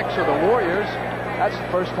Celtics, the Knicks, or the Warriors. That's the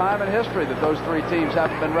first time in history that those three teams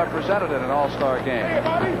haven't been represented in an all-star game.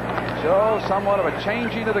 So somewhat of a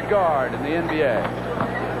changing of the guard in the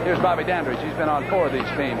NBA. Here's Bobby Dandridge. He's been on 4 of these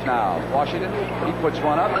teams now. Washington, he puts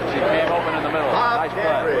one up as he came open in the middle. Nice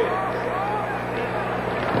play.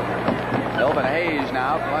 Elvin Hayes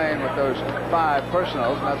now playing with those 5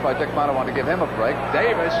 personals, and that's why Dick Motta wanted to give him a break.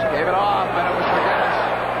 Davis gave it off, and it was forgiveness.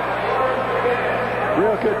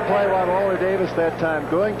 Real good play by Waller Davis that time.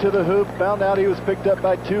 Going to the hoop, found out he was picked up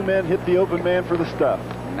by 2 men, hit the open man for the stuff.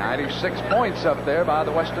 96 points up there by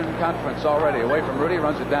the Western Conference already. Away from Rudy,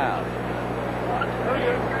 runs it down.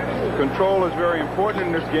 Control is very important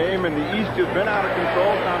in this game, and the East has been out of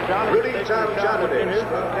control. Tomjanovich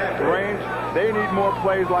range. They need more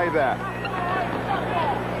plays like that.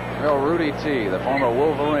 Well, Rudy T, the former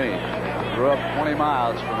Wolverine, grew up 20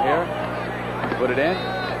 miles from here. Put it in.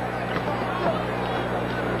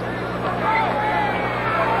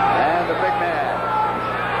 And the big man.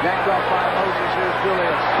 Yanked off by Moses. Here's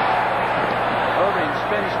Julius. Irving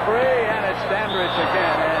spins free, and it's Dandridge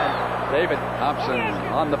again. And David Thompson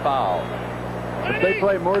on the foul. If they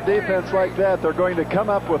play more defense like that, they're going to come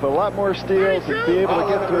up with a lot more steals and be able to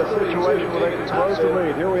get to a situation where they can close the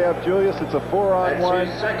lead. Here we have Julius. It's a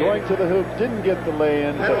 4-on-1. Going to the hoop. Didn't get the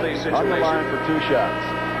lay-in, but on the line for 2 shots.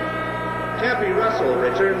 Campy Russell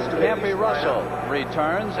returns to Campy Russell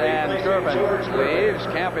returns, and Gervin leaves.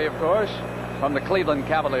 Campy, of course, from the Cleveland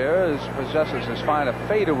Cavaliers, possesses as fine a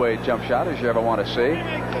fadeaway jump shot as you ever want to see,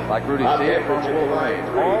 like Rudy C.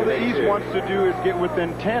 All the East wants to do is get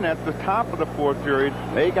within 10 at the top of the 4th period.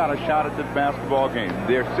 They got a shot at this basketball game.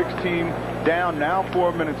 They're 16 down now,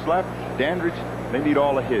 4 minutes left. Dandridge, they need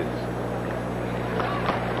all of his.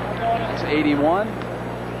 It's 81.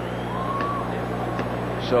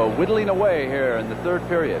 So whittling away here in the 3rd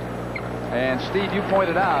period. And Steve, you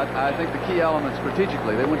pointed out, I think the key element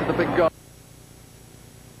strategically, they went to the big guard.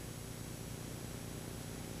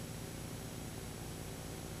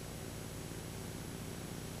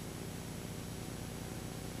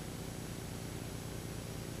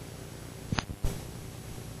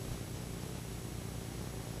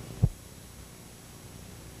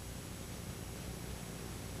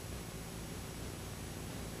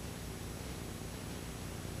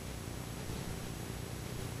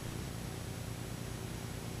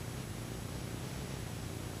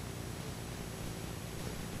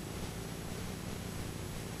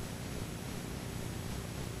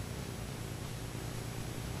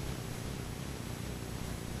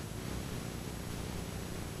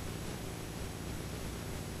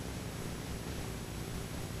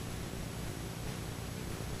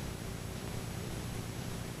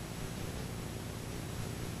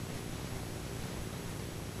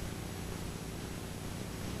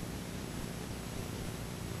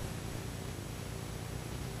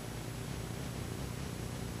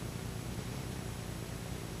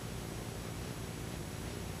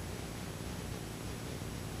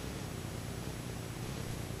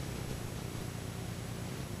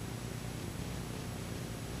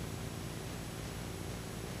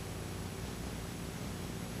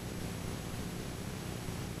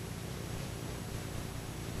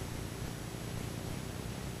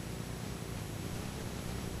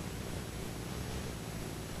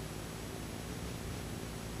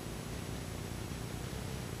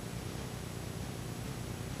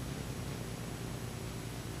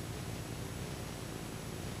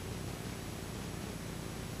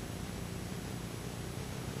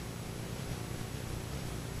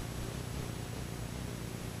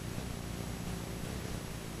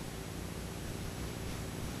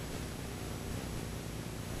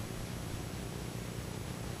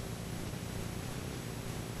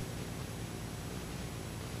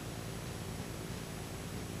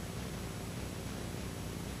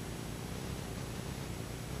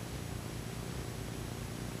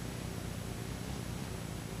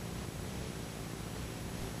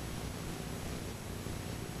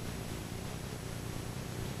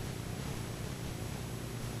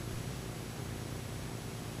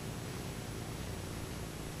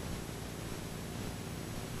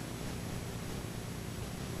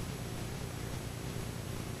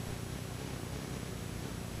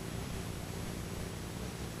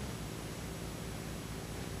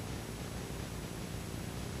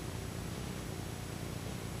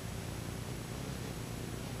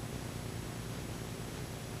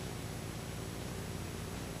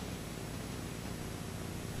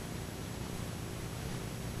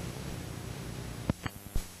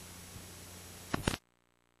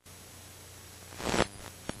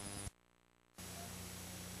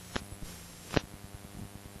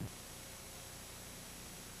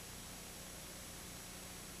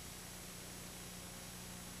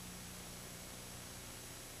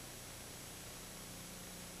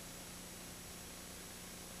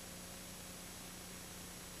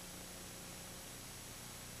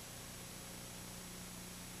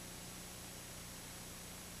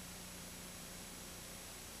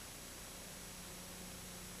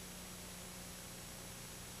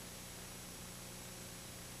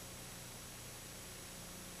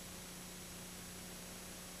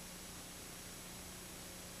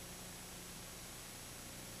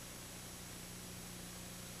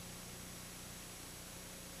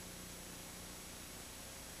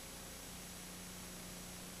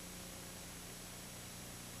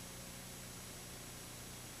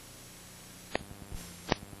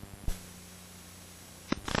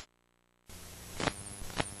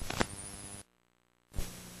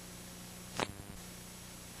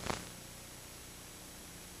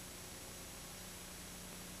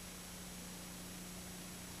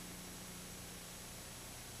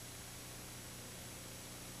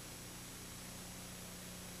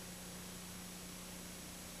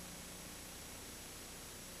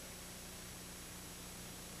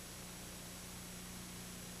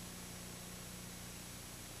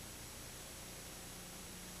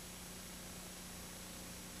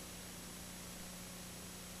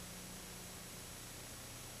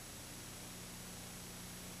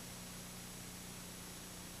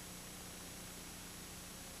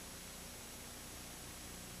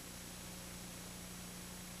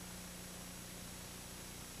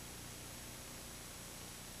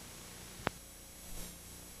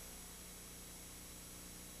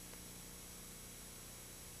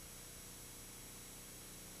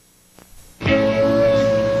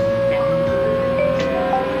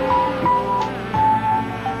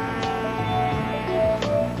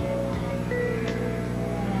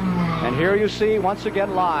 you see, once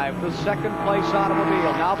again live, the second place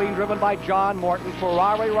automobile, now being driven by John Morton.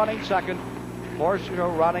 Ferrari running second, Porsche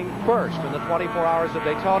running first in the 24 Hours of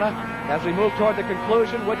Daytona. As we move toward the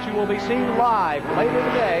conclusion, which you will be seeing live later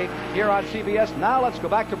today here on CBS. Now let's go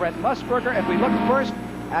back to Brent Musburger, and we look first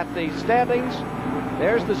at the standings.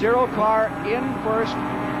 There's the Zero car in first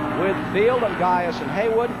with Field and Gaius and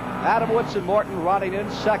Haywood. Adam Woods and Morton running in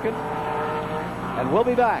second. And we'll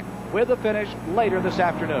be back with the finish later this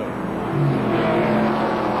afternoon.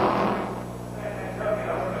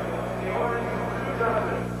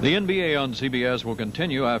 The NBA on CBS will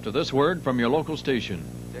continue after this word from your local station.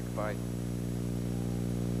 Dick, bye.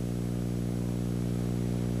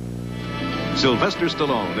 Sylvester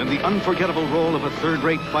Stallone in the unforgettable role of a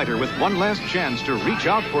third-rate fighter with one last chance to reach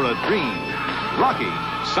out for a dream. Rocky,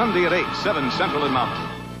 Sunday at 8, 7 Central and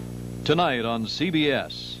Mountain. Tonight on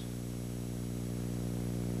CBS.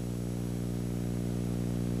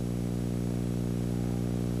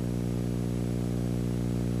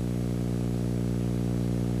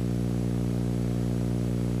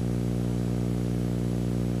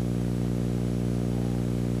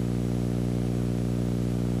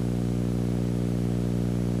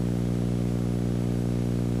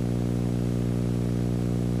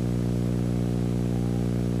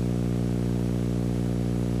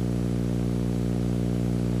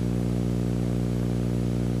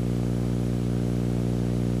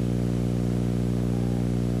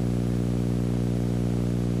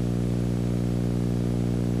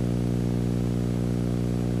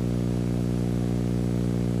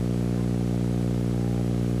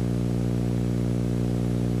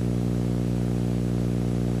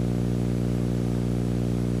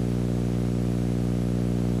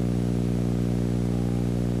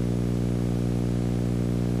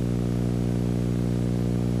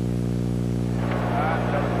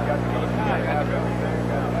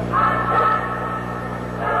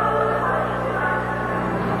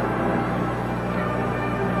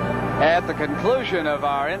 At the conclusion of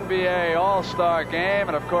our NBA All-Star Game,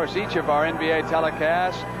 and of course each of our NBA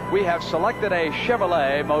telecasts, we have selected a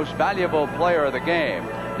Chevrolet Most Valuable Player of the Game.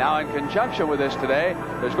 Now, in conjunction with this today,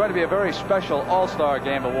 there's going to be a very special All-Star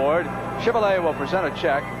Game award. Chevrolet will present a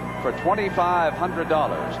check for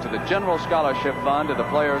 $2,500 to the General Scholarship Fund of the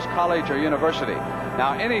player's college or university.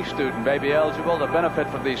 Now, any student may be eligible to benefit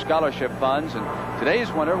from these scholarship funds, and today's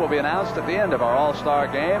winner will be announced at the end of our All-Star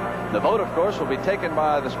Game. The vote, of course, will be taken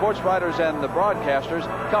by the sports writers and the broadcasters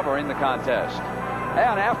covering the contest.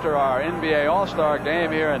 And after our NBA All-Star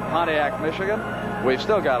Game here in Pontiac, Michigan, we've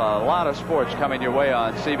still got a lot of sports coming your way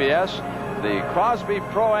on CBS. The Crosby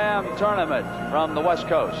Pro-Am Tournament from the West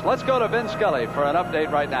Coast. Let's go to Ben Scully for an update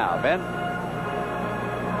right now. Ben?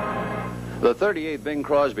 The 38th Bing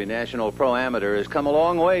Crosby National Pro-Amateur has come a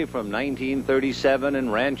long way from 1937 in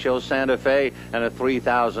Rancho Santa Fe and a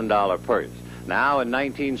 $3,000 purse. Now in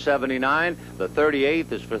 1979, the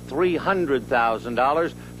 38th is for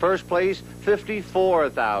 $300,000. First place,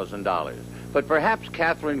 $54,000. But perhaps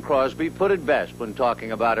Catherine Crosby put it best when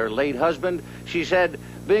talking about her late husband. She said,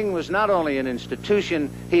 Bing was not only an institution,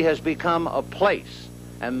 he has become a place.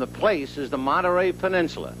 And the place is the Monterey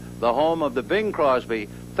Peninsula, the home of the Bing Crosby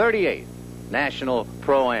 38th National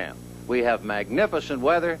Pro-Am. We have magnificent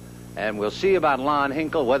weather, and we'll see about Lon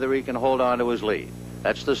Hinkle whether he can hold on to his lead.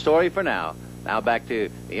 That's the story for now. Now back to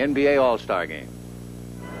the NBA All-Star Game.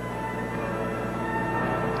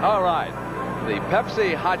 All right. The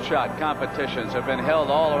Pepsi Hot Shot competitions have been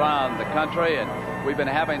held all around the country, and we've been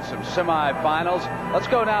having some semifinals. Let's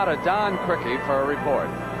go now to Don Criqui for a report.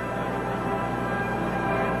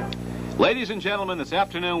 Ladies and gentlemen, this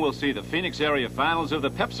afternoon we'll see the Phoenix area finals of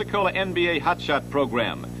the Pepsi-Cola NBA Hot Shot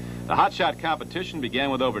program. The Hot Shot competition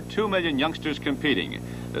began with over 2 million youngsters competing.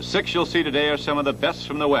 The 6 you'll see today are some of the best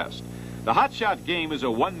from the West. The Hot Shot game is a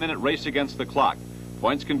 1-minute race against the clock.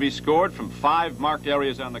 Points can be scored from 5 marked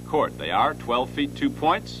areas on the court. They are 12 feet 2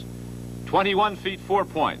 points, 21 feet 4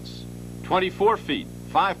 points, 24 feet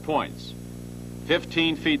 5 points,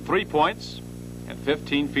 15 feet 3 points, and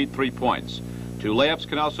 15 feet 3 points. 2 layups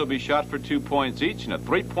can also be shot for 2 points each, and a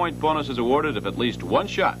 3-point bonus is awarded if at least 1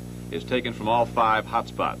 shot is taken from all 5 hot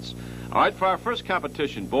spots. All right, for our first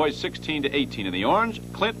competition, boys 16 to 18. In the orange,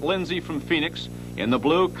 Clint Lindsay from Phoenix. In the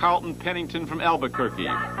blue, Carlton Pennington from Albuquerque.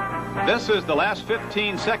 This is the last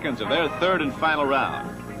 15 seconds of their third and final round.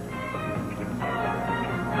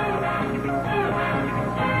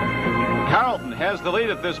 Carlton has the lead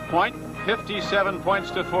at this point, 57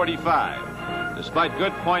 points to 45. Despite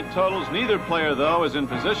good point totals, neither player, though, is in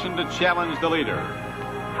position to challenge the leader.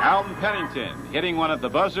 Carlton Pennington hitting one at the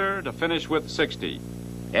buzzer to finish with 60.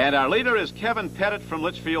 And our leader is Kevin Pettit from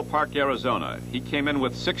Litchfield Park, Arizona. He came in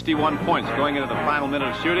with 61 points going into the final minute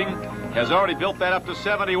of shooting, has already built that up to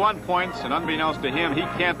 71 points, and unbeknownst to him, he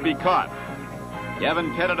can't be caught.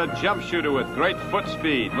 Kevin Pettit, a jump shooter with great foot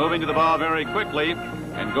speed, moving to the ball very quickly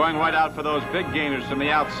and going right out for those big gainers from the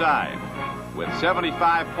outside. With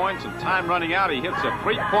 75 points and time running out, he hits a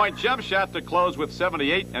 3-point jump shot to close with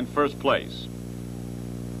 78 and first place.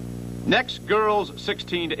 Next, girls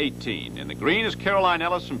 16 to 18. In the green is Caroline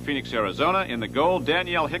Ellis from Phoenix, Arizona. In the gold,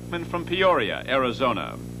 Danielle Hickman from Peoria,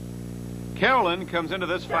 Arizona. Carolyn comes into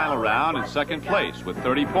this final round in second place with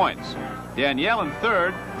 30 points. Danielle in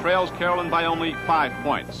third trails Carolyn by only 5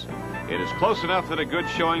 points. It is close enough that a good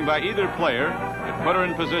showing by either player could put her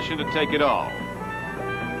in position to take it all.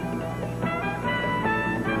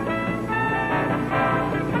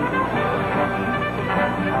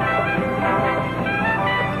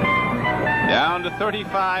 Down to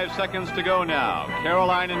 35 seconds to go now.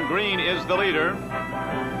 Caroline in green is the leader.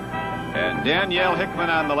 And Danielle Hickman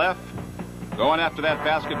on the left going after that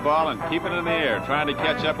basketball and keeping it in the air, trying to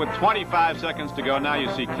catch up with 25 seconds to go. Now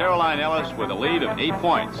you see Caroline Ellis with a lead of 8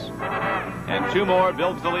 points. And 2 more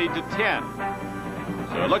builds the lead to 10.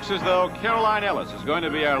 So it looks as though Caroline Ellis is going to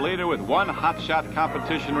be our leader with 1 hot shot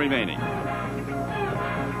competition remaining.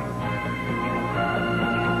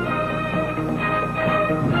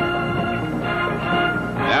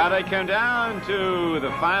 Now they come down to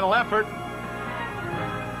the final effort.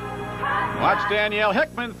 Watch Danielle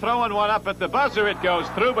Hickman throwing one up at the buzzer. It goes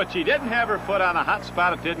through, but she didn't have her foot on a hot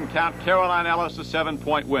spot. It didn't count. Caroline Ellis, a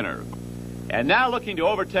 7-point winner. And now looking to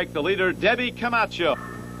overtake the leader, Debbie Camacho.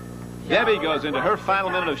 Debbie goes into her final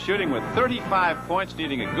minute of shooting with 35 points,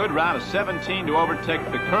 needing a good round of 17 to overtake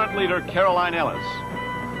the current leader, Caroline Ellis.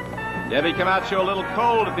 Debbie Camacho a little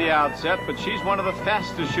cold at the outset, but she's one of the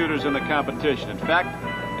fastest shooters in the competition. In fact,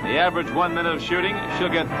 the average 1 minute of shooting, she'll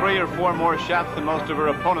get 3 or 4 more shots than most of her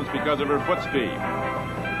opponents because of her foot speed.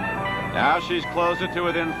 Now she's closed it to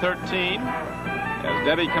within 13 as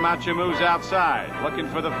Debbie Camacho moves outside. Looking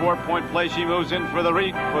for the 4-point play, she moves in for the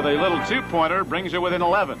little 2-pointer, brings her within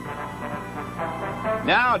 11.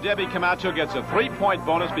 Now Debbie Camacho gets a 3-point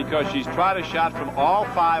bonus because she's tried a shot from all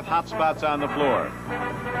 5 hot spots on the floor.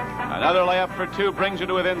 Another layup for 2 brings her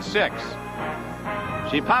to within 6.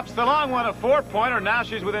 She pops the long one, a 4-pointer. Now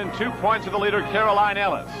she's within 2 points of the leader, Caroline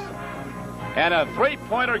Ellis. And a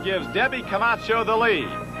 3-pointer gives Debbie Camacho the lead.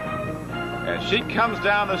 As she comes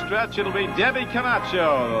down the stretch, it'll be Debbie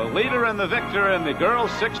Camacho, the leader and the victor in the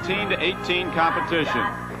girls 16 to 18 competition.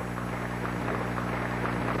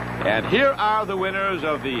 And here are the winners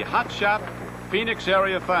of the Hot Shot Phoenix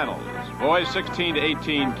area finals. Boys 16 to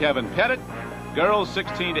 18, Kevin Pettit. Girls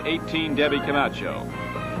 16 to 18, Debbie Camacho.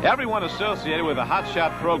 Everyone associated with the Hot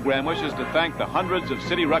Shot program wishes to thank the hundreds of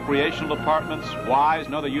city recreational departments, Wise,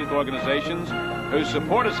 and other youth organizations whose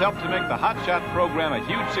support has helped to make the Hot Shot program a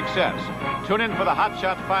huge success. Tune in for the Hot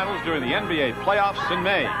Shot finals during the NBA playoffs in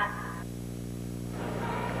May.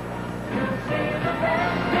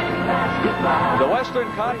 The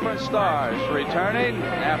Western Conference Stars returning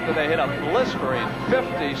after they hit a blistering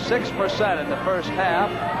 56% in the first half.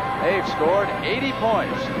 They've scored 80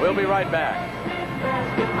 points. We'll be right back.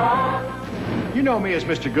 You know me as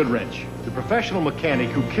Mr. Goodwrench, the professional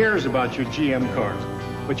mechanic who cares about your GM cars.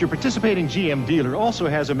 But your participating GM dealer also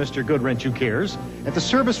has a Mr. Goodwrench who cares at the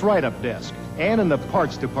service write-up desk and in the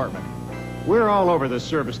parts department. We're all over the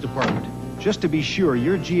service department, just to be sure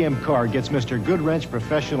your GM car gets Mr. Goodwrench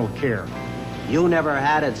professional care. You never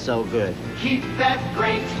had it so good. Keep that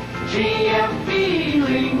great GM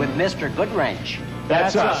feeling With Mr. Goodwrench.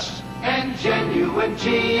 That's us. And genuine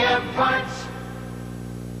GM parts.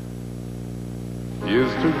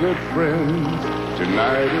 Here's to good friends.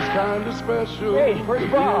 Tonight is kind of special. Hey, where's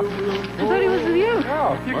Bob? I thought he was with you.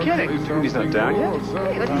 Oh, you're kidding. He's not down yet.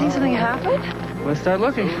 Hey, let's see something happen. Let's start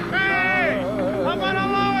looking. Hey, how about a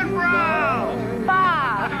Lowenbrau?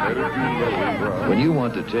 Bob! When you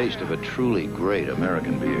want the taste of a truly great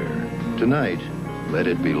American beer, tonight, let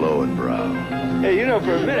it be Lowenbrau. Hey, you know,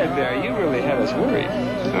 for a minute there, you really had us worried.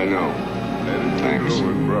 I know. Thanks.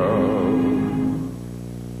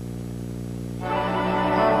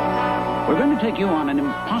 We're going to take you on an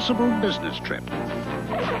impossible business trip.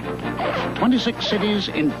 26 cities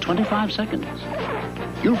in 25 seconds.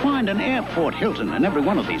 You'll find an airport Hilton in every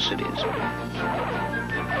one of these cities.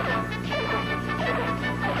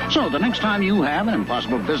 So the next time you have an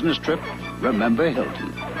impossible business trip, remember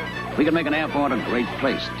Hilton. We can make an airport a great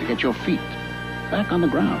place to get your feet back on the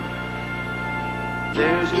ground.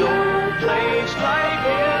 There's no place like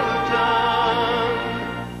Hilton.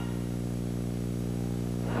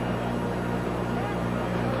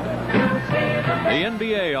 The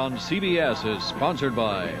NBA on CBS is sponsored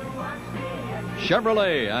by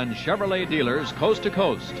Chevrolet and Chevrolet dealers coast to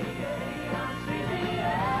coast.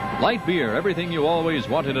 Light beer, everything you always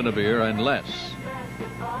wanted in a beer and less.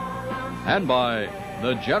 And by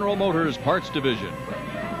the General Motors Parts Division.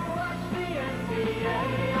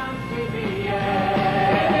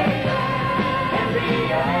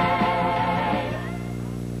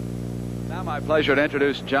 My pleasure to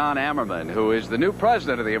introduce John Ammerman, who is the new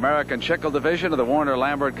president of the American Chicle Division of the Warner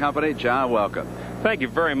Lambert Company. John, welcome. Thank you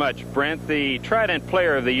very much, Brent. The Trident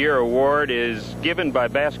Player of the Year award is given by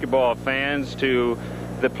basketball fans to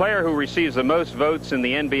the player who receives the most votes in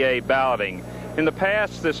the NBA balloting. In the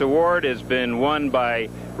past, this award has been won by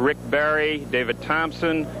Rick Barry, David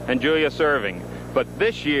Thompson, and Julius Erving. But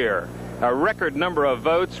this year, a record number of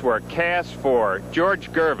votes were cast for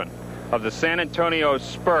George Gervin of the San Antonio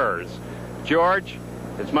Spurs. George,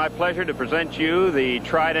 it's my pleasure to present you the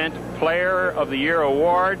Trident Player of the Year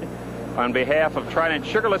Award on behalf of Trident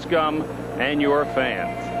Sugarless Gum and your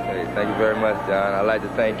fans. Hey, thank you very much, John. I'd like to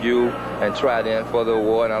thank you and Trident for the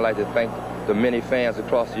award, and I'd like to thank the many fans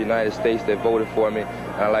across the United States that voted for me.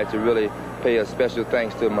 And I'd like to really pay a special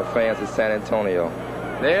thanks to my fans in San Antonio.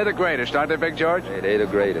 They're the greatest, aren't they, Big George? Hey, they're the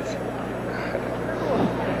greatest.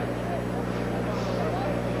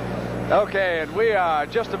 Okay, and we are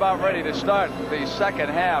just about ready to start the second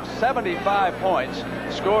half. 75 points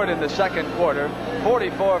scored in the second quarter,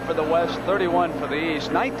 44 for the West, 31 for the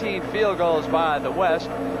East, 19 field goals by the West.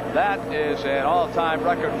 That is an all-time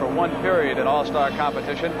record for one period in all-star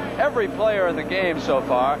competition. Every player in the game so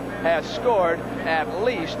far has scored at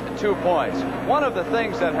least 2 points. One of the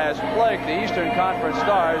things that has plagued the Eastern Conference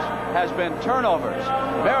Stars has been turnovers.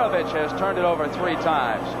 Maravich has turned it over 3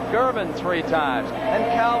 times, Gervin 3 times, and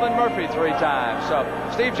Calvin Murphy 3 times. So,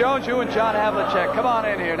 Steve Jones, you and John Havlicek, come on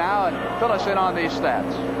in here now and fill us in on these stats.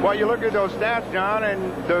 Well, you look at those stats, John,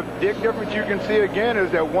 and the big difference you can see again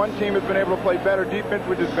is that one team has been able to play better defense,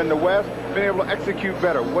 which has been the West, been able to execute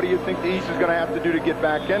better. What do you think the East is going to have to do to get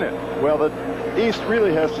back in it? Well, the East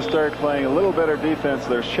really has to start playing a little better defense.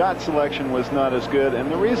 Their shot selection was not as good, and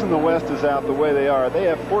the reason the West is out the way they are, they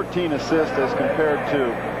have 14 assists as compared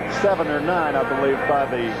to 7 or 9, I believe, by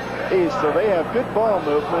the East. So they have good ball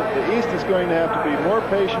movement. The East is going to have to be more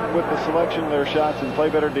patient with the selection of their shots and play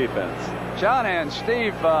better defense. John and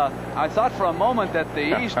Steve, I thought for a moment that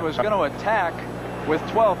the East was going to attack with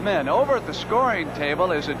 12 men. Over at the scoring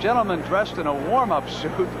table is a gentleman dressed in a warm-up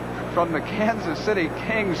suit from the Kansas City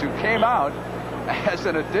Kings who came out as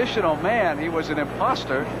an additional man. He was an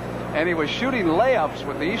imposter, and he was shooting layups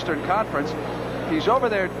with the Eastern Conference. He's over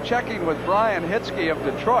there checking with Brian Hitzke of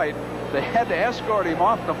Detroit. They had to escort him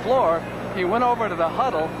off the floor. He went over to the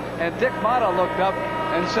huddle, and Dick Motta looked up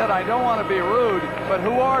and said, "I don't want to be rude, but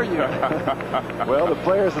who are you?" Well, the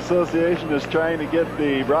Players Association is trying to get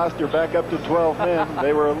the roster back up to 12 men.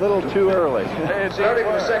 They were a little too early. Starting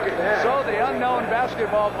the second half. So the unknown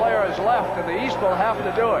basketball player is left, and the East will have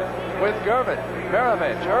to do it with Gervin,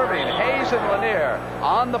 Maravich, Erving, Hayes, and Lanier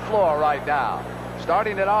on the floor right now.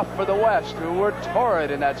 Starting it off for the West, who were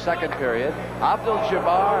torrid in that second period.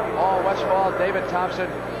 Abdul-Jabbar, Paul Westphal, David Thompson,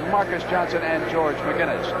 Marcus Johnson, and George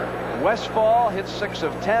McGinnis. Westphal hit 6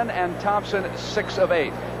 of 10, and Thompson 6 of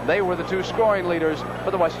 8. They were the 2 scoring leaders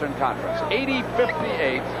for the Western Conference.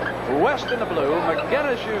 80-58, West in the blue.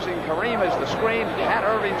 McGinnis using Kareem as the screen. Pat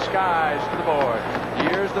Erving skies to the board.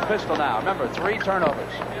 Here's the pistol now. Remember, 3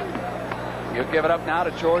 turnovers. You give it up now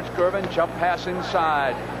to George Gervin. Jump pass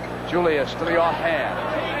inside. Julius to the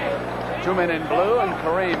offhand. 2 men in blue, and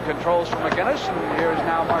Kareem controls from McGinnis. And here's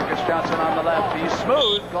now Marcus Johnson on the left. He's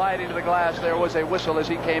smooth, gliding to the glass. There was a whistle as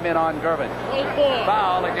he came in on Gervin.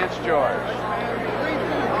 Foul against George.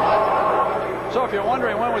 So if you're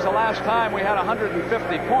wondering when was the last time we had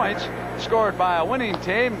 150 points scored by a winning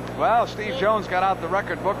team, well, Steve Jones got out the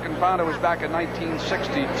record book and found it was back in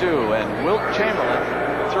 1962. And Wilt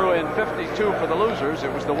Chamberlain threw in 52 for the losers.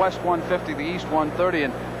 It was the West 150, the East 130.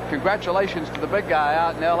 And congratulations to the big guy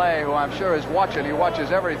out in L.A. who I'm sure is watching. He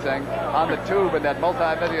watches everything on the tube in that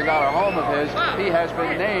multi-million-dollar home of his. He has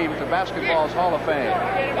been named to basketball's Hall of Fame.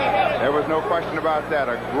 There was no question about that.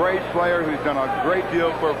 A great player who's done a great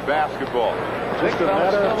deal for basketball. Just a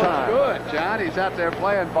matter of time. Good, John. He's out there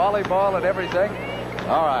playing volleyball and everything.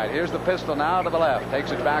 All right, here's the pistol now to the left.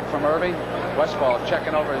 Takes it back from Erving. Westphal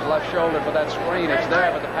checking over his left shoulder for that screen. It's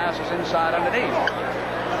there, but the pass is inside underneath.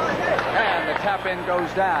 And the tap-in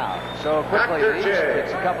goes down. So quickly, the East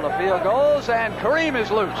gets a couple of field goals, and Kareem is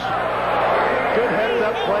loose. Good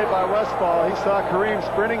heads-up play by Westphal. He saw Kareem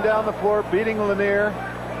sprinting down the floor, beating Lanier.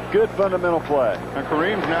 Good fundamental play. And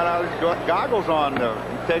Kareem's not out his goggles on, though.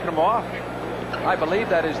 He's taking them off. I believe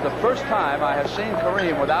that is the first time I have seen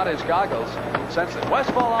Kareem without his goggles since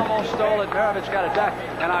Westfall almost stole it. Maravich got it back.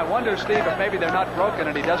 And I wonder, Steve, if maybe they're not broken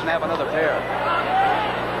and he doesn't have another pair.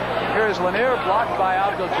 Here is Lanier, blocked by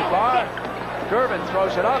Abdul-Jabbar. Gervin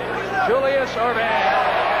throws it up. Julius Erving.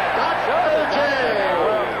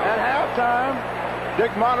 At halftime,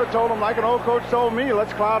 Dick Motter told him, like an old coach told me,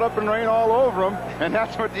 let's cloud up and rain all over him. And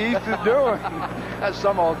that's what the East is doing. That's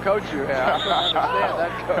some old coach you have. I couldn't understand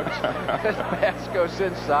that, coach. This pass goes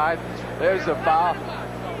inside. There's a foul.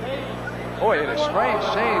 Boy, it is strange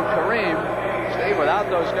seeing Kareem, Steve, without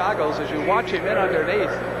those goggles as you watch him in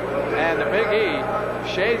underneath. And the Big E,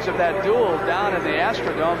 shades of that duel down in the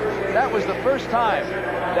Astrodome. That was the first time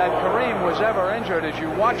that Kareem was ever injured as you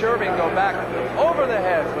watch Erving go back over the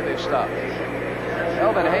head with his stuff.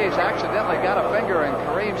 Elvin Hayes accidentally got a finger in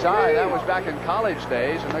Kareem's eye. That was back in college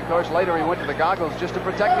days. And, of course, later he went to the goggles just to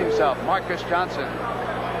protect himself. Marcus Johnson.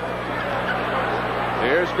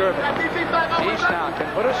 Here's Gervin. East now can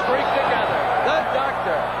put a streak together. The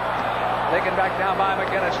Doctor. Taken back down by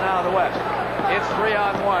McGinnis now to the West. It's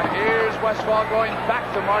 3-on-1. Here's Westfall going back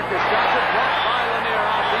to Marcus Johnson. Blocked by Lanier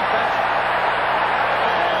on defense.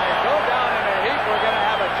 And they go down in a heap. We're going to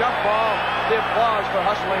have a jump ball. The applause for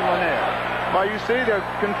hustling Lanier. Well, you see, the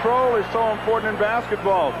control is so important in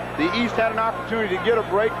basketball. The East had an opportunity to get a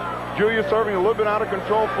break. Julius Erving a little bit out of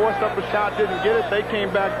control, forced up a shot, didn't get it. They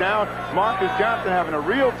came back down. Marcus Johnson having a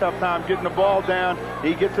real tough time getting the ball down.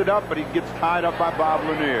 He gets it up, but he gets tied up by Bob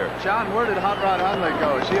Lanier. John, where did Hot Rod Hundley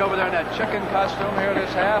go? Is he over there in that chicken costume here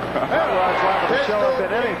this half? Hot Rod's liable to show up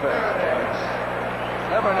in anything.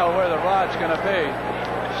 Never know where the rod's going to be.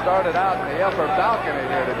 Started out in the upper balcony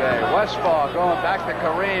here today. Westfall going back to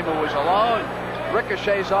Kareem, who was alone.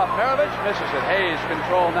 Ricochets off Maravich, misses it. Hayes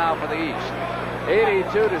control now for the East.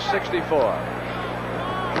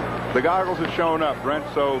 82-64. The goggles have shown up, Brent,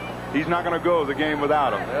 so he's not going to go the game without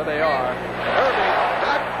them. There they are. Erving,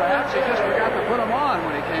 perhaps he just forgot to put them on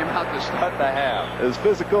when he came out to start the half. As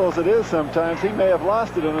physical as it is sometimes, he may have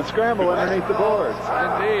lost it in a scramble underneath the boards.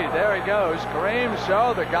 Indeed, there he goes. Kareem,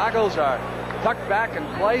 so the goggles are tucked back in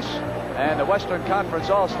place, and the Western Conference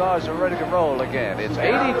All-Stars are ready to roll again. It's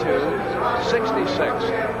 82-66.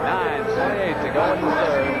 9:28 to go in the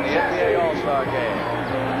third in the NBA All-Star game.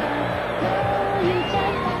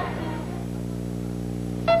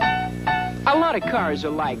 A lot of cars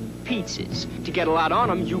are like pizzas. To get a lot on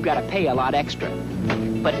them, you gotta pay a lot extra.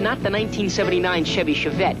 But not the 1979 Chevy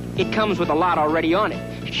Chevette. It comes with a lot already on it.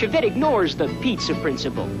 Chevette ignores the pizza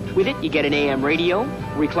principle. With it, you get an AM radio,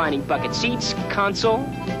 reclining bucket seats, console,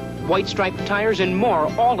 white striped tires, and more,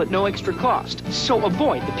 all at no extra cost. So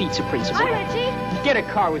avoid the pizza principle. Hi, Richie. Get a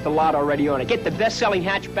car with a lot already on it. Get the best-selling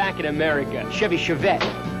hatchback in America, Chevy Chevette.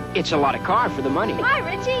 It's a lot of car for the money. Hi,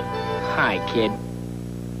 Richie. Hi, kid.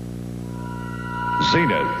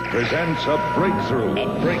 Zenith presents a breakthrough. A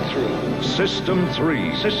breakthrough. System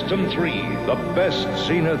 3. System 3. The best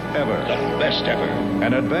Zenith ever. The best ever.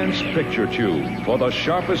 An advanced picture tube for the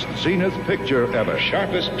sharpest Zenith picture ever.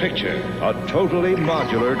 Sharpest picture. A totally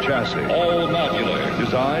modular chassis. All modular.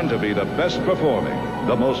 Designed to be the best performing,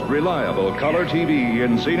 the most reliable color TV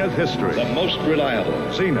in Zenith history. The most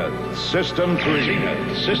reliable. Zenith System 3.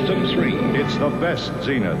 Zenith System 3. It's the best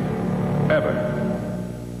Zenith ever.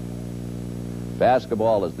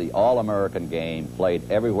 Basketball is the all-American game played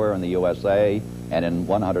everywhere in the USA and in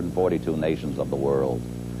 142 nations of the world.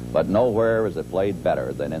 But nowhere is it played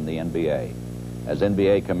better than in the NBA. As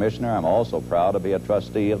NBA commissioner, I'm also proud to be a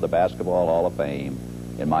trustee of the Basketball Hall of Fame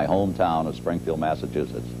in my hometown of Springfield,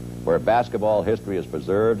 Massachusetts, where basketball history is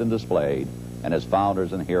preserved and displayed and its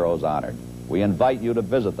founders and heroes honored. We invite you to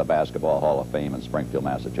visit the Basketball Hall of Fame in Springfield,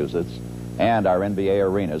 Massachusetts, and our NBA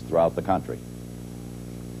arenas throughout the country.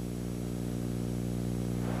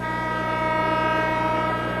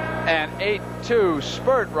 An 8-2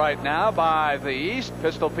 spurt right now by the East.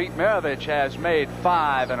 Pistol Pete Maravich has made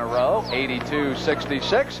 5 in a row,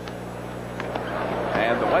 82-66.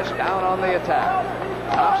 And the West down on the attack.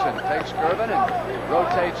 Thompson takes Gervin and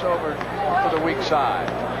rotates over to the weak side.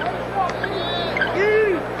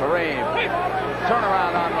 Kareem,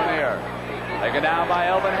 turnaround on Lanier. Taken down by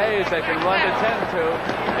Elvin Hayes. They can run to 10-2.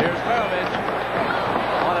 Here's Maravich.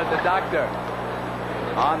 Wanted the Doctor.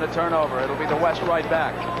 On the turnover, it'll be the West right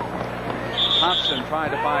back. Thompson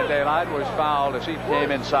trying to find daylight was fouled as he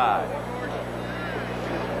came inside.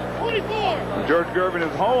 George Gervin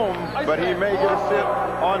is home, but he may get a sit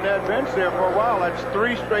on that bench there for a while. That's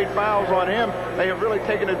 3 straight fouls on him. They have really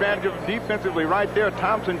taken advantage of defensively right there.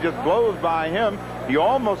 Thompson just blows by him. He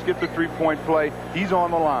almost gets a 3-point play. He's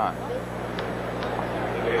on the line.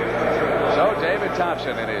 So David David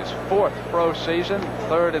Thompson in his 4th pro season,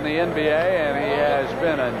 3rd in the NBA, and he has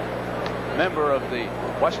been a member of the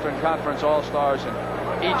Western Conference All-Stars in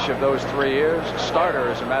each of those 3 years. Starter,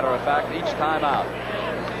 as a matter of fact, each time out.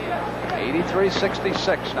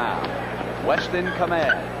 83-66 now. West in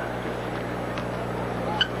command.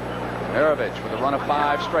 Maravich with a run of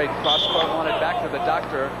 5 straight. Crosscourt wanted back to the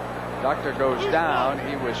Doctor. Doctor goes down.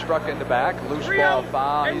 He was struck in the back. Loose ball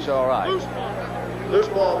foul. He's all right. Loose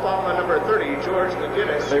ball foul on number 30, George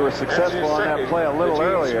McGinnis. They were successful on that play a little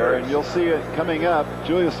earlier, and you'll see it coming up.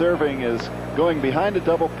 Julius Erving is going behind a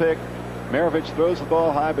double pick. Maravich throws the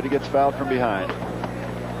ball high, but he gets fouled from behind.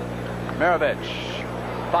 Maravich,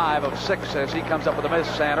 5 of 6 as he comes up with a miss,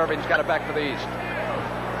 and Irving's got it back to the east.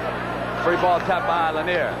 Free ball tapped by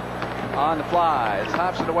Lanier. On the fly. It's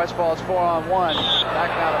Thompson to Westfall's 4-on-1. Back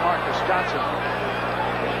now to Marcus Johnson.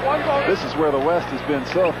 This is where the West has been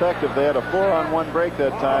so effective. They had a 4-on-1 break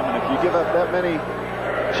that time, and if you give up that many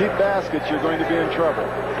cheap baskets, you're going to be in trouble.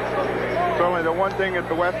 Certainly the one thing that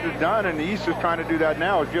the West has done, and the East is trying to do that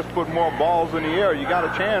now, is just put more balls in the air. You got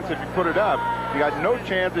a chance if you put it up. You got no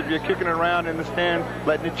chance if you're kicking it around in the stand,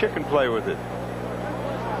 letting the chicken play with it.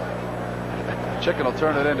 Chicken will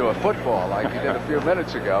turn it into a football like he did a few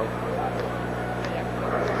minutes ago.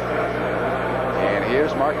 And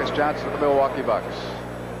here's Marcus Johnson of the Milwaukee Bucks.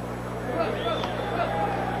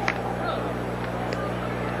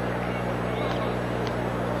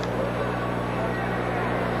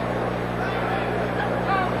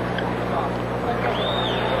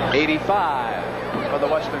 '85 for the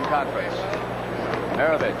Western Conference.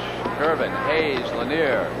 Maravich, Irvin, Hayes,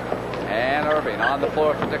 Lanier, and Irving on the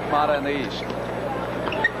floor for Dick Motta in the East.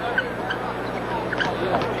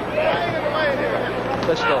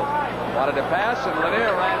 Pistol wanted to pass, and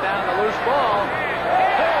Lanier ran down the loose ball.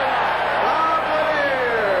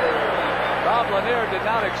 Rob Lanier did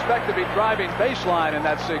not expect to be driving baseline in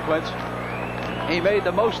that sequence. He made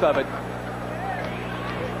the most of it.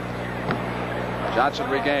 Johnson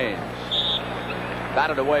regains.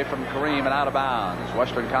 Batted away from Kareem and out of bounds.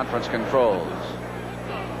 Western Conference controls.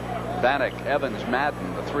 Vanek, Evans,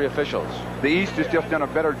 Madden, the 3 officials. The East has just done a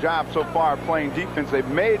better job so far playing defense. They've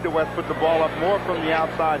made the West put the ball up more from the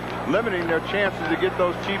outside, limiting their chances to get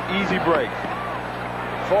those cheap, easy breaks.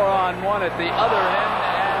 4-on-1 at the other end,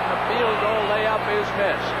 and the field goal layup is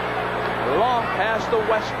missed. Long past the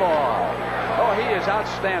Westfall. Oh, he is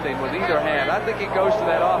outstanding with either hand. I think he goes to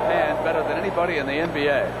that offhand better than anybody in the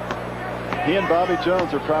NBA. He and Bobby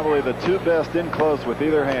Jones are probably the 2 best in close with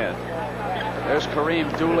either hand. There's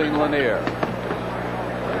Kareem dueling Lanier.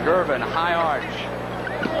 Gervin, high arch.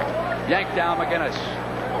 Yanked down McGinnis.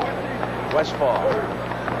 Westfall.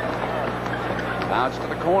 Bounce to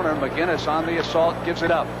the corner. McGinnis on the assault, gives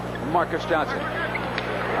it up. Marcus Johnson.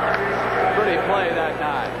 Pretty play that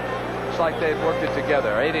night. Looks like they've worked it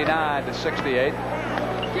together. 89-68.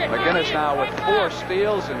 McGinnis now with 4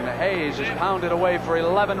 steals, and Hayes has pounded away for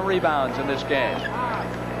 11 rebounds in this game.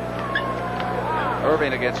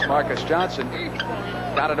 Irving against Marcus Johnson.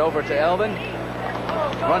 Got it over to Elvin.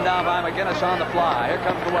 Run down by McGinnis on the fly. Here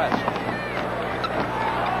comes the West.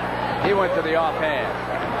 He went to the offhand.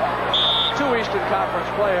 2 Eastern Conference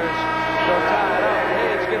players go tied up.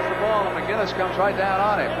 Hayes gets the ball, and McGinnis comes right down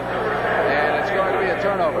on him. And it's going to be a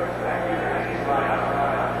turnover.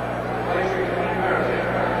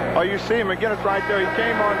 Oh, you see McGinnis right there. He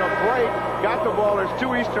came on the break, got the ball. There's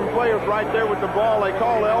 2 Eastern players right there with the ball. They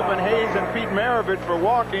call Elvin Hayes and Pete Maravich for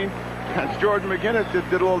walking. And George McGinnis just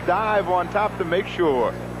did a little dive on top to make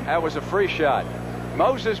sure. That was a free shot.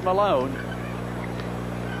 Moses Malone.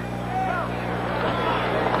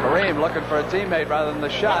 Kareem looking for a teammate rather than the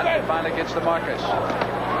shot. And finally gets to Marcus.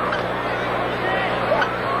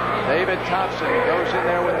 David Thompson goes in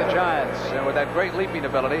there with the Giants. And with that great leaping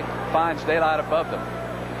ability, finds daylight above them.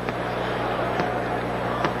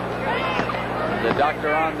 The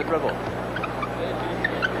Doctor on the dribble.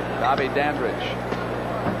 Bobby Dandridge.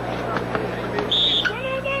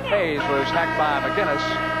 Hayes was hacked by McGinnis,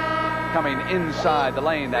 coming inside the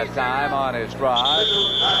lane that time on his drive.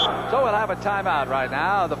 So we'll have a timeout right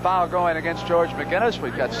now. The foul going against George McGinnis.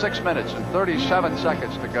 We've got 6 minutes and 37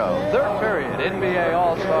 seconds to go. 3rd period, NBA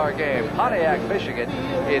All-Star game, Pontiac, Michigan.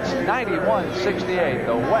 It's 91-68,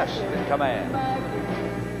 the West in command.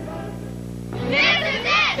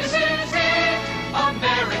 This is it,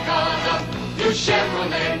 America, new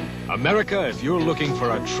Chevrolet. America, if you're looking for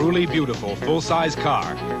a truly beautiful full-size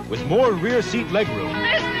car with more rear seat legroom,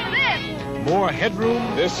 This is it. more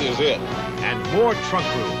headroom, This is it. and more trunk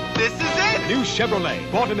room. This is it. New Chevrolet,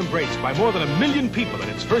 bought and embraced by more than 1 million people in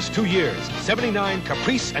its first 2 years. 79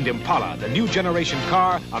 Caprice and Impala, the new generation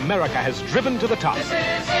car America has driven to the top. This is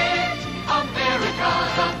it, America.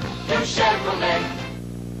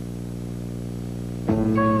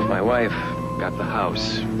 My wife got the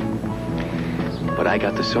house, but I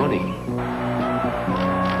got the Sony.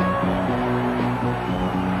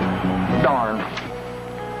 Darn.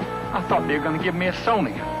 I thought they were going to give me a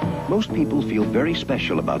Sony. Most people feel very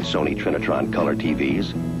special about Sony Trinitron Color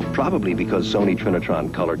TVs, probably because Sony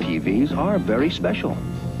Trinitron Color TVs are very special.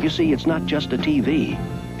 You see, it's not just a TV,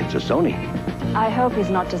 it's a Sony. I hope he's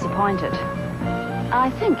not disappointed. I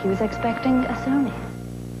think he was expecting a Sony.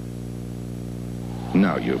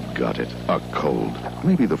 Now you've got it. A cold.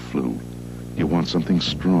 Maybe the flu. You want something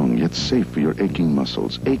strong, yet safe for your aching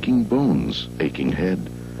muscles, aching bones, aching head.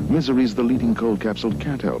 Misery's the leading cold capsule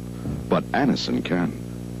can't help, but Anacin can.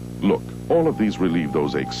 Look, all of these relieve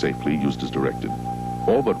those aches safely, used as directed.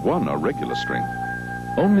 All but one are regular strength.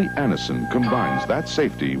 Only Anacin combines that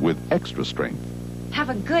safety with extra strength. Have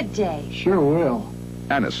a good day. Sure will.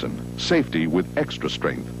 Anacin, safety with extra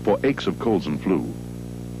strength for aches of colds and flu.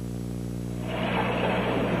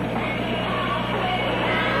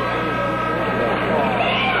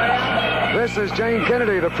 This is Jane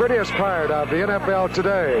Kennedy, the prettiest part of the NFL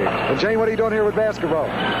today. And Jane, what are you doing here with basketball?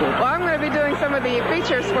 Well, I'm going to be doing some of the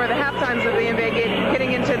features for the halftimes of the NBA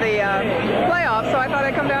getting into the playoffs, so I thought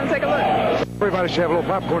I'd come down and take a look. Everybody should have a little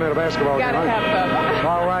popcorn at a basketball game. Gotta have some.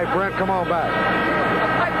 All right, Brent, come on back.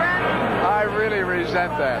 Hi, Brent. I really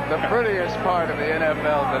resent that. The prettiest part of the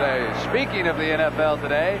NFL today. Speaking of the NFL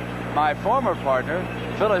today, my former partner,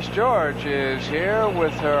 Phyllis George, is here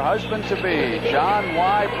with her husband-to-be, John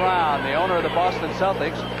Y. Brown, the owner of the Boston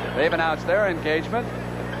Celtics. They've announced their engagement.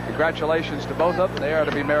 Congratulations to both of them. They are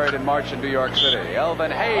to be married in March in New York City.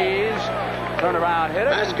 Elvin Hayes, turnaround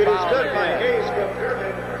hitter. Basket is good by Hayes from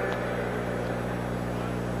Irving.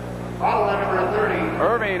 Foul on number 30.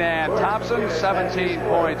 Irving and Thompson, 17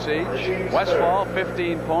 points each. Westfall,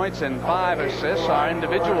 15 points and 5 assists. Our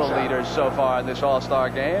individual leaders so far in this All-Star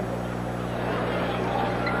game.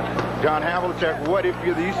 John Havlicek, what if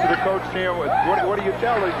you're the East of the coach team? What do you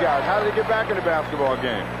tell these guys? How do they get back in the basketball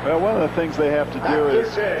game? Well, one of the things they have to do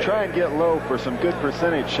is try and get low for some good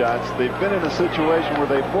percentage shots. They've been in a situation where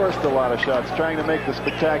they forced a lot of shots, trying to make the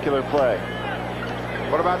spectacular play.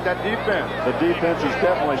 What about that defense? The defense is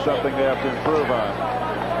definitely something they have to improve on.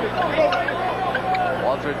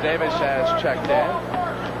 Walter Davis has checked in.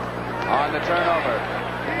 On the turnover,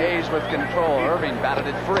 Hayes with control. Irving batted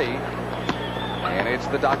it free. And it's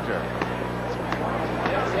the doctor.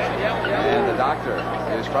 And the doctor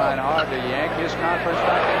is trying hard to yank his conference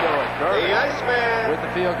back into it. The Iceman with the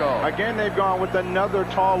field goal. Again, they've gone with another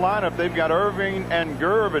tall lineup. They've got Irving and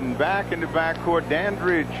Gervin back in the backcourt.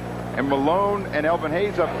 Dandridge and Malone and Elvin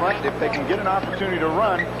Hayes up front. If they can get an opportunity to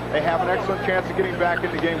run, they have an excellent chance of getting back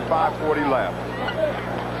into game. 5:40 left.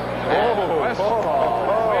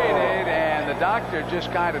 Waited, and the doctor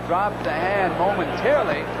just kind of dropped the hand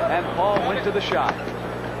momentarily, and Paul went to the shot.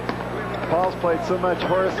 Paul's played so much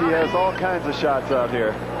horse, he has all kinds of shots out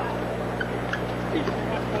here.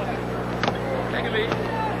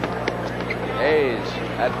 Hayes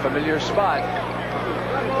at familiar spot.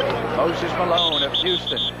 Moses Malone of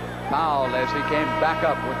Houston fouled as he came back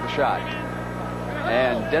up with the shot.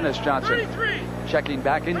 And Dennis Johnson checking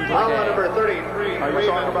back into the game. Number 33. You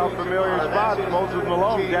talk about familiar spots. Moses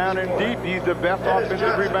Malone down and deep. He's the best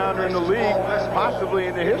offensive rebounder in the league, possibly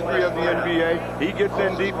in the history of the NBA. He gets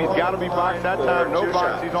in deep. He's got to be boxed that time. No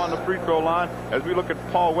box. He's on the free throw line. As we look at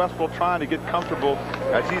Paul Westphal trying to get comfortable,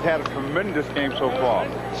 as he's had a tremendous game so far.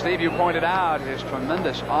 Steve, you pointed out his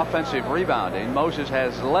tremendous offensive rebounding. Moses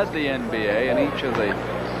has led the NBA in each of the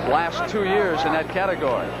last 2 years in that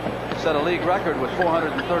category. Set a league record with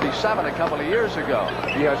 437 a couple of years ago.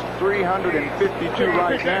 He has 352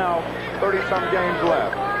 right now, 30-some games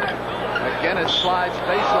left. Again, it slides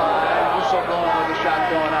baseline. Whistle blowing with the shot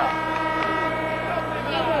going up.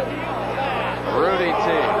 Rudy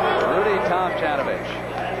Tomjanovich.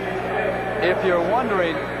 If you're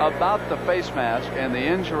wondering about the face mask and the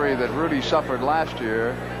injury that Rudy suffered last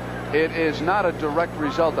year, it is not a direct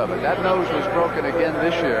result of it. That nose was broken again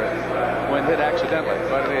this year when hit accidentally.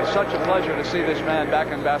 But it is such a pleasure to see this man back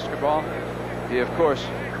in basketball. He, of course,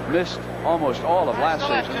 missed almost all of last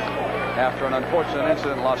season after an unfortunate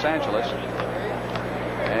incident in Los Angeles.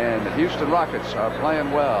 And the Houston Rockets are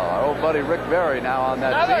playing well. Our old buddy Rick Barry now on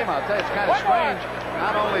that team. I'll tell you, it's kind of strange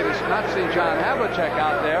not only to not see John Havlicek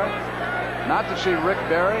out there, not to see Rick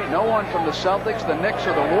Barry, no one from the Celtics, the Knicks,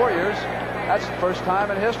 or the Warriors. That's the first time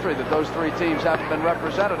in history that those three teams haven't been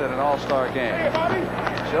represented in an all-star game.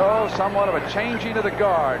 So somewhat of a changing of the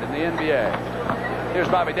guard in the NBA. Here's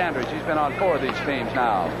Bobby Dandridge. He's been on 4 of these teams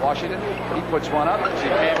now. Washington, he puts one up as he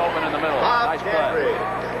came open in the middle. Nice play.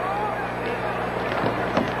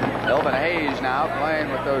 Elvin Hayes now playing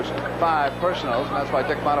with those 5 personals, and that's why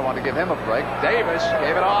Dick Motta wanted to give him a break. Davis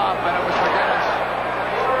gave it off, and it was for Guinness.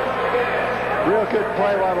 Real good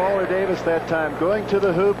play by Walter Davis that time. Going to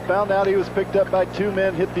the hoop, found out he was picked up by 2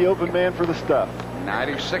 men, hit the open man for the stuff.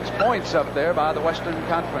 96 points up there by the Western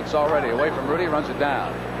Conference already. Away from Rudy, runs it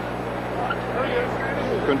down.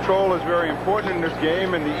 Control is very important in this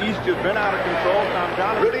game, and the East has been out of control.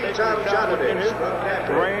 Rudy Tomjanovich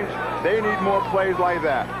from range. They need more plays like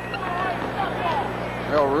that.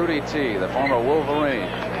 Well, Rudy T., the former Wolverine,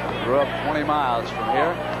 grew up 20 miles from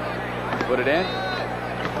here. Put it in.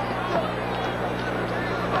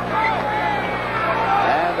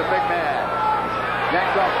 And the big man.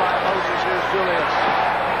 Yanked off by Moses. Here's Julius.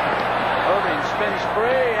 Irving spins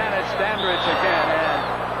free, and it's Dandridge again. And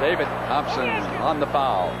David Thompson on the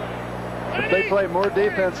foul. If they play more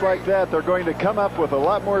defense like that, they're going to come up with a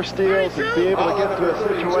lot more steals and be able to get to a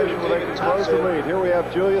situation where they can close the lead. Here we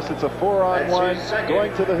have Julius. It's a 4-on-1.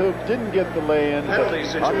 Going to the hoop, didn't get the lay-in, but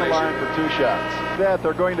on the line for 2 shots. That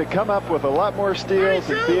they're going to come up with a lot more steals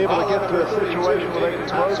and be able to get to a situation where they can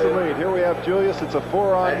close the lead. Here we have Julius. It's a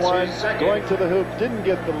 4-on-1. Going to the hoop, didn't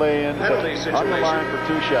get the lay-in, but on the line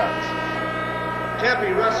for 2 shots.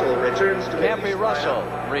 Campy Russell returns to Campy Russell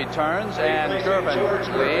returns, and Gervin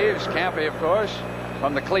leaves. Campy, of course,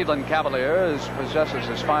 from the Cleveland Cavaliers, possesses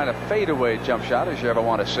as fine a fadeaway jump shot as you ever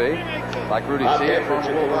want to see, like Rudy T.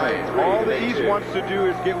 All the East wants to do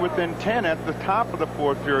is get within 10 at the top of the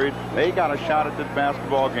 4th period. They got a shot at this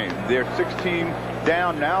basketball game. They're 16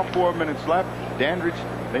 down now, 4 minutes left. Dandridge,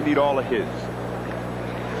 they need all of his.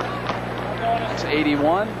 It's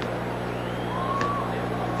 81.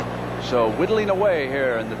 So whittling away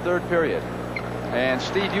here in the 3rd period. And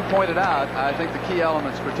Steve, you pointed out, I think the key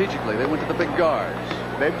element strategically, they went to the big guards.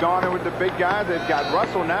 They've gone in with the big guys. They've got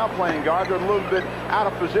Russell now playing guard. They're a little bit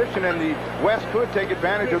out of position, and the West could take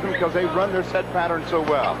advantage of them because they run their set pattern so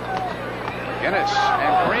well. Guinness,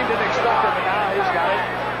 and Kareem didn't expect it, but now he's got it.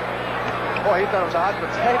 Boy, he thought it was a hot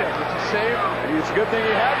potato. Did you see him? It's a good thing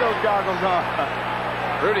he had those goggles on.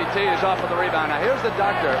 Rudy T. is off with the rebound. Now here's the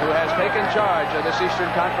doctor who has taken charge of this Eastern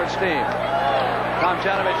Conference team.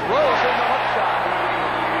 Tomjanovich rolls in the hook shot.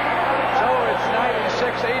 So it's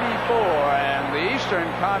 96-84, and the Eastern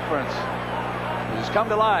Conference has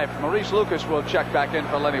come to life. Maurice Lucas will check back in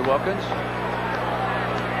for Lenny Wilkins.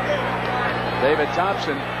 David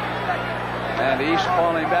Thompson, and the East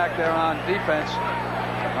falling back there on defense,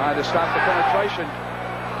 trying to stop the penetration.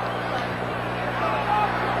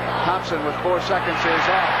 Thompson with 4 seconds is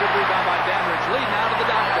off. Good rebound by Dandridge. Lead now to the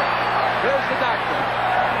doctor. Here's the doctor.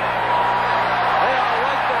 They are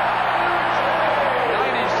right there.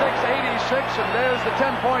 96-86, and there's the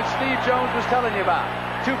 10 points Steve Jones was telling you about.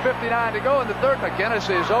 2:59 to go in the 3rd. McGinnis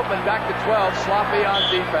is open back to 12. Sloppy on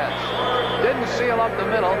defense. Didn't seal up the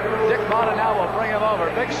middle. Dick Motta now will bring him over.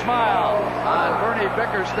 Big smile on Bernie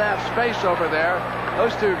Bickerstaff's face over there.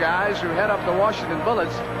 Those 2 guys who head up the Washington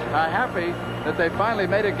Bullets are happy that they finally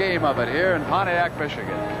made a game of it here in Pontiac,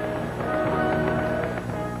 Michigan.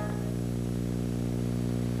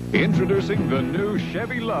 Introducing the new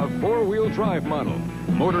Chevy Love 4-wheel drive model.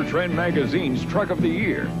 Motor Trend Magazine's Truck of the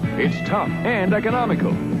Year. It's tough and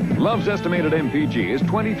economical. Love's estimated MPG is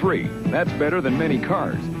 23. That's better than many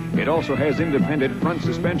cars. It also has independent front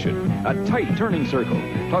suspension, a tight turning circle,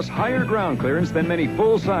 plus higher ground clearance than many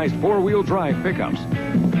full-sized 4-wheel drive pickups.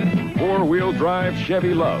 4-wheel drive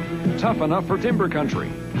Chevy Love. Tough enough for timber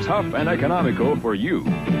country. Tough and economical for you.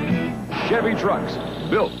 Chevy trucks,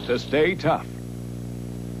 built to stay tough.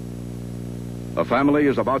 A family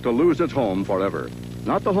is about to lose its home forever.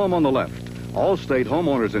 Not the home on the left. Allstate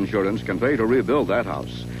Homeowners Insurance can pay to rebuild that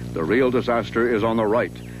house. The real disaster is on the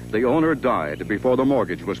right. The owner died before the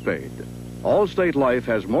mortgage was paid. Allstate Life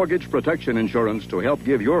has mortgage protection insurance to help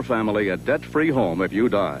give your family a debt-free home if you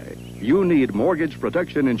die. You need mortgage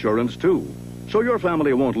protection insurance, too. So your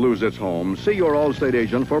family won't lose its home, see your Allstate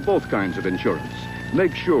agent for both kinds of insurance.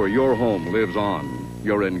 Make sure your home lives on.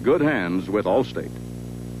 You're in good hands with Allstate.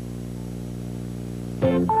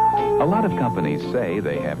 A lot of companies say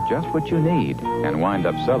they have just what you need and wind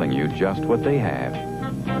up selling you just what they have.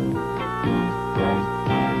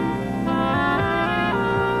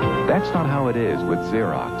 That's not how it is with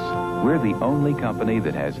Xerox. We're the only company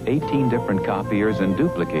that has 18 different copiers and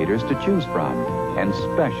duplicators to choose from, and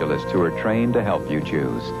specialists who are trained to help you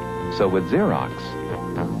choose. So with Xerox,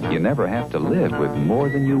 you never have to live with more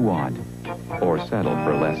than you want or settle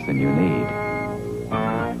for less than you need.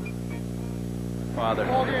 Father.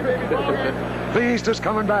 The East is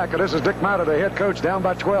coming back, and this is Dick Motta, the head coach, down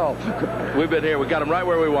by 12. We've been here. We got them right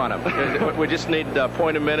where we want them. We just need a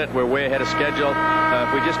point a minute. We're way ahead of schedule.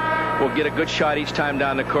 If we just will get a good shot each time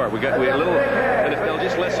down the court. We a little, and if they'll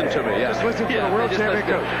just listen to me, yeah. Just listen to the world champion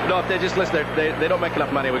coach. No, if they just listen, they don't make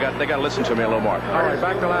enough money. They got to listen to me a little more. All right,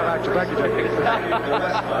 back to live action. Thank you, Jake.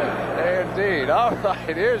 Indeed. All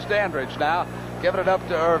right, here's Dandridge now, giving it up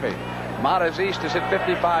to Irving. Mata's East has hit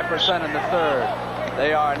 55% in the third.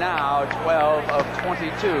 They are now 12 of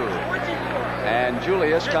 22. And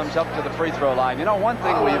Julius comes up to the free throw line. You know, one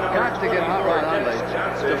thing we've got to get Hot Rod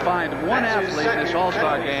Hundley to find one athlete in this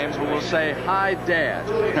All-Star game who will say, "Hi, Dad."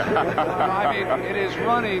 I mean, it is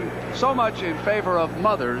running so much in favor of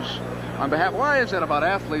mothers on behalf. Why is that about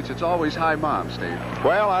athletes? It's always "Hi, Mom," Steve.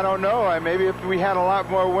 Well, I don't know. Maybe if we had a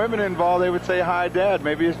lot more women involved, they would say "Hi, Dad."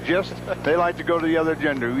 Maybe it's just they like to go to the other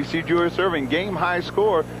gender. We see Julius Irving, game high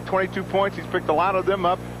score, 22 points. He's picked a lot of them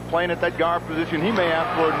up. Playing at that guard position, he may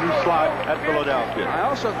ask for a new slot at Philadelphia. I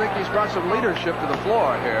also think he's brought some leadership to the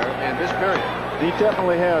floor here in this period. He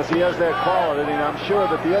definitely has. He has that quality, and I'm sure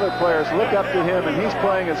that the other players look up to him, and he's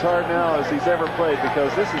playing as hard now as he's ever played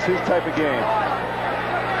because this is his type of game.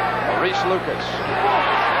 Reese Lucas,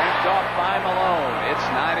 banked off by Malone. It's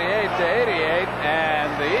 98 to 88,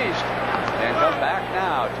 and the East can come back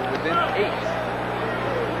now to within 8.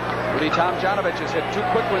 Rudy Tomjanovich has hit 2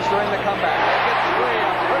 quick ones during the comeback. They get 3,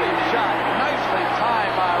 a pretty shot, nicely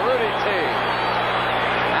timed by Rudy T.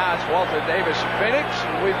 Now it's Walter Davis Phoenix,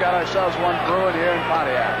 and we've got ourselves one brewing here in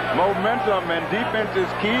Pontiac. Momentum and defense is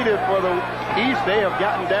key for the East. They have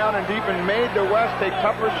gotten down and deep and made the West take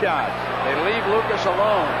tougher shots. They leave Lucas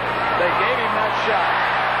alone. They gave him that shot.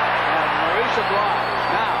 And Maurice obliged.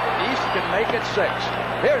 Now, East can make it 6.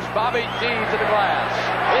 Here's Bobby D to the glass.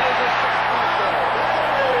 It is a 6-point game.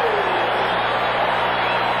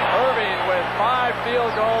 Irving with 5 field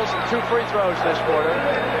goals and 2 free throws this quarter.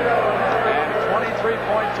 And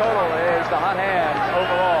 23-point total is the hot hand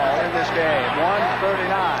overall in this game. 139.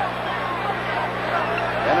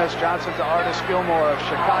 Dennis Johnson to Artis Gilmore of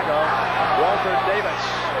Chicago. Walter Davis.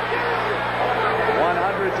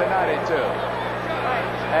 100 to 92.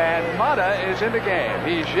 And Mata is in the game.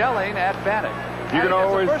 He's yelling at Bannock. You can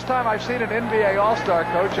always. It's the first time I've seen an NBA All-Star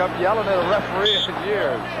coach up yelling at a referee in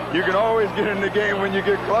years. You can always get in the game when you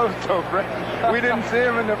get close, though, Frank. We didn't see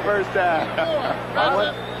him in the first half. I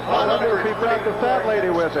wonder if he brought the fat lady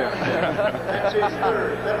with him. That's his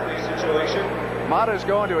third penalty situation. Mata's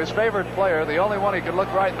going to his favorite player, the only one he could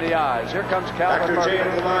look right in the eyes. Here comes Calvin Dr. Murphy.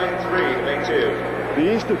 James line 3 to make 2.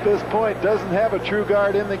 The East at this point doesn't have a true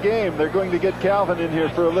guard in the game. They're going to get Calvin in here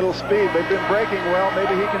for a little speed. They've been breaking well.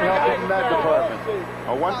 Maybe he can help them in that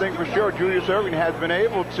department. One thing for sure, Julius Irving has been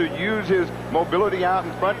able to use his mobility out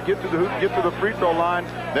in front, get to the hoop, get to the free throw line.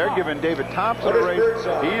 They're giving David Thompson a race.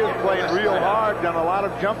 He has played real hard, done a lot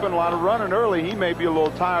of jumping, a lot of running early. He may be a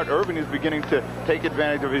little tired. Irving is beginning to take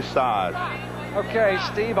advantage of his size. Okay,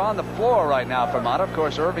 Steve, on the floor right now for Mata. Of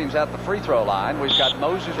course, Irving's at the free throw line. We've got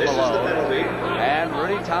Moses Malone and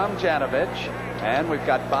Rudy Tomjanovich. And we've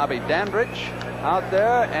got Bobby Dandridge out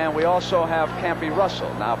there. And we also have Campy Russell.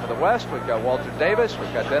 Now for the West, we've got Walter Davis.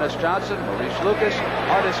 We've got Dennis Johnson, Maurice Lucas,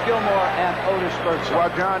 Artis Gilmore, and Otis Birdsong. Well,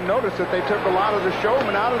 John noticed that they took a lot of the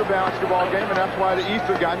showmen out of the basketball game, and that's why the East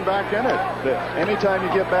have gotten back in it. Anytime you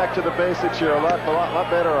get back to the basics, you're a lot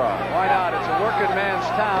better off. Why not? It's a working man's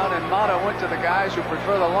town, and Mata went to the guys who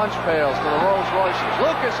prefer the lunch pails to the Rolls Royces.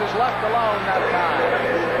 Lucas is left alone that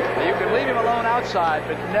time. You can leave him alone outside,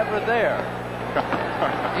 but never there.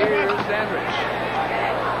 Here's Dandridge.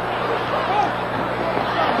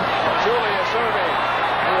 Julius Irving,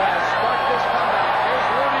 who has sparked this comeback. Here's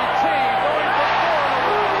Rudy T going for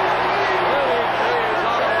 4. Rudy T is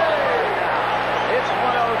on the way. It's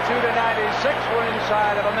 102 to 96. We're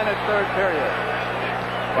inside of a minute, third period.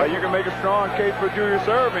 Well, you can make a strong case for Julius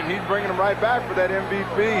Irving. He's bringing them right back for that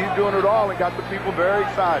MVP. He's doing it all and got the people very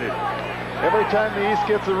excited. Every time the East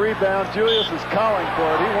gets a rebound, Julius is calling for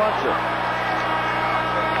it. He wants it.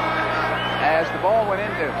 As the ball went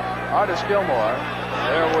into Artis Gilmore,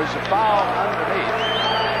 there was a foul underneath.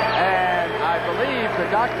 And I believe the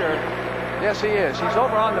doctor, yes, he is. He's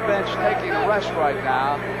over on the bench taking a rest right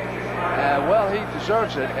now. Well, he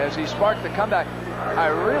deserves it as he sparked the comeback. I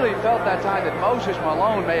really felt that time that Moses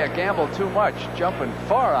Malone may have gambled too much, jumping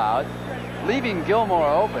far out, leaving Gilmore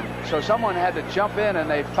open. So someone had to jump in, and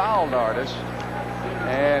they fouled Artis.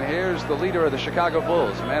 And here's the leader of the Chicago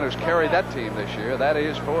Bulls, the man who's carried that team this year. That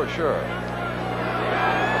is for sure.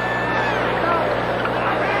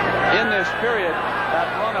 In this period, that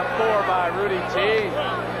run of 4 by Rudy T.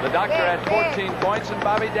 The doctor had 14 points, and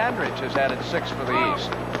Bobby Dandridge has added 6 for the East.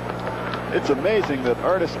 It's amazing that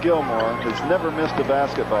Artis Gilmore has never missed a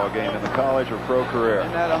basketball game in the college or pro career.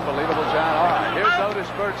 Isn't that unbelievable, John? All right, here's Otis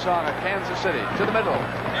Birdsong of Kansas City to the middle.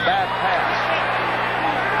 Bad pass.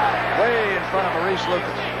 way in front of Maurice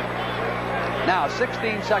Lucas. Now,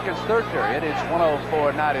 16 seconds, third period. It's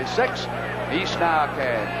 104.96. East now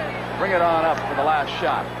can bring it on up for the last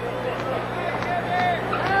shot.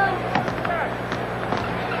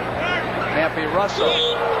 Campy Russell.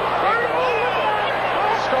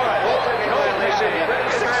 Score it.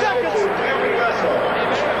 6 seconds.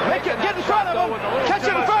 Make it. Get in front of him. Catch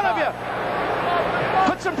it in front of you.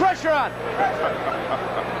 Put some pressure on.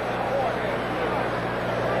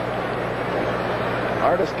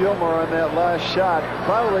 Artis Gilmore on that last shot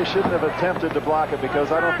probably shouldn't have attempted to block it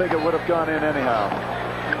because I don't think it would have gone in anyhow.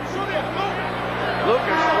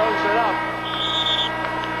 Lucas throws it up.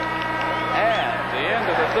 And the end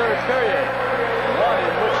of the third period. One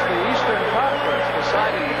in which the Eastern Conference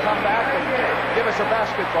decided to come back and give us a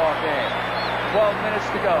basketball game. 12 minutes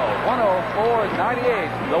to go. 104-98,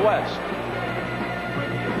 the West.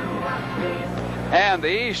 And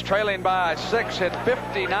the East, trailing by 6, hit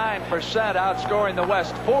 59%, outscoring the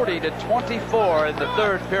West 40-24 in the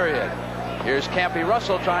third period. Here's Campy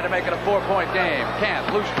Russell trying to make it a 4-point game.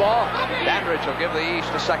 Can't. Loose ball. Dandridge will give the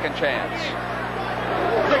East a second chance.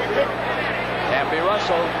 Campy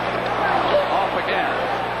Russell off again.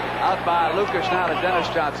 Out by Lucas now to Dennis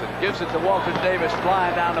Johnson. Gives it to Walton Davis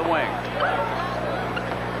flying down the wing.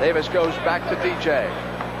 Davis goes back to DJ.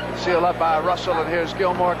 Sealed up by Russell, and here's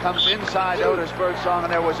Gilmore. Comes inside Otis Birdsong,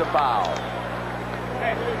 and there was a foul.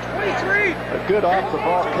 23. A good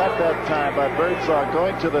off-the-ball cut that time by Birdsong.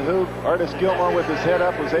 Going to the hoop. Artis Gilmore with his head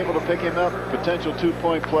up was able to pick him up. Potential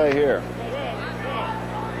 2-point play here.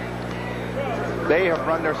 They have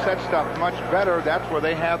run their set stuff much better. That's where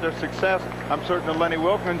they have their success. I'm certain that Lenny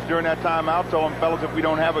Wilkins during that timeout told them, fellas, if we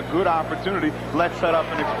don't have a good opportunity, let's set up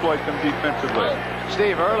and exploit them defensively.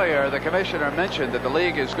 Steve, earlier the commissioner mentioned that the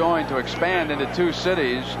league is going to expand into 2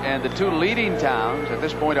 cities, and the 2 leading towns at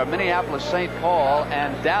this point are Minneapolis, St. Paul,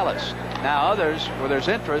 and Dallas. Now others where there's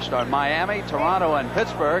interest are Miami, Toronto, and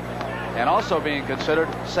Pittsburgh, and also being considered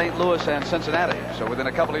St. Louis and Cincinnati. So within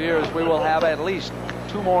a couple of years we will have at least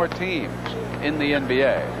 2 more teams in the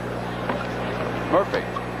NBA. Murphy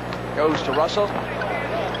goes to Russell.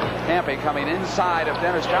 Campy coming inside of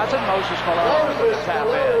Dennis Johnson. Moses Malone with the tap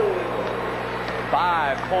in.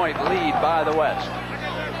 5-point lead by the West.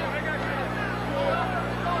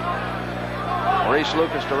 Maurice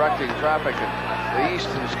Lucas directing traffic, and the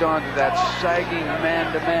East has gone to that sagging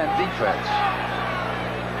man-to-man defense.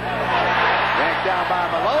 Yanked down by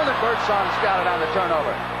Malone, and Birdsong's got it on the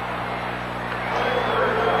turnover.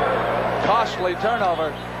 Costly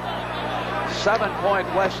turnover.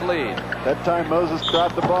 7-point West lead. That time Moses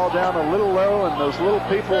dropped the ball down a little low, and those little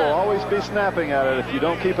people will always be snapping at it if you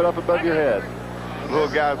don't keep it up above your head. Little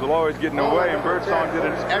guys will always get in the way, and Birdsong did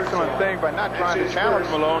an excellent thing by not trying to challenge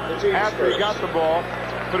Malone. After he got the ball,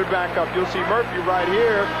 put it back up. You'll see Murphy right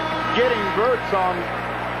here getting Birdsong,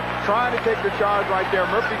 trying to take the charge right there.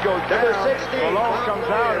 Murphy goes down. Malone comes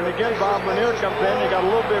out, and again Bob Lanier comes in. They got a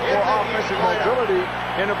little bit more offensive mobility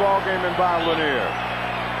in the ball game than Bob Lanier.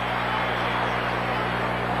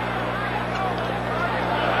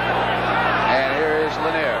 And here is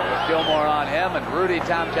Lanier with Gilmore on him and Rudy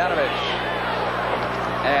Tomjanovich.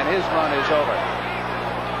 And his run is over.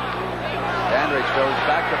 Dandridge goes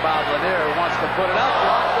back to Bob Lanier, who wants to put it up.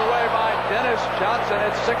 Blocked away by Dennis Johnson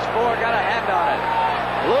at 6'4", got a hand on it.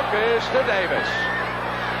 Lucas to Davis.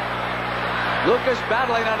 Lucas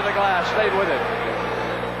battling under the glass, stayed with it.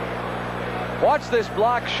 Watch this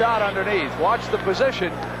block shot underneath. Watch the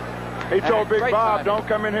position. He told Big Bob, don't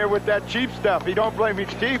come in here with that cheap stuff. He don't blame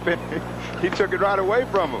he's cheap, and he took it right away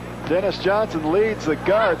from him. Dennis Johnson leads the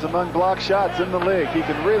guards among block shots in the league. He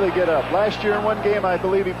can really get up. Last year in one game, I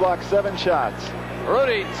believe he blocked 7 shots.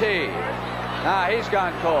 Rudy T. Now he's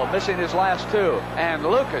gone cold, missing his last 2. And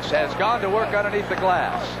Lucas has gone to work underneath the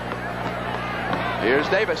glass. Here's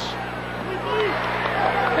Davis.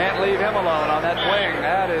 Can't leave him alone on that wing.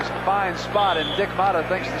 That is a fine spot, and Dick Motta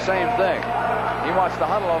thinks the same thing. He wants to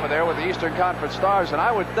huddle over there with the Eastern Conference stars, and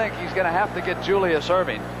I would think he's going to have to get Julius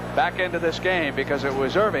Erving back into this game, because it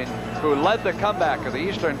was Erving who led the comeback of the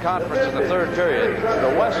Eastern Conference in the third period.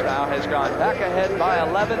 The West now has gone back ahead by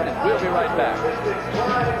 11, and we'll be right back.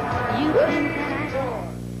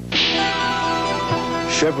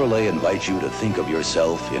 Chevrolet invites you to think of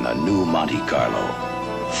yourself in a new Monte Carlo.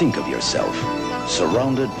 Think of yourself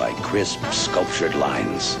surrounded by crisp, sculptured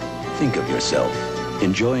lines. Think of yourself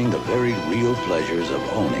enjoying the very real pleasures of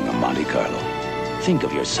owning a Monte Carlo. Think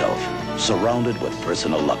of yourself surrounded with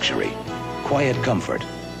personal luxury, quiet comfort,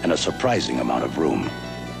 and a surprising amount of room.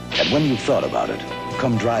 And when you've thought about it,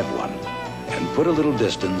 come drive one and put a little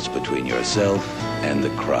distance between yourself and the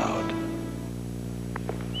crowd.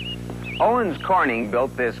 Owens Corning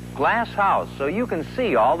built this glass house so you can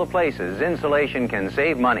see all the places insulation can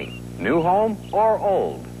save money, new home or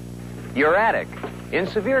old. Your attic. In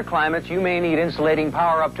severe climates, you may need insulating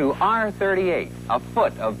power up to R38, a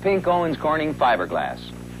foot of pink Owens Corning fiberglass.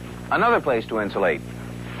 Another place to insulate.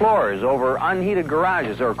 Floors over unheated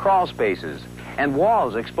garages or crawl spaces, and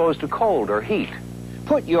walls exposed to cold or heat.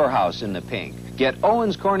 Put your house in the pink. Get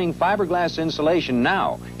Owens Corning fiberglass insulation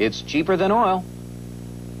now. It's cheaper than oil.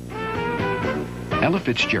 Ella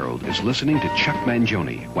Fitzgerald is listening to Chuck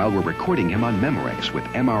Mangione while we're recording him on Memorex with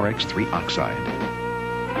MRX3 Oxide.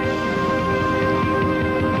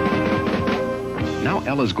 Now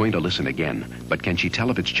Ella's going to listen again, but can she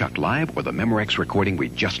tell if it's Chuck live or the Memorex recording we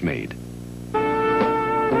just made? Beats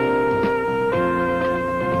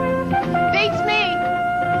me!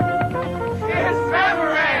 It's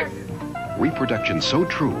Memorex! Reproduction so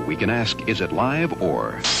true, we can ask, is it live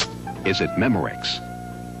or is it Memorex?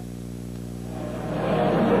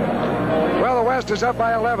 Well, the West is up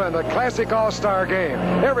by 11, the classic all-star game.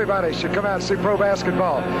 Everybody should come out and see pro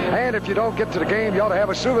basketball. And if you don't get to the game, you ought to have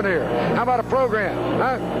a souvenir. How about a program?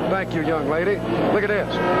 Huh? Thank you, young lady. Look at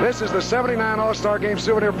this. This is the 79 All-Star Game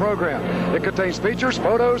souvenir program. It contains features,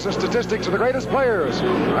 photos, and statistics of the greatest players.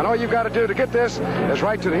 And all you've got to do to get this is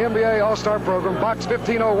write to the NBA All-Star Program, Box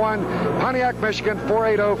 1501, Pontiac, Michigan,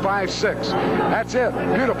 48056. That's it.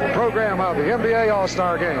 Beautiful program of the NBA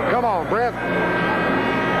All-Star Game. Come on, Brett.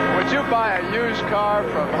 Would you buy a used car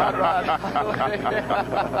from Hot Rod?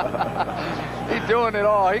 He's doing it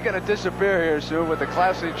all. He's going to disappear here soon with the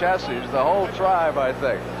classy chassis. The whole tribe, I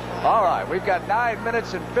think. All right, we've got 9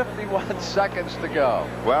 minutes and 51 seconds to go.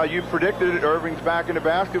 Well, you predicted it. Irving's back in the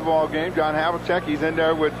basketball game. John Havlicek, he's in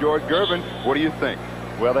there with George Gervin. What do you think?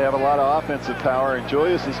 Well, they have a lot of offensive power, and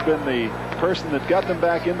Julius has been the person that got them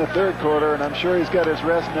back in the third quarter, and I'm sure he's got his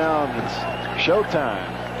rest now, and it's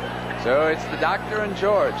showtime. So it's the Doctor and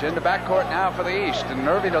George in the backcourt now for the East. And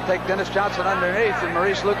Irving will take Dennis Johnson underneath. And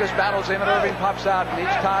Maurice Lucas battles him, and Irving pops out. And he's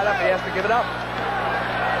tied up. He has to give it up.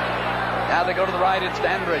 Now they go to the right. It's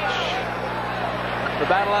Dandridge. The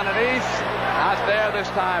battle underneath. Not there this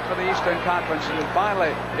time for the Eastern Conference. And finally,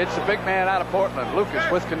 it's the big man out of Portland, Lucas,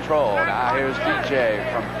 with control. Now here's DJ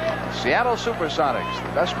from Seattle Supersonics,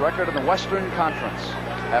 the best record in the Western Conference.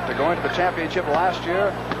 After going to the championship last year,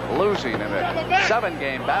 losing in a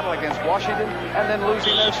 7-game battle against Washington, and then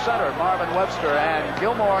losing their center, Marvin Webster, and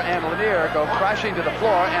Gilmore and Lanier go crashing to the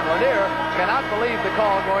floor, and Lanier cannot believe the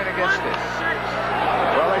call going against it.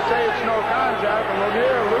 Well, they say it's no contact, and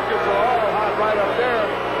Lanier and Lucas are all hot right up there,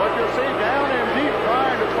 but you'll see down in deep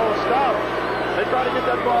trying to post up. They try to get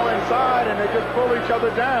that ball inside, and they just pull each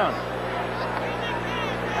other down.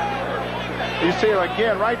 You see it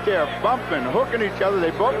again right there, bumping, hooking each other.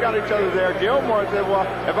 They both got each other there. Gilmore said, well,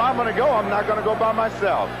 if I'm going to go, I'm not going to go by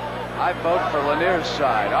myself. I vote for Lanier's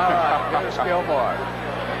side. All right, here's Gilmore.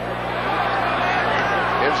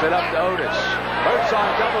 Gives it up to Otis. Hurts on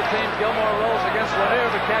double team. Gilmore rolls against Lanier,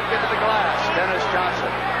 but can't get to the glass. Dennis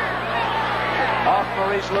Johnson. Off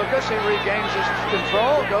Maurice Lucas. He regains his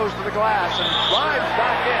control, goes to the glass, and drives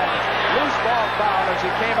back in. Loose ball foul as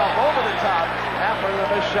he came up over the top after the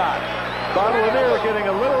missed shot. Bob Lanier getting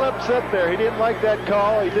a little upset there. He didn't like that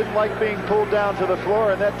call. He didn't like being pulled down to the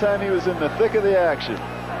floor, and that time he was in the thick of the action.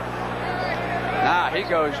 Now he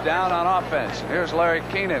goes down on offense. Here's Larry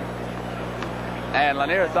Keenan. And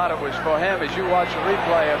Lanier thought it was for him as you watch the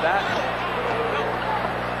replay of that.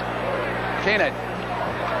 Keenan.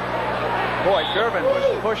 Boy, Gervin was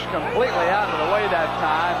pushed completely out of the way that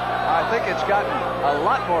time. I think it's gotten a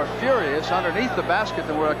lot more furious underneath the basket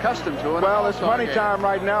than we're accustomed to. Well, it's money time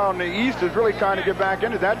right now, and the East is really trying to get back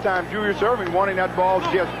into that time. Julius Irving wanting that ball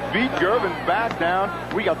just beat Gervin's back down.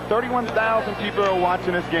 We got 31,000 people who are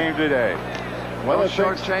watching this game today. Well, it's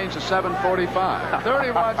short change to 745.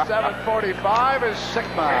 31-745 is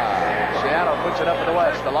Sigma. Seattle puts it up in the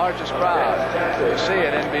West, the largest crowd. You see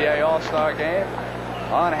it, NBA All-Star Game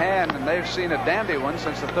on hand, and they've seen a dandy one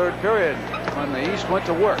since the third period when the East went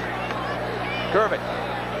to work. Gervin.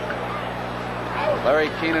 Larry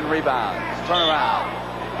Keenan rebounds. Turn around.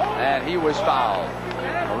 And he was fouled.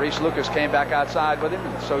 Maurice Lucas came back outside with him,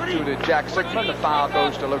 and so too did Jack Sigmund. The foul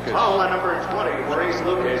goes to Lucas. Foul on number 20, Maurice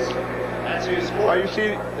Lucas. That's his fourth. Well, you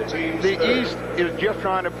see, the East is just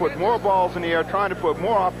trying to put more balls in the air, trying to put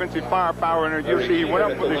more offensive firepower in there. You see, he went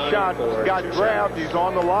up with a shot, got grabbed, he's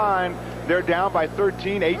on the line. They're down by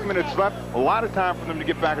 13, 8 minutes left. A lot of time for them to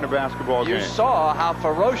get back in the basketball game. You saw how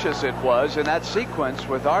ferocious it was in that sequence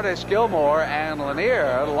with Artis Gilmore and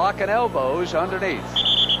Lanier locking elbows underneath.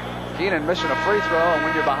 Keenan missing a free throw, and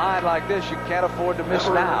when you're behind like this, you can't afford to miss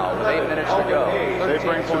now with 8 minutes to go. They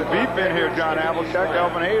bring some beef in here, John Havlicek.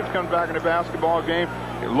 Elvin Hayes comes back in the basketball game.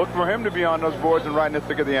 Look for him to be on those boards and right in the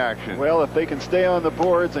thick of the action. Well, if they can stay on the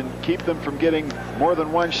boards and keep them from getting more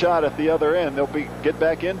than one shot at the other end, they'll get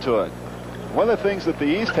back into it. One of the things that the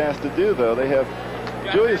East has to do, though, they have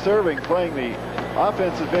Julius Erving playing the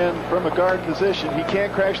offensive end from a guard position. He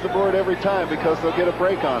can't crash the board every time because they'll get a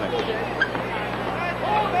break on him.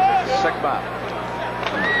 Sikma.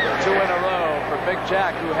 2 in a row for Big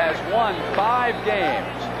Jack, who has won 5 games.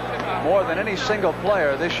 More than any single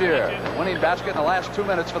player this year. Winning basket in the last 2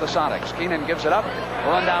 minutes for the Sonics. Keenan gives it up.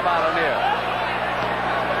 Run down by Lanier.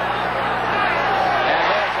 And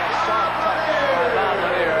there's a soft touch by Bob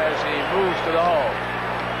Lanier as he moves to the hole.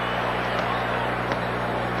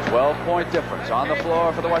 12-point difference on the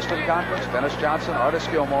floor for the Western Conference. Dennis Johnson, Artis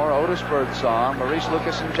Gilmore, Otis Birdsong, Maurice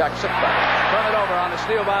Lucas, and Jack Sikma. Turn it over on the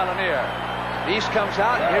steal by Lanier. East comes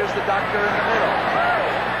out, and here's the doctor in the middle.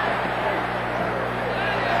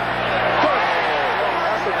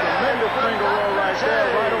 Finger roll right there,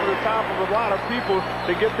 right over the top of a lot of people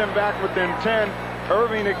to get them back within 10.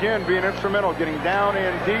 Erving again being instrumental, getting down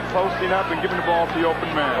in deep, posting up, and giving the ball to the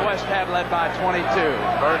open man. The West had led by 22.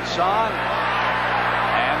 Birdsong,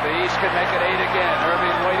 and the East could make it 8 again.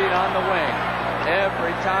 Erving waiting on the wing.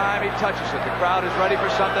 Every time he touches it, the crowd is ready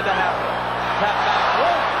for something to happen. Tap back,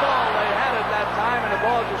 close ball. They had it that time, and the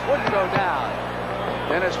ball just wouldn't go down.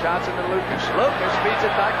 Dennis Johnson to Lucas. Lucas feeds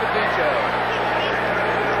it back to BJ.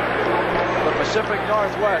 The Pacific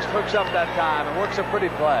Northwest hooks up that time and works a pretty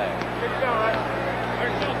play.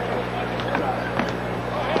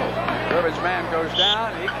 Garbage man goes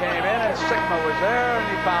down. He came in, and Sikma was there, and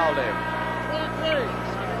he fouled him.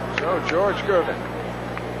 So George Gervin,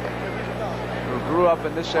 who grew up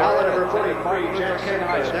in this area, attended Martin Luther King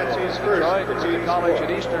High School, Detroit, went to college at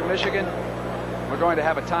Eastern Michigan. We're going to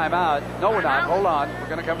have a timeout. No, we're not. Hold on. We're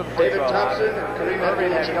going to come to the free throw line.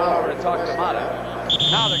 Irving had to go over to talk to Mata.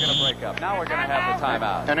 Now they're going to break up. Now we're going to have the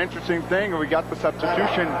timeout. An interesting thing, we got the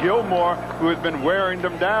substitution, Gilmore, who has been wearing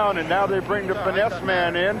them down, and now they bring the finesse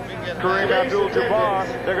man in, Kareem Abdul-Jabbar.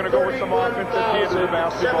 They're going to go with some offense at the end of the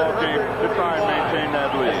basketball game to try and maintain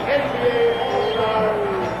that lead.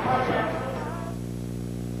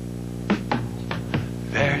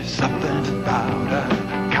 There's something about a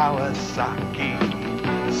Kawasaki,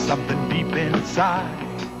 something deep inside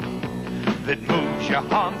that moves you,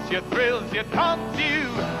 haunts you, thrills you, taunts you,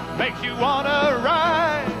 makes you want to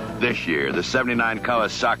ride. This year, the 79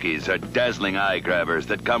 Kawasaki's are dazzling eye grabbers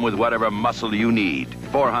that come with whatever muscle you need.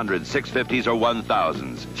 400s, 650s, or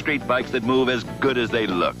 1000s. Street bikes that move as good as they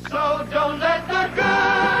look. So don't let the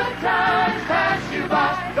good times pass you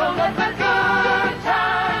by. Don't let the good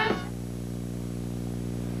times.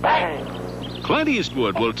 Bang! Clint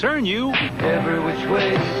Eastwood will turn you every which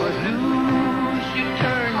way but loose. You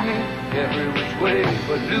turn me every which way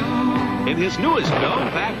but loose. in his newest film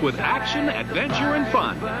packed with action, adventure, and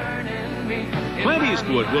fun. Clint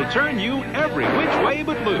Eastwood will turn you every which way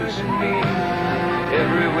but loose.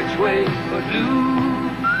 Every which way but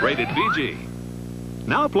loose. Rated PG.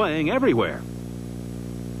 Now playing everywhere.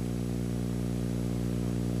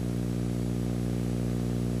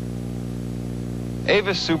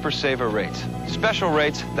 Avis Super Saver rates. Special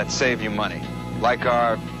rates that save you money. Like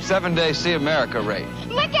our 7-day See America rate.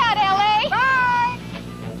 Look out, L.A. Bye.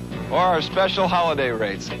 Or our special holiday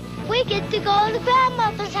rates. We get to go to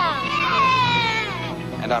grandmother's house.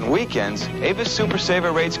 And on weekends, Avis Super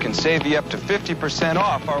Saver rates can save you up to 50%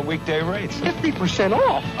 off our weekday rates. 50%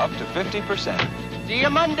 off? Up to 50%. See you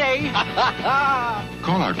Monday.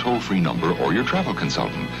 Call our toll-free number or your travel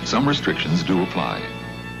consultant. Some restrictions do apply.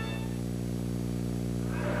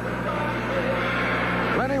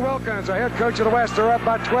 Lenny Wilkins, the head coach of the West, are up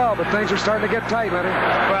by 12, but things are starting to get tight, Lenny.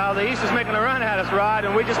 Well, the East is making a run at us, Rod,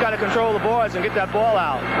 and we just got to control the boards and get that ball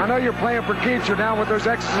out. I know you're playing for keeps. You're down with those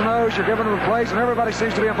X's and O's. You're giving them plays, and everybody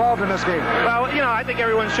seems to be involved in this game. Well, you know, I think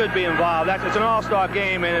everyone should be involved. It's an all-star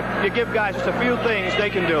game, and if you give guys just a few things,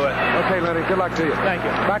 they can do it. Okay, Lenny, good luck to you. Thank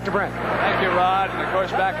you. Back to Brent. Thank you, Rod. And, of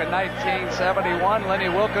course, back in 1971, Lenny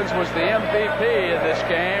Wilkins was the MVP in this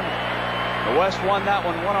game. The West won that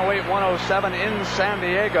one 108-107 in San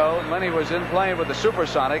Diego. Lenny was in playing with the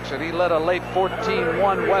Supersonics, and he led a late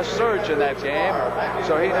 14-1 West surge in that game.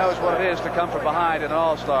 So he knows what it is to come from behind in an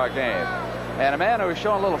all-star game. And a man who was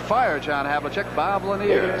showing a little fire, John Havlicek, Bob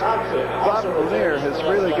Lanier. Bob Lanier has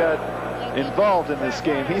really got involved in this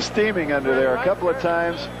game. He's steaming under there a couple of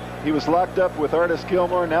times. He was locked up with Artis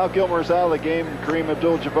Gilmore. Now Gilmore's out of the game, and Kareem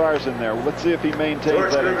Abdul-Jabbar's in there. Let's see if he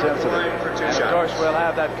maintains that intensity. And, of course, we'll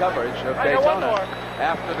have that coverage of Daytona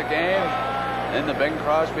after the game. in the Bing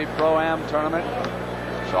Crosby Pro-Am tournament.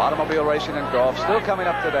 So automobile racing and golf still coming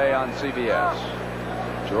up today on CBS.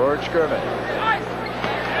 George Gervin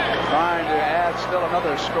trying to add still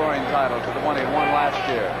another scoring title to the one he won last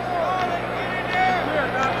year.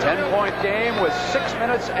 10-point game with 6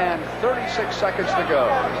 minutes and 36 seconds to go.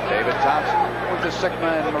 David Thompson with the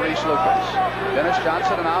Sigma and Maurice Lucas. Dennis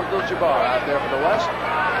Johnson and Abdul Jabbar out there for the West.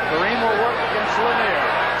 Kareem will work against Lanier.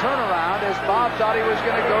 Turnaround as Bob thought he was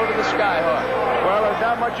going to go to the Skyhook. Well, there's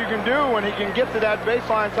not much you can do when he can get to that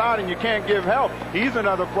baseline side and you can't give help. He's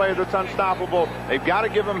another player that's unstoppable. They've got to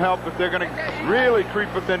give him help if they're going to really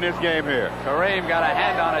creep within this game here. Kareem got a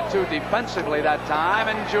hand on it, too, defensively that time,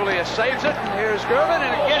 and Julius saves it. And here's Gervin,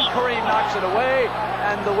 and again Kareem knocks it away,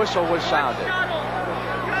 and the whistle was sounded.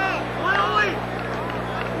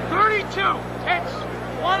 32. It's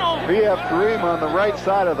 1-0. We have Kareem on the right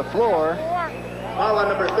side of the floor. Foul on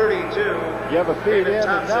number 32. You have a feed in,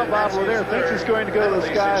 and now Bob Lanier thinks he's going to go to the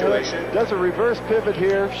Skyhook. Does a reverse pivot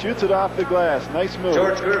here, shoots it off the glass. Nice move.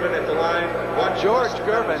 George Gervin at the line. George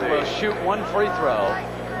Gervin will shoot one free throw.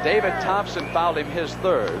 David Thompson fouled him his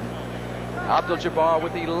third. Abdul Jabbar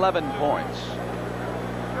with 11 points.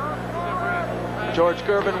 George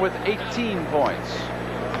Gervin with 18 points.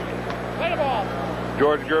 Play the ball.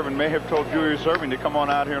 George Gervin may have told Julius Erving to come on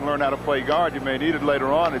out here and learn how to play guard. You may need it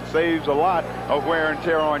later on. It saves a lot of wear and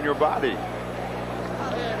tear on your body.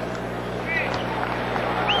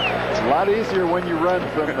 It's a lot easier when you run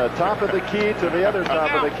from the top of the key to the other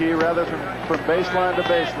top of the key rather than from baseline to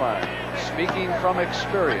baseline. Speaking from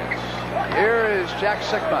experience, here is Jack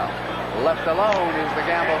Sigma. Left alone as the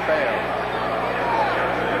gamble failed.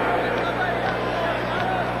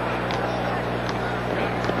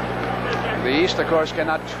 The East, of course,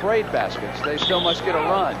 cannot trade baskets. They still must get a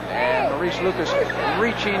run. And Maurice Lucas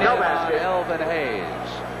reaching in on Elvin Hayes.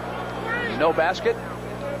 No basket.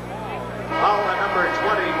 Foul on number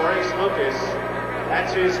 20, Maurice Lucas.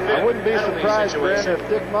 That's his fifth. I wouldn't be surprised, Brent, if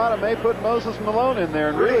Dick Motta may put Moses Malone in there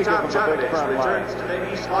and really give him a big front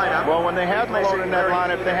line. Well, when they had Malone in that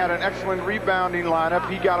lineup, they had an excellent rebounding lineup.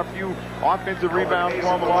 He got a few offensive rebounds for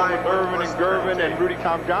him along with Irvin and Gervin and Rudy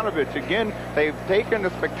Tomjanovich. Again, they've taken the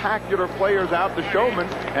spectacular players out, the showmen,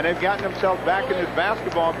 and they've gotten themselves back in this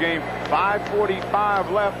basketball game.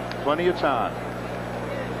 5:45 left, plenty of time.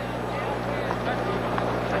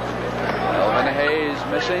 Elvin Hayes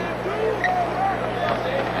missing.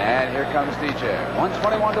 And here comes DJ.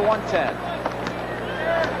 121 to 110.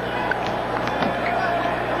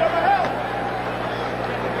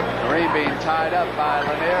 Kareem being tied up by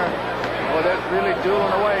Lanier. Well, they're really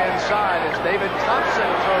dueling away inside as David Thompson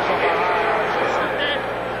throws it behind.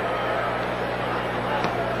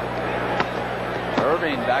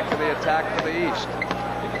 Irving back to the attack for the East.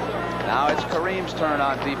 Now it's Kareem's turn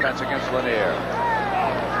on defense against Lanier.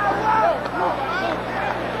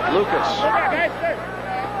 Lucas.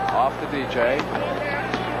 Off to DJ.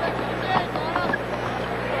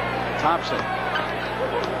 Thompson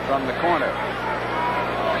from the corner.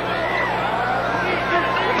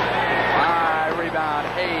 High rebound,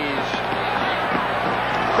 Hayes.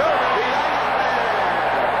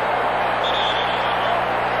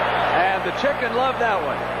 And the Chicken loved that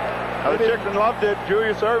one. The Chicken loved it.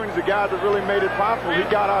 Julius Erving's the guy that really made it possible. He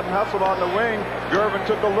got out and hustled on the wing. Gervin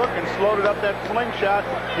took a look and floated up that slingshot.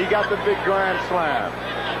 He got the big grand slam.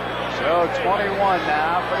 So 21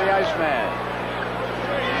 now for the Iceman.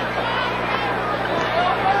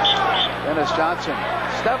 Dennis Johnson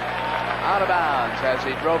stepped out of bounds as he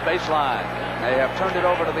drove baseline. They have turned it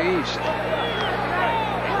over to the East.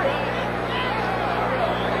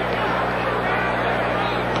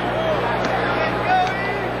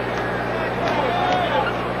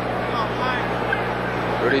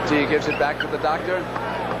 Rudy T gives it back to the doctor.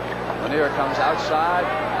 Lanier comes outside.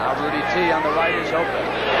 Now Rudy T on the right is open.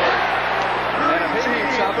 And if he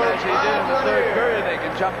keeps up as he did in the third period, they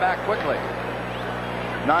can jump back quickly.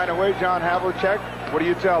 9 away, John Havlicek. What do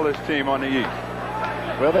you tell this team on the East?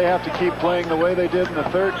 Well, they have to keep playing the way they did in the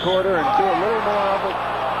third quarter and do a little more of it.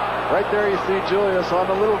 Right there you see Julius on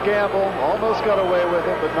the little gamble. Almost got away with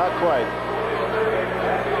it, but not quite.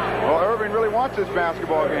 Well, Irving really wants this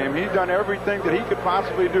basketball game. He's done everything that he could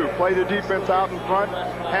possibly do. Play the defense out in front,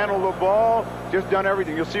 handle the ball, just done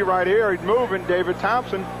everything. You'll see right here, he's moving. David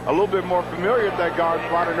Thompson, a little bit more familiar at that guard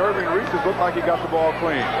spot, and Irving Reeses looked like he got the ball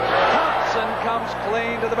clean. Thompson comes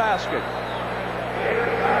clean to the basket.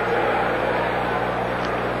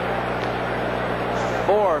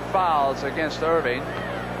 Four fouls against Irving.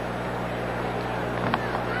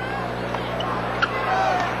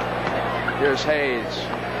 Here's Hayes.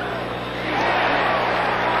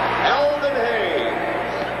 Elvin Hayes.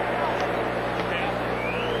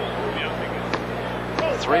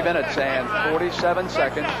 3 minutes and 47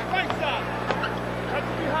 seconds.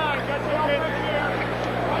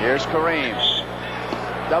 Here's Kareem.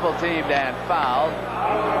 Double teamed and fouled.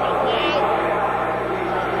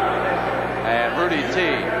 And Rudy T.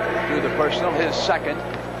 threw the personal, his second.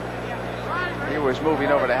 He was moving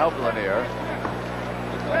over to help Lanier.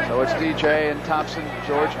 So it's DJ and Thompson.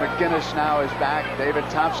 George McGinnis now is back. David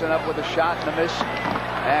Thompson up with a shot and a miss.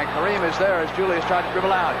 And Kareem is there as Julius tried to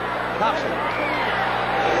dribble out. Thompson.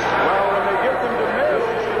 Well, when they get them to miss,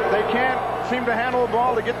 they can't seem to handle the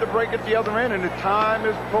ball to get the break at the other end, and the time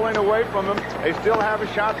is pulling away from them. They still have a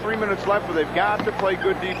shot, 3 minutes left, but they've got to play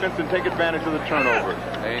good defense and take advantage of the turnover.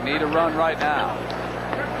 They need a run right now.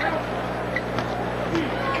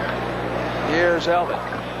 Here's Elvin.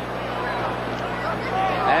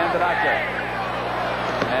 And the Doctor.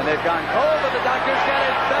 And they've gone cold, but the Doctors get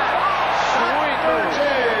it back. Sweet move.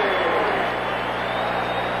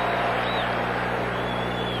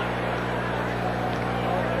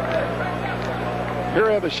 Here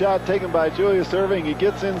we have a shot taken by Julius Erving. He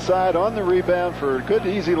gets inside on the rebound for a good,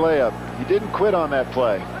 easy layup. He didn't quit on that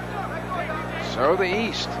play. So the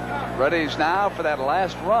East readies now for that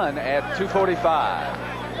last run at 2:45.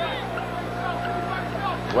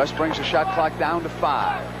 West brings the shot clock down to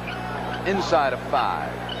 5. Inside of 5.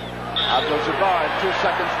 Abdul-Jabbar in 2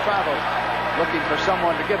 seconds travel, looking for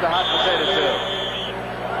someone to give the hot potato to.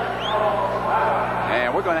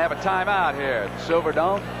 And we're going to have a timeout here at the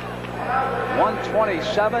Silverdome.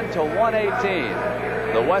 127 to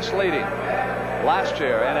 118. The West leading. Last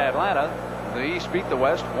year in Atlanta, the East beat the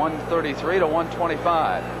West 133 to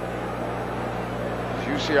 125. As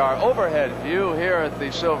you see our overhead view here at the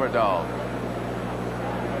Silverdome.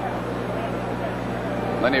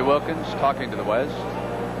 Lenny Wilkins talking to the West.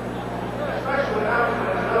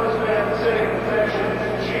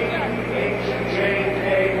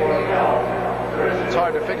 It's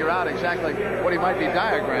hard to figure out exactly what he might be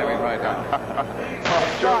diagramming right now.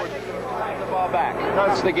 George, the ball back.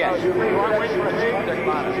 That's the guess.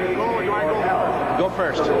 Go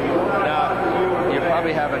first. Now, you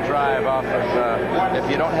probably have a drive off of, if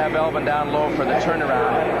you don't have Elvin down low for the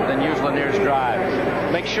turnaround, then use Lanier's drive.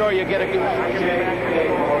 Make sure you get a good...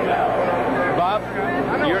 Bob,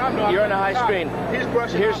 you're in a high screen.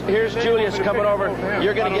 Here's Julius coming over.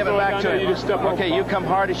 You're going to give it back to him. Okay, you come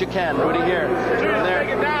hard as you can. Rudy, here. There.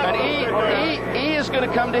 And E is going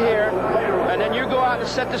to come to here, and then you go out and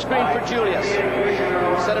set the screen for Julius.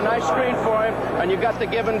 Set a nice screen for him, and you got the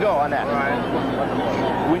give and go on that.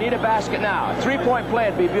 We need a basket now. 3-point play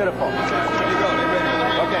would be beautiful. Okay.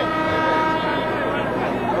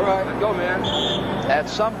 All right, go, man. At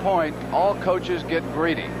some point, all coaches get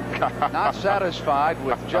greedy. Not satisfied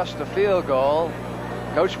with just a field goal.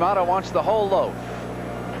 Coach Mata wants the whole loaf.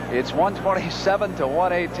 It's 127 to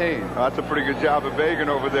 118. That's a pretty good job of begging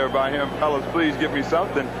over there by him. Fellas, please give me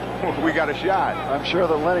something. We got a shot. I'm sure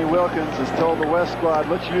that Lenny Wilkins has told the West squad,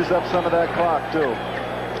 let's use up some of that clock, too.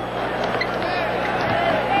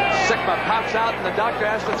 Sikma pops out, and the Doctor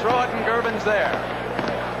has to throw it, and Gervin's there.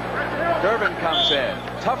 Gervin comes in.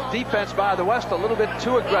 Tough defense by the West, a little bit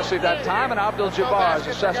too aggressive that time, and Abdul-Jabbar has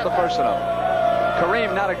assessed the personal.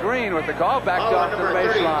 Kareem not agreeing with the call, backed off the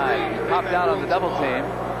baseline. Popped out on the double team.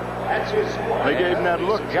 They gave him that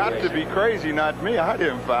look. Got to be crazy, not me. I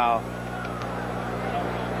didn't foul.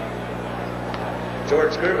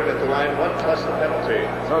 George Gervin at the line, 1 plus the penalty.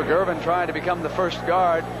 So Gervin trying to become the first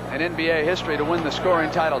guard in NBA history to win the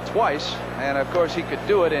scoring title twice, and of course he could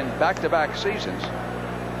do it in back-to-back seasons.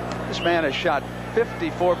 This man has shot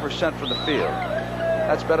 54% from the field.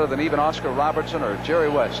 That's better than even Oscar Robertson or Jerry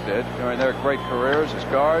West did during their great careers as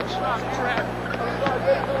guards.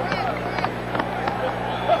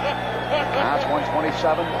 Now it's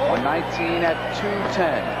 127, 119 at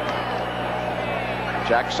 210.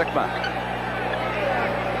 Jack Sikma.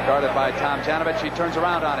 Guarded by Tom Janovich. He turns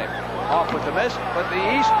around on him. Off with the miss, but the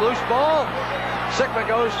East loose ball. Sikma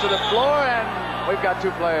goes to the floor, and we've got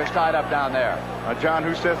 2 players tied up down there. John,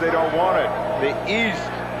 who says they don't want it? The East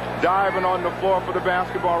diving on the floor for the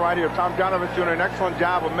basketball right here. Tom Janovich doing an excellent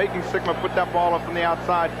job of making Sikma put that ball up from the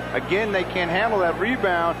outside. Again, they can't handle that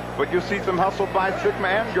rebound, but you'll see some hustle by Sikma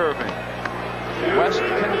and Gervin. West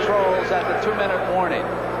controls at the 2-minute warning.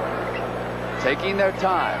 Taking their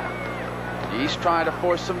time. East trying to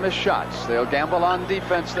force some missed shots. They'll gamble on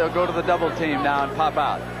defense. They'll go to the double team now and pop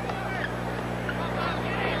out.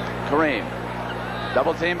 Kareem.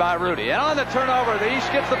 Double team by Rudy. And on the turnover, the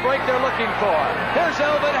East gets the break they're looking for. Here's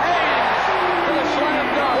Elvin Hayes for the slam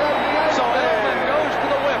dunk. So Elvin goes to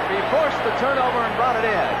the whip. He forced the turnover and brought it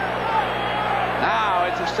in. Now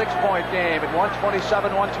it's a 6-point game at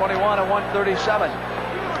 127, 121, and 137.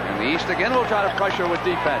 And The East again will try to pressure with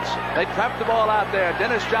defense. They trap the ball out there.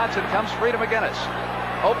 Dennis Johnson comes free to McGinnis.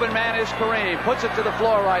 Open man is Kareem. Puts it to the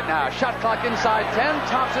floor right now. Shot clock inside 10.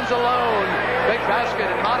 Thompson's alone. Big basket,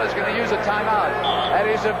 and Mata's going to use a timeout. That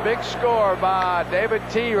is a big score by David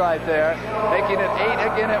T. right there, making it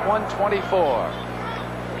 8 again at 124.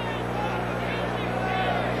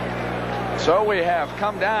 So we have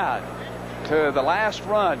come down to the last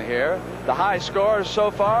run here. The high scores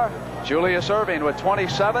so far, Julius Erving with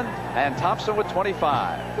 27 and Thompson with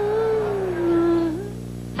 25.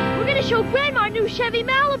 We're going to show Grandma our new Chevy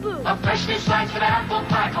Malibu. A freshly sliced apple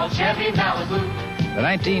pie called Chevy Malibu. The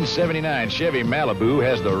 1979 Chevy Malibu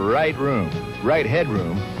has the right room, right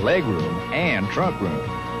headroom, legroom, and trunk room.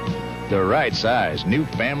 The right size, new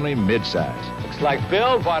family midsize. Looks like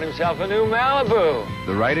Bill bought himself a new Malibu.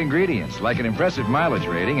 The right ingredients, like an impressive mileage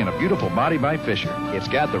rating and a beautiful body by Fisher. It's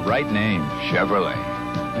got the right name, Chevrolet.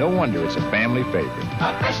 No wonder it's a family favorite.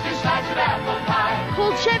 A freshly sliced apple pie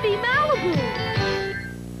called Chevy Malibu.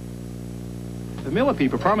 The Miller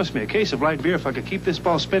people promised me a case of light beer if I could keep this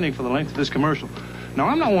ball spinning for the length of this commercial. Now,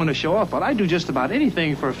 I'm not one to show off, but I do just about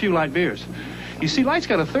anything for a few light beers. You see, light's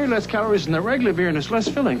got a third less calories than the regular beer and it's less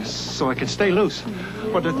filling, so I can stay loose.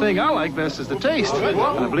 But the thing I like best is the taste. And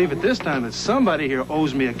I believe at this time that somebody here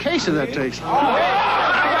owes me a case of that taste.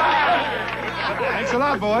 Thanks a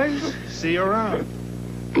lot, boys. See you around.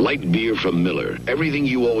 Light beer from Miller. Everything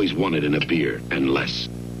you always wanted in a beer, and less.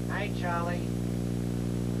 Hi, Charlie.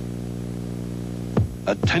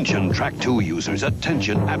 Attention Track 2 users,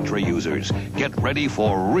 attention Aptra users. Get ready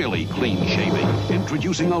for really clean shaving.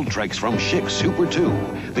 Introducing Ultrex from Schick Super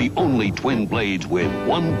 2. The only twin blades with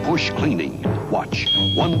one push cleaning. Watch.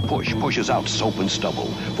 One push pushes out soap and stubble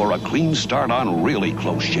for a clean start on really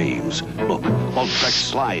close shaves. Look, Ultrex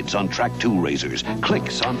slides on Track 2 razors,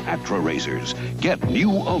 clicks on Aptra razors. Get new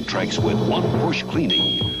Ultrex with one push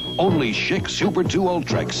cleaning. Only Schick Super 2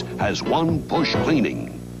 Ultrex has one push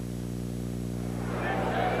cleaning.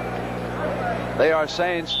 They are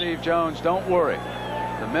saying, Steve Jones, don't worry.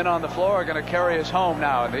 The men on the floor are going to carry us home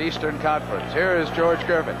now in the Eastern Conference. Here is George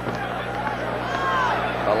Gervin.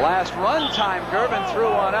 The last run time, Gervin threw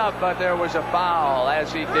one up, but there was a foul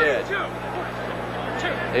as he did.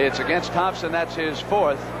 It's against Thompson. That's his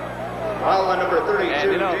fourth. Foul on number 32,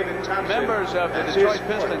 and, you know, David Thompson. members of the Detroit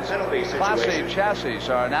Pistons Class A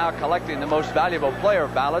chassis are now collecting the most valuable player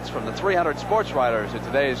ballots from the 300 sports writers at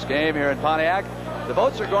today's game here in Pontiac. The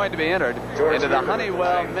votes are going to be entered into the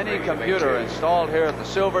Honeywell mini computer installed here at the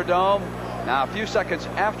Silver Dome. Now, a few seconds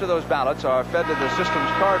after those ballots are fed to the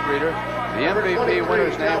system's card reader, the MVP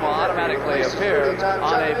winner's name will automatically appear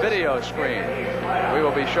on a video screen. We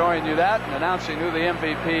will be showing you that and announcing who the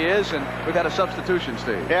MVP is, and we've had a substitution,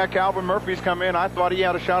 Steve. Yeah, Calvin Murphy's come in. I thought he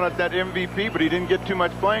had a shot at that MVP, but he didn't get too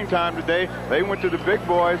much playing time today. They went to the big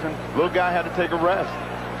boys, and little guy had to take a rest.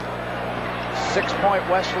 6-point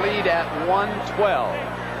West lead at 112.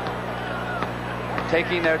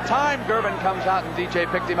 Taking their time, Gervin comes out and DJ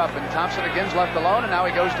picked him up, and Thompson again's left alone, and now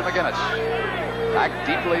he goes to McGinnis. Back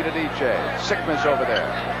deeply to DJ. Sickman's over there.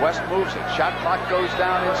 West moves it. Shot clock goes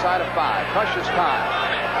down inside of 5. Precious time.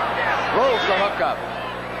 Rolls the hook up.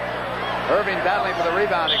 Erving battling for the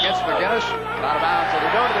rebound against McGinnis. Out of bounds, so they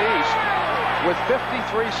go to the East with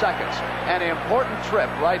 53 seconds. An important trip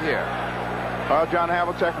right here. John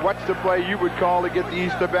Havlicek, what's the play you would call to get the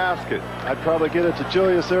Easter basket? I'd probably get it to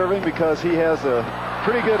Julius Erving because he has a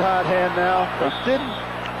pretty good hot hand now. He didn't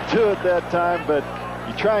do it that time, but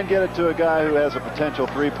you try and get it to a guy who has a potential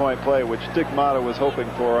three-point play, which Dick Motta was hoping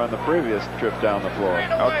for on the previous trip down the floor.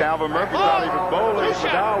 Oh, Calvin Murphy thought he was bowling for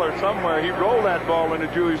 $1 somewhere. He rolled that ball into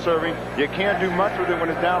Julius Erving. You can't do much with it when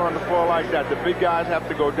it's down on the floor like that. The big guys have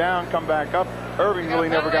to go down, come back up. Erving really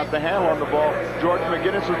never got the handle on the ball. George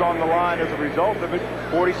McGinnis was on the line as a result of it.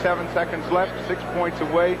 47 seconds left, 6 points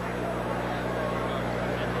away.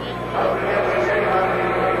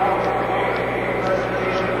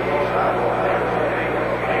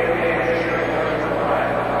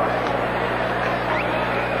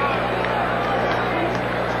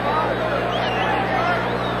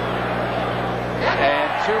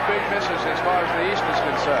 And 2 big misses as far as the East is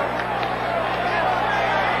concerned.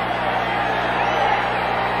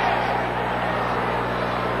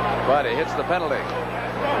 But he hits the penalty.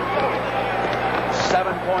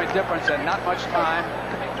 7-point difference and not much time.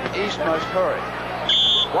 East must hurry.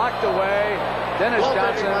 Blocked away. Dennis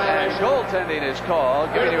Johnson, and goaltending is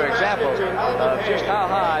called, giving you examples of just how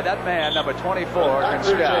high that man, number 24, can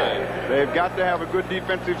sky. They've got to have a good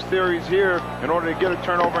defensive series here in order to get a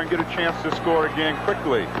turnover and get a chance to score again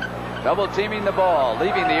quickly. Double teaming the ball,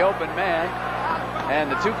 leaving the open man. and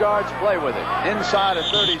the two guards play with it. Inside of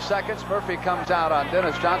 30 seconds, Murphy comes out on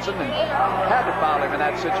Dennis Johnson and had to foul him in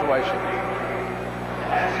that situation.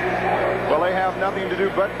 Well, they have nothing to do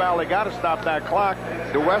but foul. They got to stop that clock.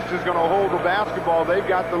 The West is going to hold the basketball. They've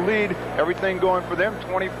got the lead. Everything going for them.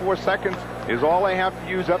 24 seconds is all they have to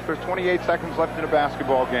use up. There's 28 seconds left in the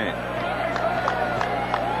basketball game.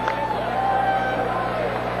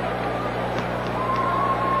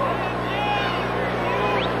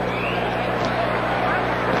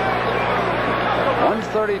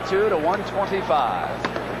 .132 to 125.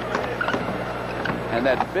 And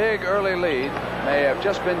that big early lead may have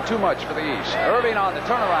just been too much for the East. Irving on the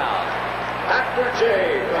turnaround. Dr.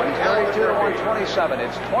 J. 132 to 127.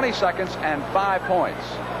 It's 20 seconds and 5 points.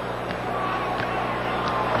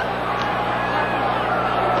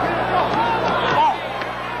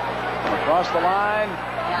 Across the line,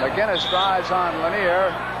 McGinnis drives on Lanier,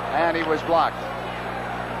 and he was blocked.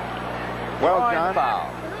 Well,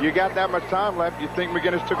 John, you got that much time left. You think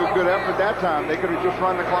McGinnis took a good effort that time. They could have just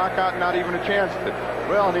run the clock out and not even a chance to.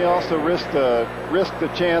 Well, and he also risked the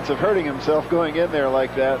chance of hurting himself going in there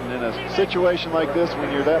like that. And in a situation like this,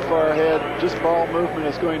 when you're that far ahead, just ball movement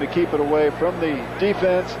is going to keep it away from the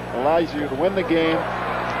defense, allows you to win the game.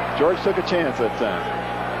 George took a chance that time.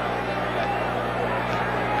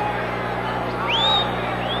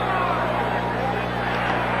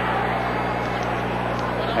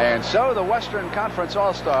 And so the Western Conference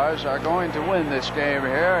All-Stars are going to win this game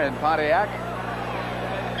here in Pontiac.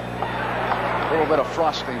 A little bit of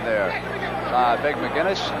frosting there. Big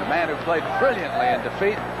McGinnis, the man who played brilliantly in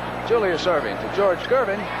defeat, Julius Irving to George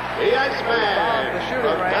Gervin. The Iceman, the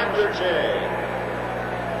shooting range. Dr. J.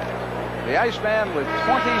 The Iceman with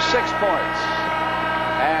 26 points.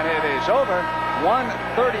 And it is over.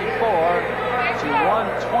 134 to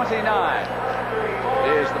 129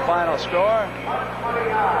 is the final score.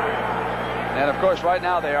 And of course, right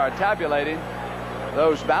now they are tabulating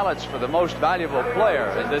those ballots for the most valuable player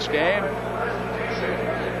in this game.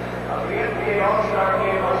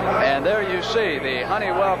 And there you see the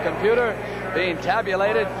Honeywell computer being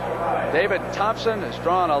tabulated. David Thompson has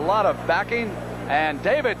drawn a lot of backing, and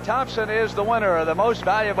David Thompson is the winner of the most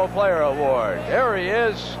valuable player award. There he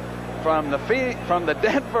is from the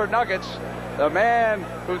Denver Nuggets, the man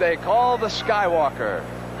who they call the Skywalker.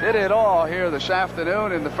 Did it all here this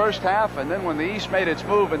afternoon in the first half, and then when the East made its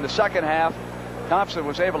move in the second half, Thompson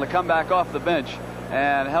was able to come back off the bench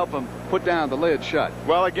and help him put down the lid shut.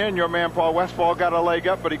 Well, again, your man Paul Westphal got a leg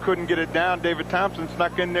up, but he couldn't get it down. David Thompson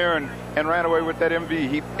snuck in there and ran away with that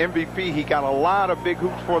MVP. He got a lot of big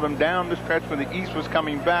hoops for them down the stretch when the East was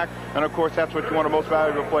coming back, and of course that's what you want a most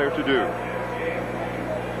valuable player to do.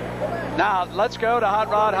 Now, let's go to Hot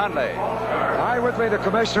Rod Hundley. Hi, with me, the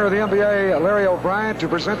commissioner of the NBA, Larry O'Brien, to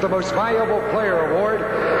present the Most Valuable Player Award.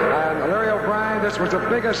 And Larry O'Brien, this was the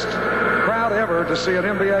biggest crowd ever to see an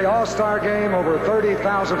NBA All-Star game, over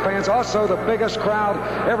 30,000 fans. Also the biggest crowd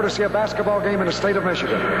ever to see a basketball game in the state of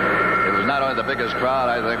Michigan. It was not only the biggest crowd,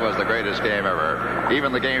 I think it was the greatest game ever.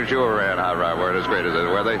 Even the games you were in, Hot Rod, weren't as great as it,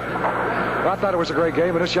 were they? Well, I thought it was a great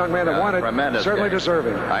game, and this young man that won it, certainly game.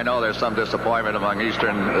 Deserving. I know there's some disappointment among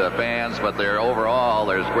Eastern fans, but overall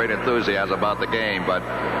there's great enthusiasm about the game. But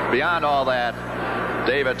beyond all that,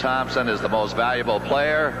 David Thompson is the most valuable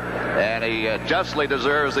player, and he justly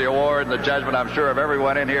deserves the award and the judgment, I'm sure, of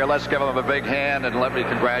everyone in here. Let's give him a big hand, and let me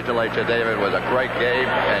congratulate you, David. It was a great game,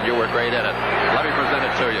 and you were great in it. Let me present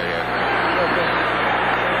it to you here.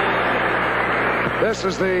 This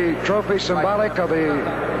is the trophy symbolic of the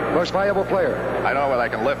most valuable player. I don't know whether I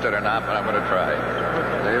can lift it or not, but I'm going to try.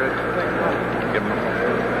 David? Give him.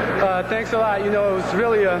 Thanks a lot. You know, it was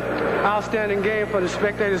really an outstanding game from the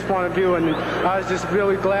spectators' point of view, and I was just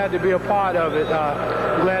really glad to be a part of it.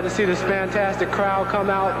 Glad to see this fantastic crowd come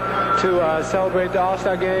out to celebrate the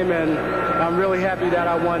All-Star game, and I'm really happy that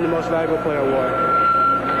I won the Most Valuable Player Award.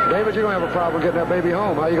 David, you don't have a problem getting that baby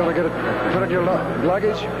home. How are you going to get it put in your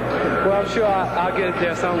luggage? Well, I'm sure I'll get it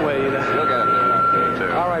there some way, you know. You'll get it there.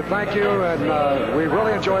 All right, thank you, and we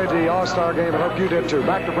really enjoyed the All-Star game, and hope you did too.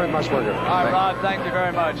 Back to Brent Musburger. All right, Rod, thank you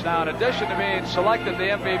very much. Now, in addition to being selected the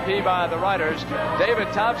MVP by the writers,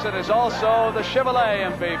 David Thompson is also the Chevrolet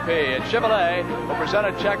MVP, and Chevrolet will present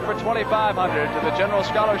a check for $2,500 to the General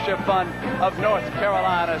Scholarship Fund of North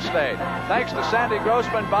Carolina State. Thanks to Sandy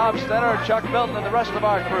Grossman, Bob Stenner, Chuck Milton, and the rest of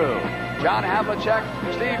our crew. John Havlicek,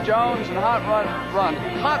 Steve Jones, and Hot Rod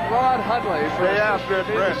Hundley for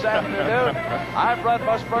this afternoon. I'm Brent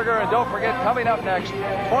Musburger, and don't forget, coming up next,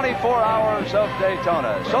 24 Hours of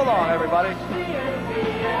Daytona. So long, everybody.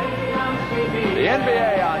 The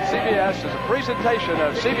NBA on CBS is a presentation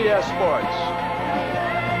of CBS Sports.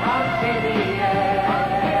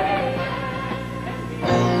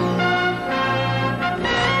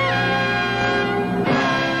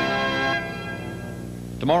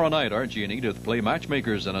 Tomorrow night, Archie and Edith play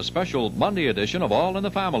matchmakers in a special Monday edition of All in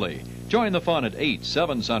the Family. Join the fun at 8,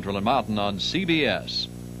 7 Central and Mountain on CBS.